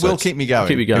 21 episodes. It will keep me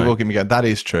going. It will keep me going. That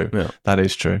is true. Yeah. That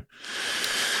is true.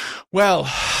 Well,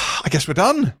 I guess we're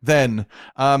done then.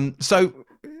 So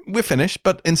we're finished,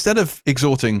 but instead of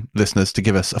exhorting listeners to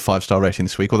give us a 5-star rating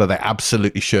this week, although they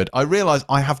absolutely should, I realise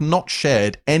I have not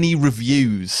shared any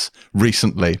reviews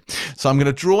recently. So I'm going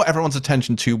to draw everyone's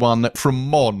attention to one from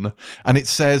Mon, and it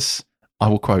says, I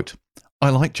will quote, "I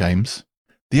like James.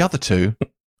 The other two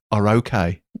are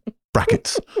okay."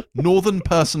 Brackets. Northern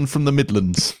person from the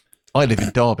Midlands. I live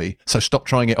in Derby, so stop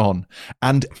trying it on.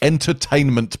 And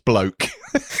entertainment bloke.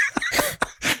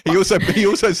 He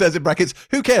also says in brackets,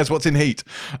 who cares what's in heat?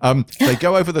 They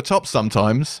go over the top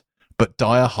sometimes, but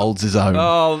Dyer holds his own.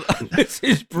 Oh, this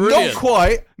is brilliant.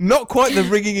 Not quite the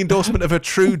ringing endorsement of a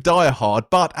true diehard,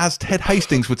 but as Ted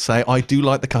Hastings would say, I do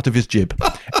like the cut of his jib.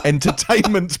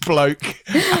 Entertainment bloke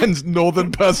and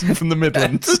northern person from the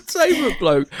Midlands. Entertainment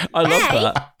bloke. I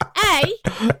love that.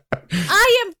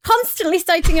 I am constantly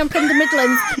stating I'm from the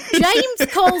Midlands.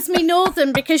 James calls me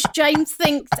northern because James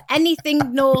thinks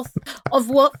anything north of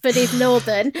Watford is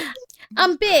northern.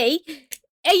 And B,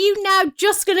 are you now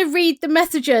just going to read the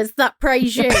messages that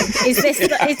praise you? Is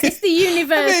this the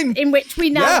universe in which we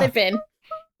now live in?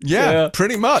 Yeah,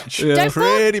 pretty much. Yeah.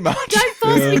 Pretty much. Don't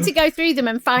force me to go through them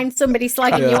and find somebody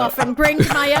slagging you off and bring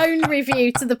my own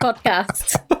review to the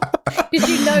podcast. Because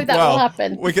you know that will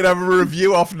happen. We can have a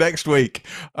review off next week.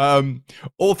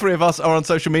 All 3 of us are on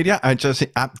social media at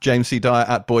James C. Dyer,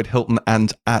 at Boyd Hilton,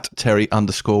 and at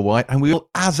Terry_White. And we will,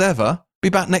 as ever, be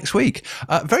back next week.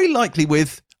 Very likely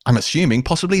with, I'm assuming,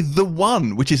 possibly The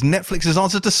One, which is Netflix's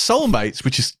answer to Soulmates,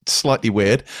 which is slightly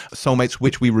weird. Soulmates,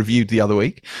 which we reviewed the other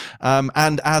week.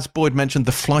 And as Boyd mentioned,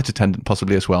 The Flight Attendant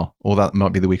possibly as well. Or that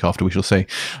might be the week after, we shall see.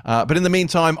 But in the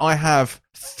meantime, I have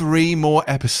 3 more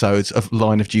episodes of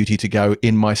Line of Duty to go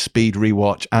in my speed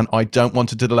rewatch, and I don't want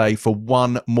to delay for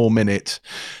 1 more minute.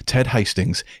 Ted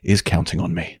Hastings is counting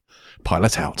on me.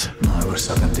 Pilot out. No, we're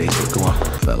sucking diesel. Go on,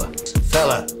 fella.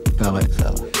 Fella.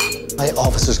 My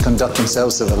officers conduct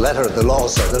themselves to the letter of the law,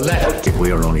 sir. The letter.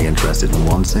 We are only interested in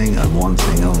one thing and one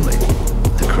thing only.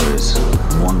 The cruise.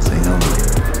 One thing only.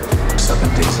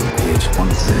 Sucking diesel. Page. One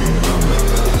thing only.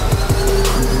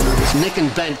 It's Nick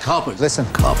and Ben Coppers. Listen.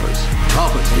 Coppers.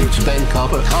 Page. Ben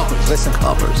Copper. Coppers. Listen.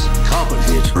 Coppers.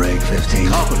 Page. Reg 15.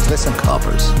 Coppers. Listen.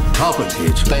 Coppers.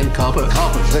 Page. Ben Copper.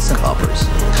 Coppers. Listen. Coppers.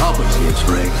 Page.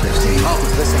 Reg 15.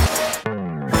 Coppers. Listen.